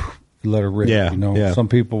on. You let her rip. Some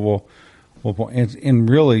people will and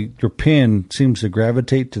really your pin seems to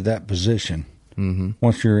gravitate to that position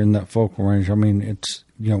once you're in that focal range. I mean, it's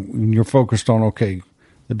when you're focused on, okay,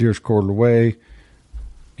 the deer's quartered away,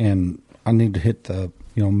 and I need to hit the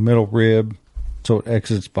middle rib so it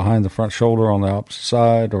exits behind the front shoulder on the opposite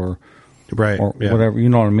side, or whatever. You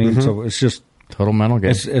know what I mean? So it's just total mental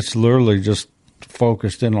game. It's literally just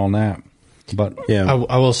focused in on that. But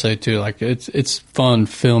I will say too, like it's fun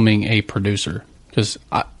filming a producer, because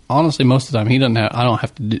honestly, most of the time I don't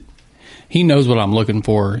have to do. He knows what I'm looking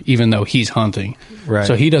for, even though he's hunting. Right.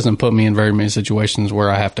 So he doesn't put me in very many situations where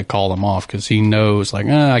I have to call him off, because he knows, like,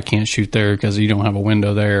 I can't shoot there because you don't have a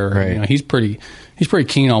window there. Right. He's pretty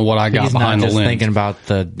keen on what I got behind the lens. He's not just thinking about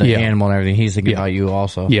the animal and everything. He's thinking about you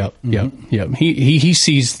also. Yep. He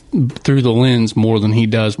sees through the lens more than he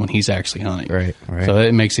does when he's actually hunting. Right. So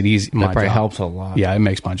it makes it easy. That probably helps a lot. Yeah, it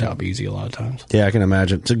makes my job easy a lot of times. Yeah, I can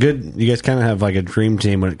imagine. It's you guys kind of have like a dream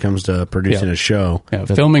team when it comes to producing a show. Yeah,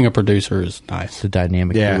 filming a producer is nice. The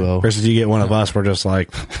dynamic duo. Versus you get one of us, we're just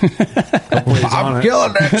like, I'm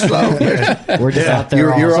killing that stuff. We're just out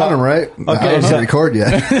there. You're on them, right? Okay, I didn't record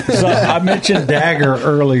yet. So I mentioned Dagger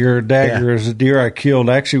earlier. Dagger is a deer I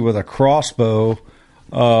killed actually with a crossbow.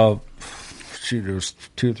 It was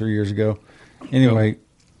 2 or 3 years ago. Anyway,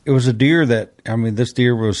 it was a deer that, this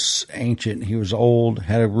deer was ancient. He was old,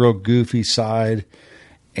 had a real goofy side,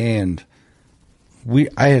 and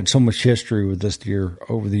I had so much history with this deer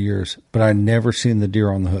over the years, but I'd never seen the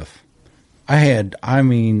deer on the hoof. I had,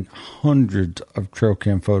 hundreds of trail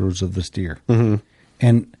cam photos of this deer.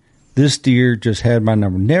 And this deer just had my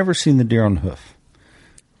number. Never seen the deer on the hoof.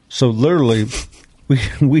 So literally,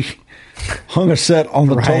 we hung a set on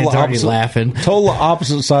the total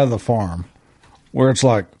opposite side of the farm, where it's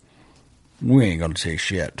like, we ain't going to see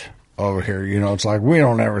shit over here. It's like, we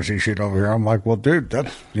don't ever see shit over here. I'm like, well, dude,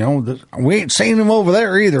 that's, we ain't seen him over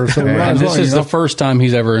there either. So this is the first time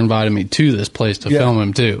he's ever invited me to this place to film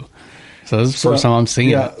him too. So this is the first time I'm seeing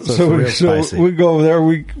it. So we go over there,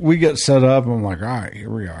 we get set up, and I'm like, all right, here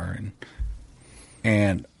we are.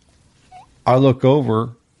 And I look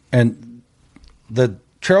over, and the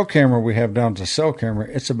trail camera we have down to cell camera,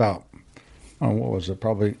 it's about, what was it?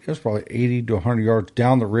 It was probably 80 to 100 yards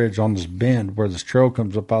down the ridge on this bend where this trail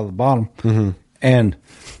comes up out of the bottom. And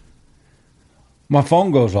my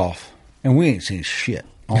phone goes off, and we ain't seen shit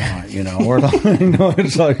all night,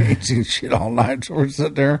 it's like, we ain't seen shit all night. So we're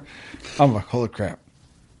sitting there. I'm like, holy crap.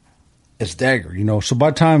 It's Dagger, So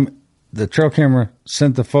by the time the trail camera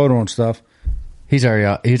sent the photo and stuff, he's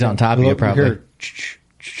on top of you probably.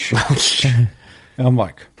 And I'm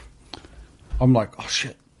like, oh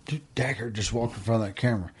shit, dude, Dagger just walked in front of that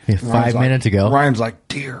camera. Yeah, 5 minutes ago. Ryan's like,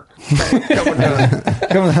 deer. Coming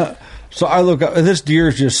down. So I look up, and this deer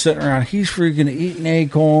is just sitting around. He's freaking eating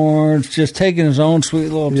acorns, just taking his own sweet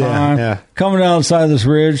little time, coming down the side of this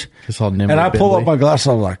ridge. Just all nimble. And I pull up my glasses.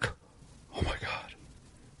 I'm like, oh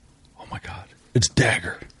my God, it's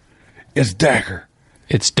Dagger. It's Dagger.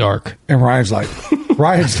 It's dark. And Ryan's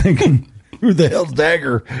thinking, who the hell's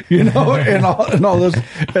Dagger? And all this.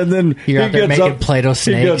 And then you're out there making Play-Doh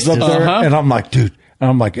snakes. He gets up there, and I'm like, dude. And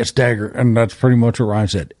I'm like, it's Dagger. And that's pretty much what Ryan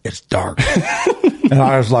said. It's dark. And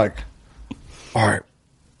I was like, all right,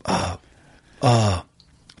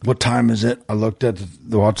 what time is it? I looked at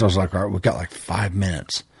the watch. I was like, all right, we got like 5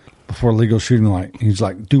 minutes before legal shooting light. He's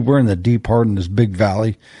like, dude, we're in the deep part in this big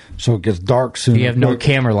valley, so it gets dark soon. You have no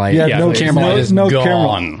camera light. Yeah, no camera light is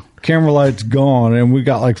gone. Camera light's gone, and we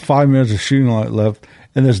got like 5 minutes of shooting light left,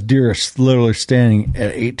 and this deer is literally standing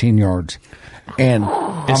at 18 yards. And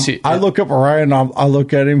I look up at Ryan, and I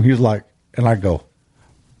look at him, he's like, and I go,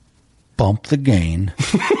 bump the gain.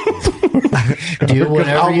 Do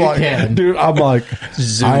whatever you can. Dude, I'm like,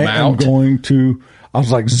 Zoom I out. am going to, I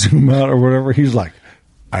was like, zoom out or whatever. He's like,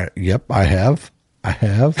 yep, I have.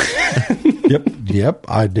 Yep,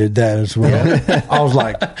 I did that as well. I was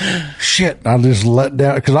like, shit. I just let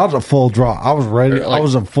down because I was at full draw. I was ready. I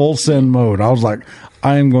was in full send mode. I was like,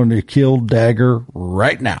 I am going to kill Dagger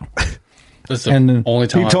right now. That's the only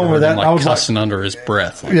time he I've told me heard that him, like, I was cussing under his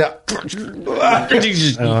breath. Like, yeah. He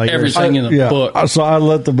just eat everything in the book. So I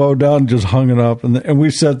let the bow down and just hung it up. And we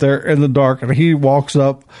sat there in the dark, and he walks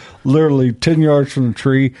up literally 10 yards from the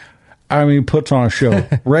tree. I mean, puts on a show.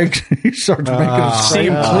 Rakes, he starts making a See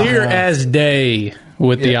him clear as day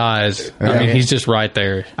with the eyes. I mean, he's just right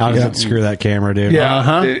there. I was going to screw that camera, dude.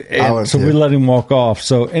 Yeah. So we let him walk off.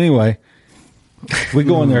 So anyway, we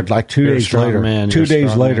go in there like 2 days later. Man. 2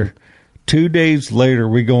 days later. Man. 2 days later,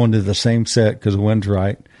 we go into the same set because the wind's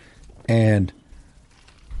right. And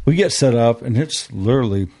we get set up, and it's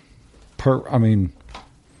literally, probably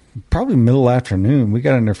middle afternoon. We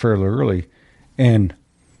got in there fairly early. And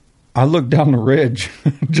I looked down the ridge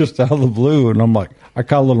just out of the blue, and I'm like, I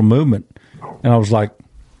caught a little movement. And I was like,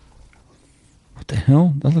 what the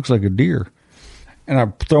hell? That looks like a deer. And I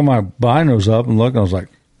throw my binos up and look, and I was like,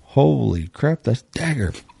 holy crap, that's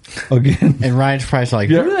Dagger again. And Ryan's probably like,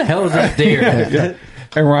 where the hell is that deer?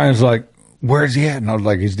 And Ryan's like, where's he at? And I was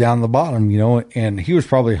like, he's down the bottom, and he was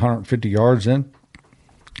probably 150 yards in.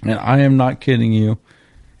 And I am not kidding you.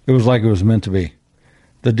 It was like it was meant to be.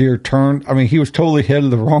 The deer turned. I mean, he was totally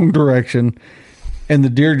headed the wrong direction, and the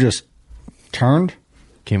deer just turned.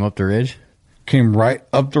 Came up the ridge? Came right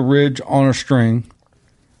up the ridge on a string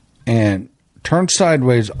and turned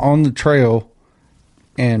sideways on the trail,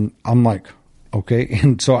 and I'm like, okay.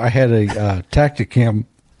 And so I had a Tacticam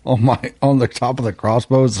on the top of the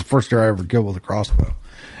crossbow. It's the first deer I ever killed with a crossbow.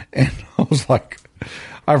 And I was like,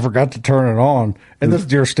 I forgot to turn it on. And this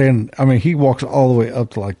deer standing, I mean, he walks all the way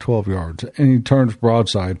up to like 12 yards, and he turns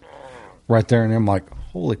broadside right there. And I'm like,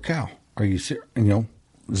 holy cow, are you serious?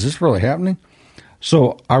 Is this really happening?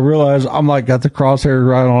 So I realize I'm like, got the crosshairs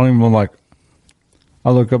right on him. I'm like,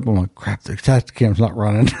 I look up, I'm like, crap, the Tacticam's not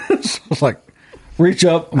running. So I was like, reach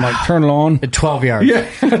up, I'm like, turn it on. At 12 yards. Yeah,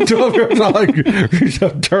 12 yards. I like, reach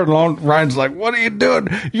up, turn it on. Ryan's like, what are you doing?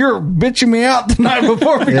 You're bitching me out the night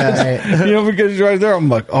before because, because you're right there. I'm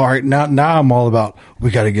like, all right, now I'm all about,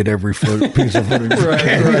 we got to get every piece of footage.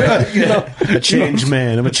 A change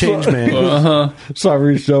man. I'm a change man. So I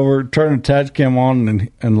reached over, turned the Tacticam on,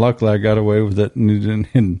 and luckily I got away with it,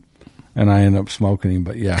 and I ended up smoking him.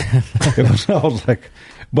 But yeah, I was like,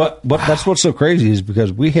 but that's what's so crazy is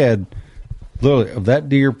because we had, literally, of that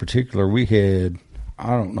deer in particular, we had,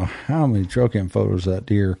 I don't know how many trail cam photos of that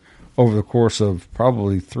deer over the course of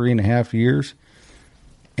probably 3.5 years,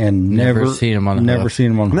 and never seen him on the hoof.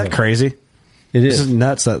 Isn't that crazy? It is. This is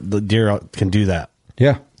nuts that the deer can do that.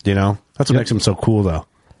 Yeah. That's what makes them so cool, though.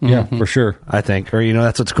 Yeah, for sure. I think. Or,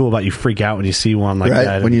 that's what's cool about you freak out when you see one like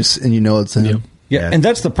that. When it's him. Yeah, and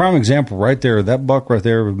that's the prime example right there. That buck right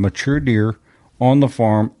there with mature deer on the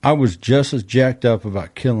farm. I was just as jacked up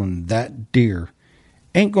about killing that deer.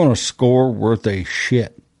 Ain't going to score worth a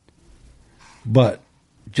shit. But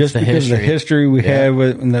just because of the history we had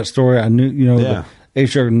in that story, I knew, the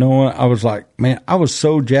HR knowing, I was like, man, I was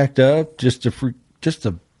so jacked up just to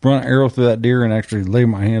run an arrow through that deer and actually lay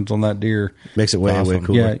my hands on that deer. Makes it way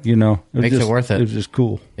cooler. Yeah, makes it worth it. It was just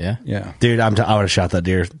cool. Yeah. Yeah. Dude, I would have shot that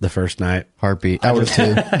deer the first night. Heartbeat. I would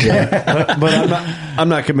too. Yeah. But I'm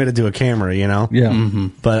not committed to a camera, Yeah. Mm-hmm.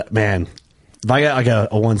 But man, if I got like a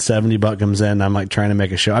 170 buck comes in, I'm like trying to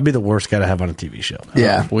make a show. I'd be the worst guy to have on a TV show.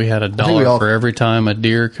 Yeah. We had $1 for every time a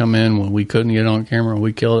deer come in when we couldn't get on camera and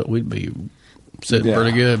we killed it. We'd be sitting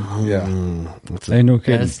pretty good. Yeah. Ain't no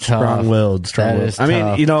kidding. Strong-willed. I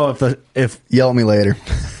mean, if yell at me later.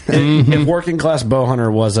 if Working Class Bow Hunter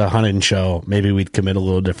was a hunting show, maybe we'd commit a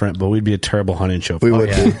little different, but we'd be a terrible hunting show. We would.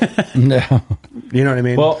 No. You know what I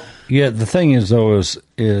mean? Well, yeah. The thing is, though,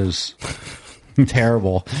 is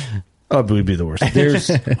terrible. Oh, but we'd be the worst.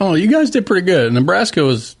 You guys did pretty good. Nebraska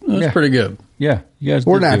was pretty good. Yeah, you guys.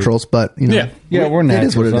 We're naturals, but we're naturals. It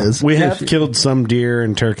is what it is. We have killed some deer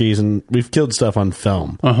and turkeys, and we've killed stuff on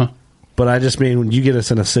film. But I just mean when you get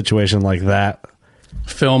us in a situation like that,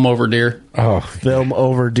 film over deer. Oh, film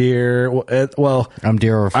over deer. Well, I'm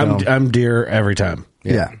deer over film. I'm deer every time.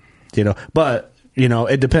 Yeah. But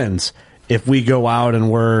it depends. If we go out and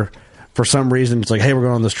we're, for some reason, it's like, hey, we're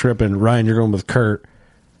going on this trip and Ryan, you're going with Kurt,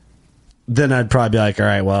 then I'd probably be like, all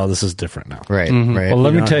right, well, this is different now. Right. Well,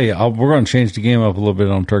 let me tell you, we're going to change the game up a little bit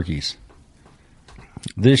on turkeys.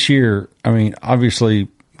 This year, I mean, obviously,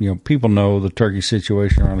 people know the turkey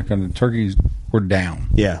situation around the country. Turkeys were down.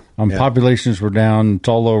 Yeah. Populations were down. It's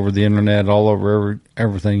all over the internet, all over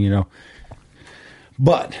everything,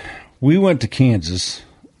 But we went to Kansas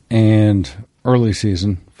and early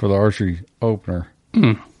season for the archery opener.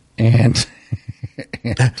 And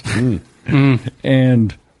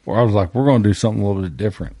I was like, we're going to do something a little bit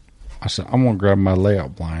different. I said, I'm going to grab my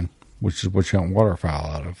layout blind, which is what you hunt waterfowl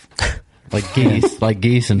out of. Like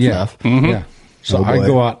geese and stuff. Mm-hmm. Yeah. So I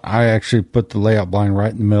go out, I actually put the layout blind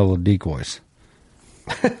right in the middle of decoys.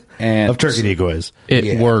 And of turkey decoys.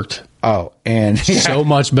 It worked. Oh, and so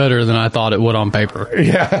much better than I thought it would on paper.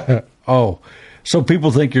 Yeah. Oh, so people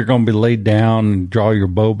think you're going to be laid down and draw your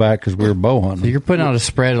bow back because we were bow hunting. So you're putting out a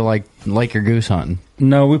spread of like you're goose hunting.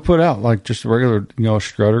 No, we put out like just a regular,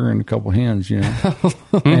 strutter and a couple hens,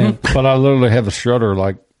 but I literally have a strutter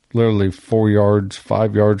like literally 4 yards,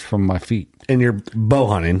 5 yards from my feet. And you're bow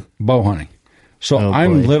hunting. Bow hunting. So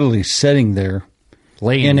I'm literally sitting there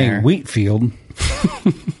laying in a wheat field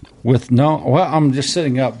with I'm just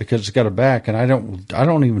sitting up because it's got a back, and I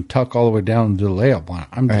don't even tuck all the way down to the layout blind.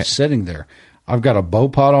 I'm just sitting there. I've got a bow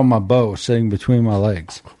pot on my bow sitting between my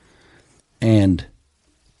legs. And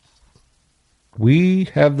we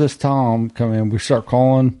have this Tom come in. We start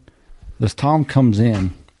calling. This Tom comes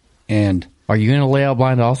in, and are you in a layout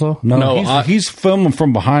blind also? No, he's filming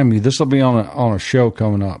from behind me. This will be on a show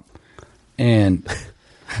coming up. And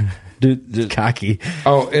dude, cocky.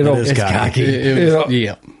 Oh, it's cocky.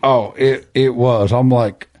 Yeah. Oh, it was. I'm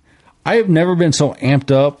like, I have never been so amped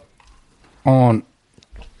up on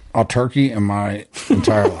a turkey in my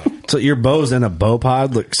entire life. So your bow's in a bow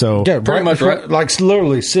pod? Yeah, pretty much right. Like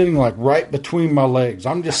literally sitting like right between my legs.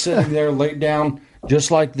 I'm just sitting there laid down just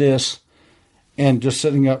like this and just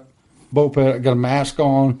sitting up, bow pad. I got a mask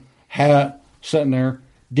on, hat, sitting there.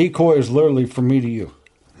 Decoy is literally from me to you.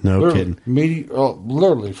 No kidding.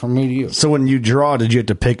 Literally from me to you. So when you draw, did you have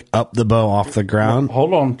to pick up the bow off the ground? No,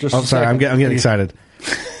 hold on. Just sorry. I'm getting excited.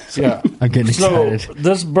 Yeah. I'm getting excited. So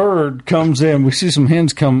this bird comes in. We see some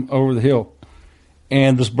hens come over the hill.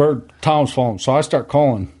 And this bird, Tom's falling. So I start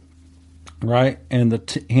calling, right? And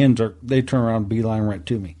the hens, they turn around and beeline right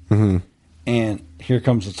to me. Mm-hmm. And here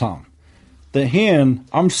comes the Tom. The hen,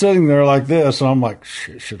 I'm sitting there like this, and I'm like,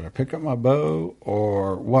 should I pick up my bow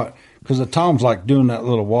or what? Because the Tom's like doing that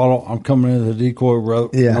little waddle. I'm coming into the decoy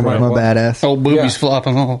rope. Yeah, I'm a badass. Old boobies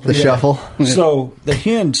flopping off. The shuffle. So the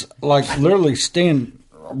hen's like literally stand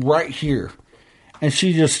right here, and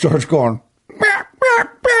she just starts going.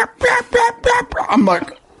 I'm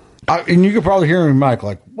like, and you could probably hear me, Mike,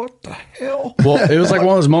 like, what the hell? Well, it was like one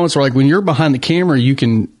of those moments where, like, when you're behind the camera, you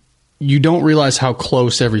don't realize how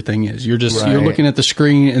close everything is. You're just you're looking at the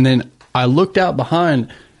screen, and then I looked out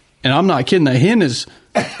behind, and I'm not kidding. The hen is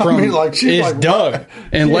Doug, what?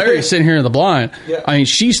 And Larry's sitting here in the blind. Yeah. I mean,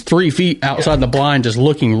 she's 3 feet outside the blind, just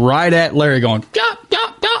looking right at Larry, going,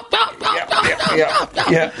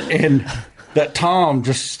 yeah. And that Tom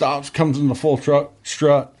just stops, comes in the full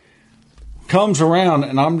strut, comes around,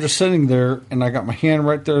 and I'm just sitting there, and I got my hand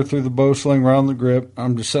right there through the bow sling, around the grip.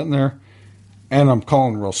 I'm just sitting there, and I'm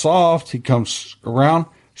calling real soft. He comes around,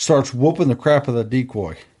 starts whooping the crap of the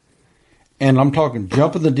decoy. And I'm talking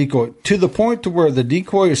jumping the decoy to the point to where the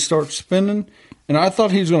decoy starts spinning, and I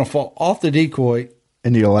thought he was going to fall off the decoy.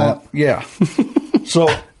 Into your lap? Yeah. So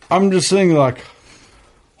I'm just sitting like,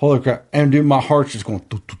 holy crap. And dude, my heart's just going.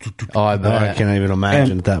 Oh, I bet. I can't even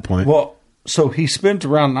imagine at that point. Well, so he spins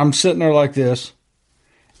around, and I'm sitting there like this,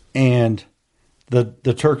 and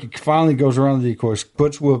the turkey finally goes around the decoy,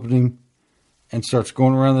 quits whooping him, and starts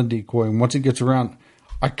going around the decoy. And once he gets around,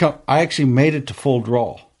 I actually made it to full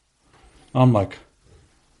draw. I'm like,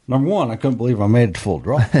 number one, I couldn't believe I made it to full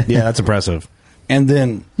draw. Yeah, that's impressive. And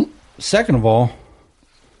then, second of all,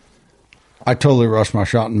 I totally rushed my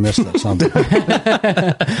shot and missed that something.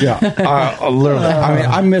 Yeah, literally. I mean,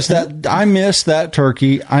 I missed that. I missed that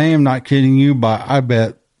turkey. I am not kidding you by, I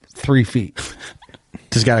bet, 3 feet.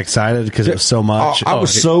 Just got excited because it was so much. I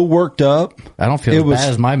was so worked up. I don't feel as bad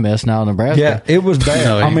as my miss now in Nebraska. Yeah, it was bad.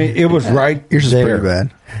 I mean, it was right Yours there. is pretty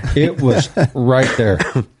bad. It was right there.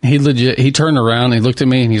 He turned around and he looked at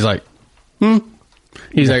me and he's like,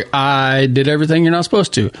 He's like, I did everything you're not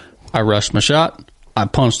supposed to. I rushed my shot. I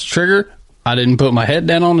punched the trigger. I didn't put my head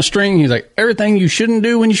down on the string. He's like, everything you shouldn't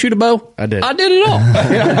do when you shoot a bow, I did it all.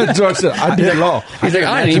 Yeah, that's what I said. I did it all. He's like,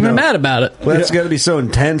 I ain't even mad about it. Well, that's got to be so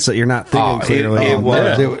intense that you're not thinking clearly. It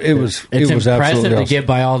was. It was. It's it was impressive absolutely to awesome. get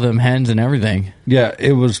by all them hens and everything. Yeah,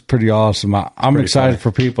 it was pretty awesome. I'm excited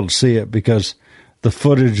for people to see it because the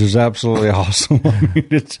footage is absolutely awesome.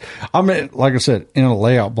 I mean, like I said, in a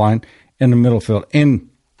layout blind in the middle field. And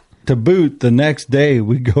to boot, the next day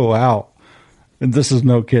we go out, and this is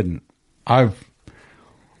no kidding.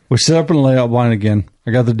 We set up in the layout blind again.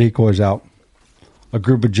 I got the decoys out. A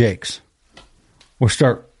group of jakes. We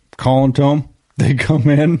start calling to them. They come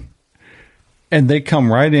in, and they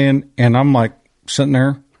come right in, and I'm like sitting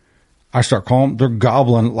there. I start calling. They're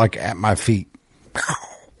gobbling like at my feet.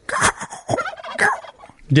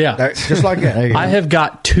 Yeah. Just like that. I have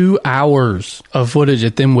got 2 hours of footage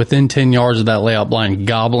at them within 10 yards of that layout blind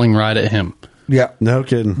gobbling right at him. Yeah. No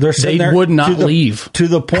kidding. They're sitting They there would not leave. To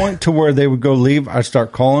the point to where they would go leave. I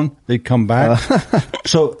start calling. They'd come back.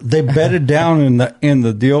 So they bedded down in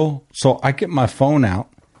the deal. So I get my phone out,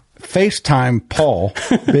 FaceTime Paul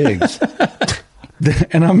Biggs.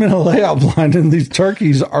 And I'm in a layout blind, and these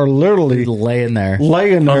turkeys are literally laying there.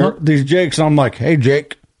 These jakes. And I'm like, hey,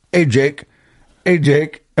 Jake. Hey, Jake. Hey,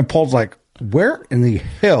 Jake. And Paul's like, where in the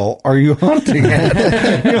hell are you hunting at?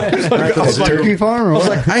 I was like, turkey farm? I was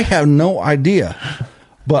like, I have no idea.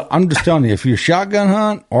 But I'm just telling you, if you shotgun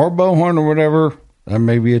hunt or bow hunt or whatever, that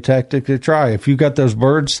may be a tactic to try. If you got those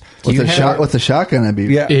birds with the shotgun, that'd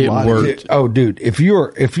be it worked. Oh, dude, if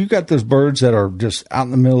you got those birds that are just out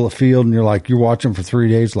in the middle of the field and you're watching for 3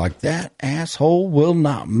 days, like that asshole will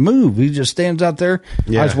not move. He just stands out there.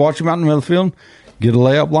 Yeah. I just watch him out in the middle of the field. Get a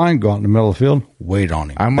layup line, go out in the middle of the field, wait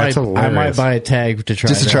on him. I might buy a tag to try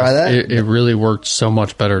just to try that. It really worked so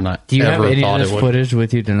much better than I Do you ever have any thought of it this would. footage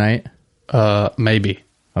with you tonight? Maybe.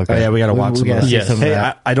 Okay. Oh, yeah, we got to watch some of gotta that. see Yes. some of Hey,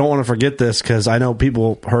 that. I don't want to forget this because I know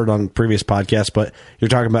people heard on previous podcasts, but you're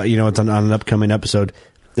talking about, it's on an upcoming episode.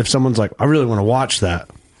 If someone's like, I really want to watch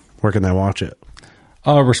that, where can they watch it?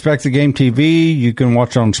 Respect the Game TV. You can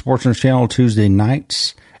watch it on Sportsman's Channel Tuesday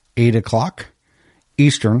nights, 8 o'clock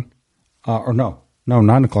Eastern.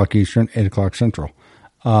 9 o'clock Eastern, 8 o'clock Central.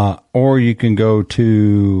 Or you can go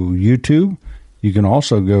to YouTube. You can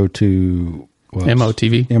also go to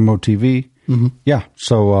MOTV. MOTV. Mm-hmm. Yeah.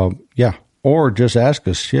 So, or just ask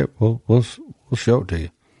us. Shit, we'll show it to you.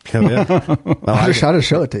 Hell yeah. Well, I'll just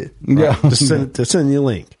show it to you. Yeah. Just send you a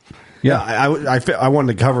link. Yeah. I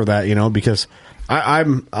wanted to cover that, because I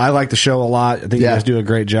like the show a lot. I think you guys do a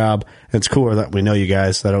great job. It's cooler that we know you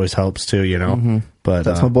guys. That always helps too, Mm-hmm. But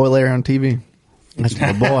that's my boy Larry on TV. That's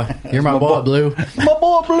my boy. You're my boy, Blue. My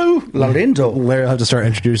boy, Blue. Lorenzo. Larry will have to start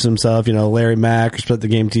introducing himself. Larry Mack, Respect the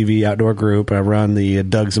Game TV outdoor group. I run the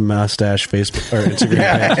Doug's and Mustache Facebook or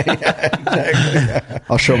Instagram page. Exactly.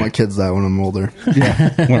 I'll show my kids that when I'm older.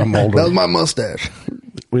 Yeah, when I'm older. That was my mustache.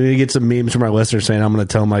 We need to get some memes from our listeners saying, I'm going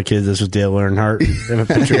to tell my kids this was Dale Earnhardt. They have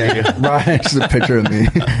a picture of you. Right. Just a picture of me.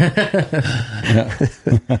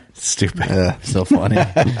 Stupid. Yeah. So funny.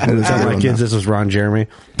 Tell my kids this was Ron Jeremy.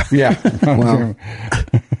 Yeah. Well,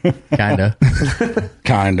 Kinda.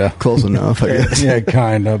 close enough, I guess. Yeah,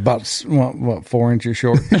 kind of. About, 4 inches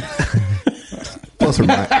short? Plus or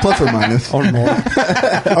minus. Or more.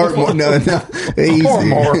 Or more. No. Easy.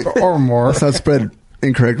 Or more. Let's not spread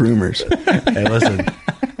incorrect rumors. Hey, listen.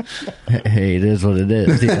 Hey, it is what it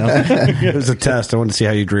is. It was a test. I wanted to see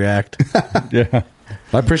how you'd react. Yeah.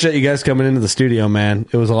 I appreciate you guys coming into the studio, man.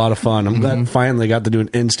 It was a lot of fun. I'm glad I finally got to do an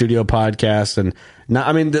in-studio podcast. And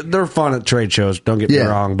they're fun at trade shows, don't get me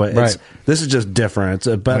wrong, but this is just different. It's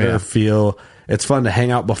a better feel. It's fun to hang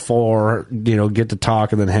out before, get to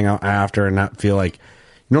talk and then hang out after and not feel like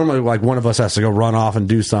normally like one of us has to go run off and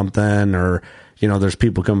do something or, there's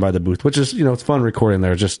people coming by the booth, which is, it's fun recording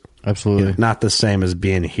there. Just absolutely not the same as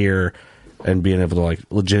being here and being able to like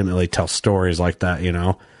legitimately tell stories like that,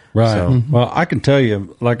 Right. So, Well, I can tell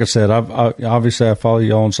you, like I said, obviously I follow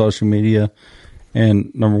you all on social media, and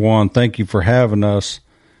number one, thank you for having us.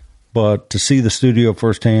 But to see the studio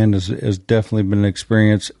firsthand has definitely been an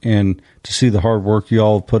experience, and to see the hard work you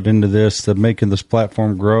all put into this, to making this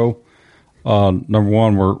platform grow. Number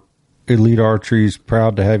one, we're Elite Archery's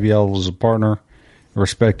proud to have you all as a partner.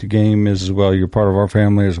 Respect the Game is as well. You're part of our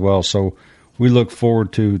family as well. So we look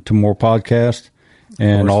forward to more podcasts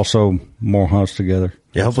and also more hunts together.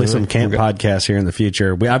 Yeah, hopefully some camp podcasts here in the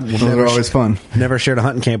future. They're always fun. Never shared a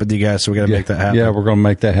hunting camp with you guys, so we got to make that happen. Yeah, we're going to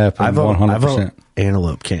make that happen. 100%.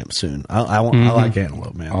 Antelope camp soon. I like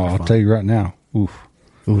antelope, man. Oh, I'll tell you right now. Oof.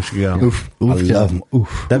 We should go. Oof. I love them.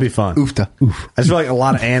 Oof. That'd be fun. Oofta. Oof. I just feel like a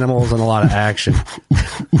lot of animals and a lot of action.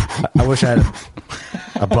 I wish I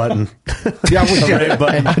a button. Yeah,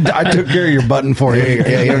 I took care of your button for you.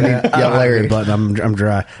 Yeah, you don't need Larry. Button. I'm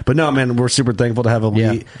dry. But no, man, we're super thankful to have Elite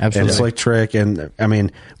and absolutely. Slick Trick. And I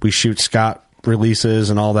mean, we shoot Scott releases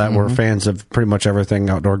and all that. We're fans of pretty much everything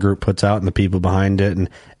Outdoor Group puts out and the people behind it. And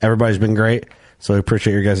everybody's been great. So we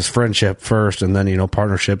appreciate your guys' friendship first and then,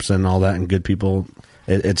 partnerships and all that and good people.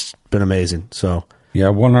 It's been amazing. So. Yeah,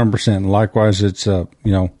 100%. Likewise, it's,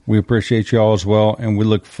 we appreciate you all as well. And we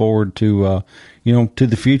look forward to, to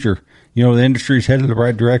the future. The industry's headed the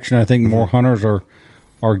right direction. I think more hunters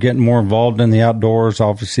are getting more involved in the outdoors.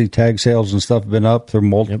 Obviously, tag sales and stuff have been up through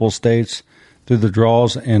multiple states through the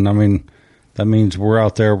draws. And, I mean, that means we're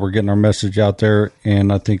out there. We're getting our message out there.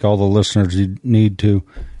 And I think all the listeners need to,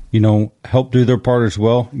 help do their part as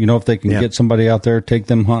well. If they can get somebody out there, take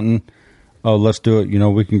them hunting, let's do it.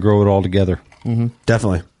 We can grow it all together. Mm-hmm.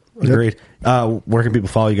 Definitely. Agreed. Where can people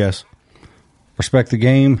follow you guys?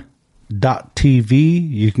 RespectTheGame.tv.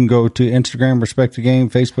 You can go to Instagram, Respect the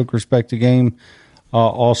Game, Facebook, Respect the Game.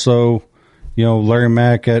 Also, Larry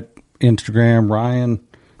Mack at Instagram. Ryan's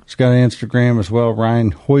got an Instagram as well.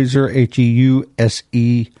 Ryan Heuser,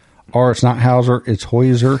 Heuser. It's not Hauser, it's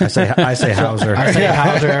Heuser. I say Heuser. I say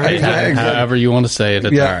Heuser every time. However you want to say it.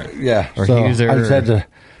 It's all right. Yeah. Or so Heuser. I just had to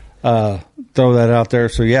throw that out there.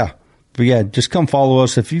 So, yeah. But, yeah, just come follow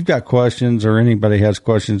us. If you've got questions or anybody has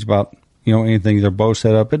questions about, anything their bow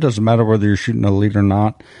set up, it doesn't matter whether you're shooting a lead or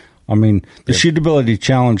not. I mean, the shootability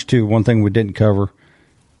challenge, too, one thing we didn't cover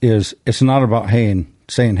is it's not about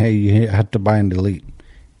saying, hey, you have to buy an Elite.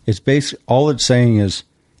 It's basically, all it's saying is,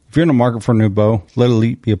 if you're in the market for a new bow, let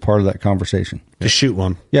Elite be a part of that conversation. Just shoot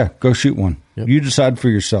one. Yeah, go shoot one. Yep. You decide for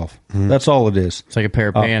yourself. Mm-hmm. That's all it is. It's like a pair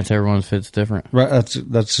of pants. Everyone's fits different. Right.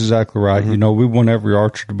 That's exactly right. Mm-hmm. We want every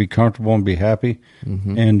archer to be comfortable and be happy.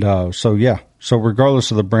 Mm-hmm. And so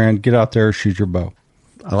regardless of the brand, get out there, shoot your bow.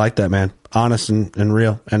 I like that, man. Honest and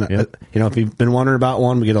real. And, if you've been wondering about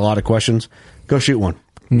one, we get a lot of questions. Go shoot one.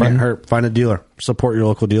 Mm-hmm. Find a dealer. Support your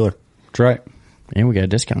local dealer. That's right. And we got a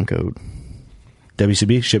discount code.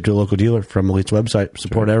 WCB, ship to a local dealer from Elite's website.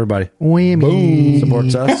 Support everybody. Boom.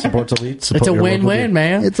 Supports us, supports Elite. Support It's a your win-win,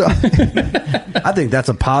 man. I think that's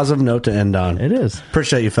a positive note to end on. It is.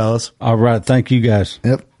 Appreciate you, fellas. All right. Thank you, guys.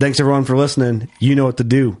 Yep. Thanks, everyone, for listening. You know what to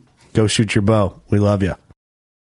do. Go shoot your bow. We love you.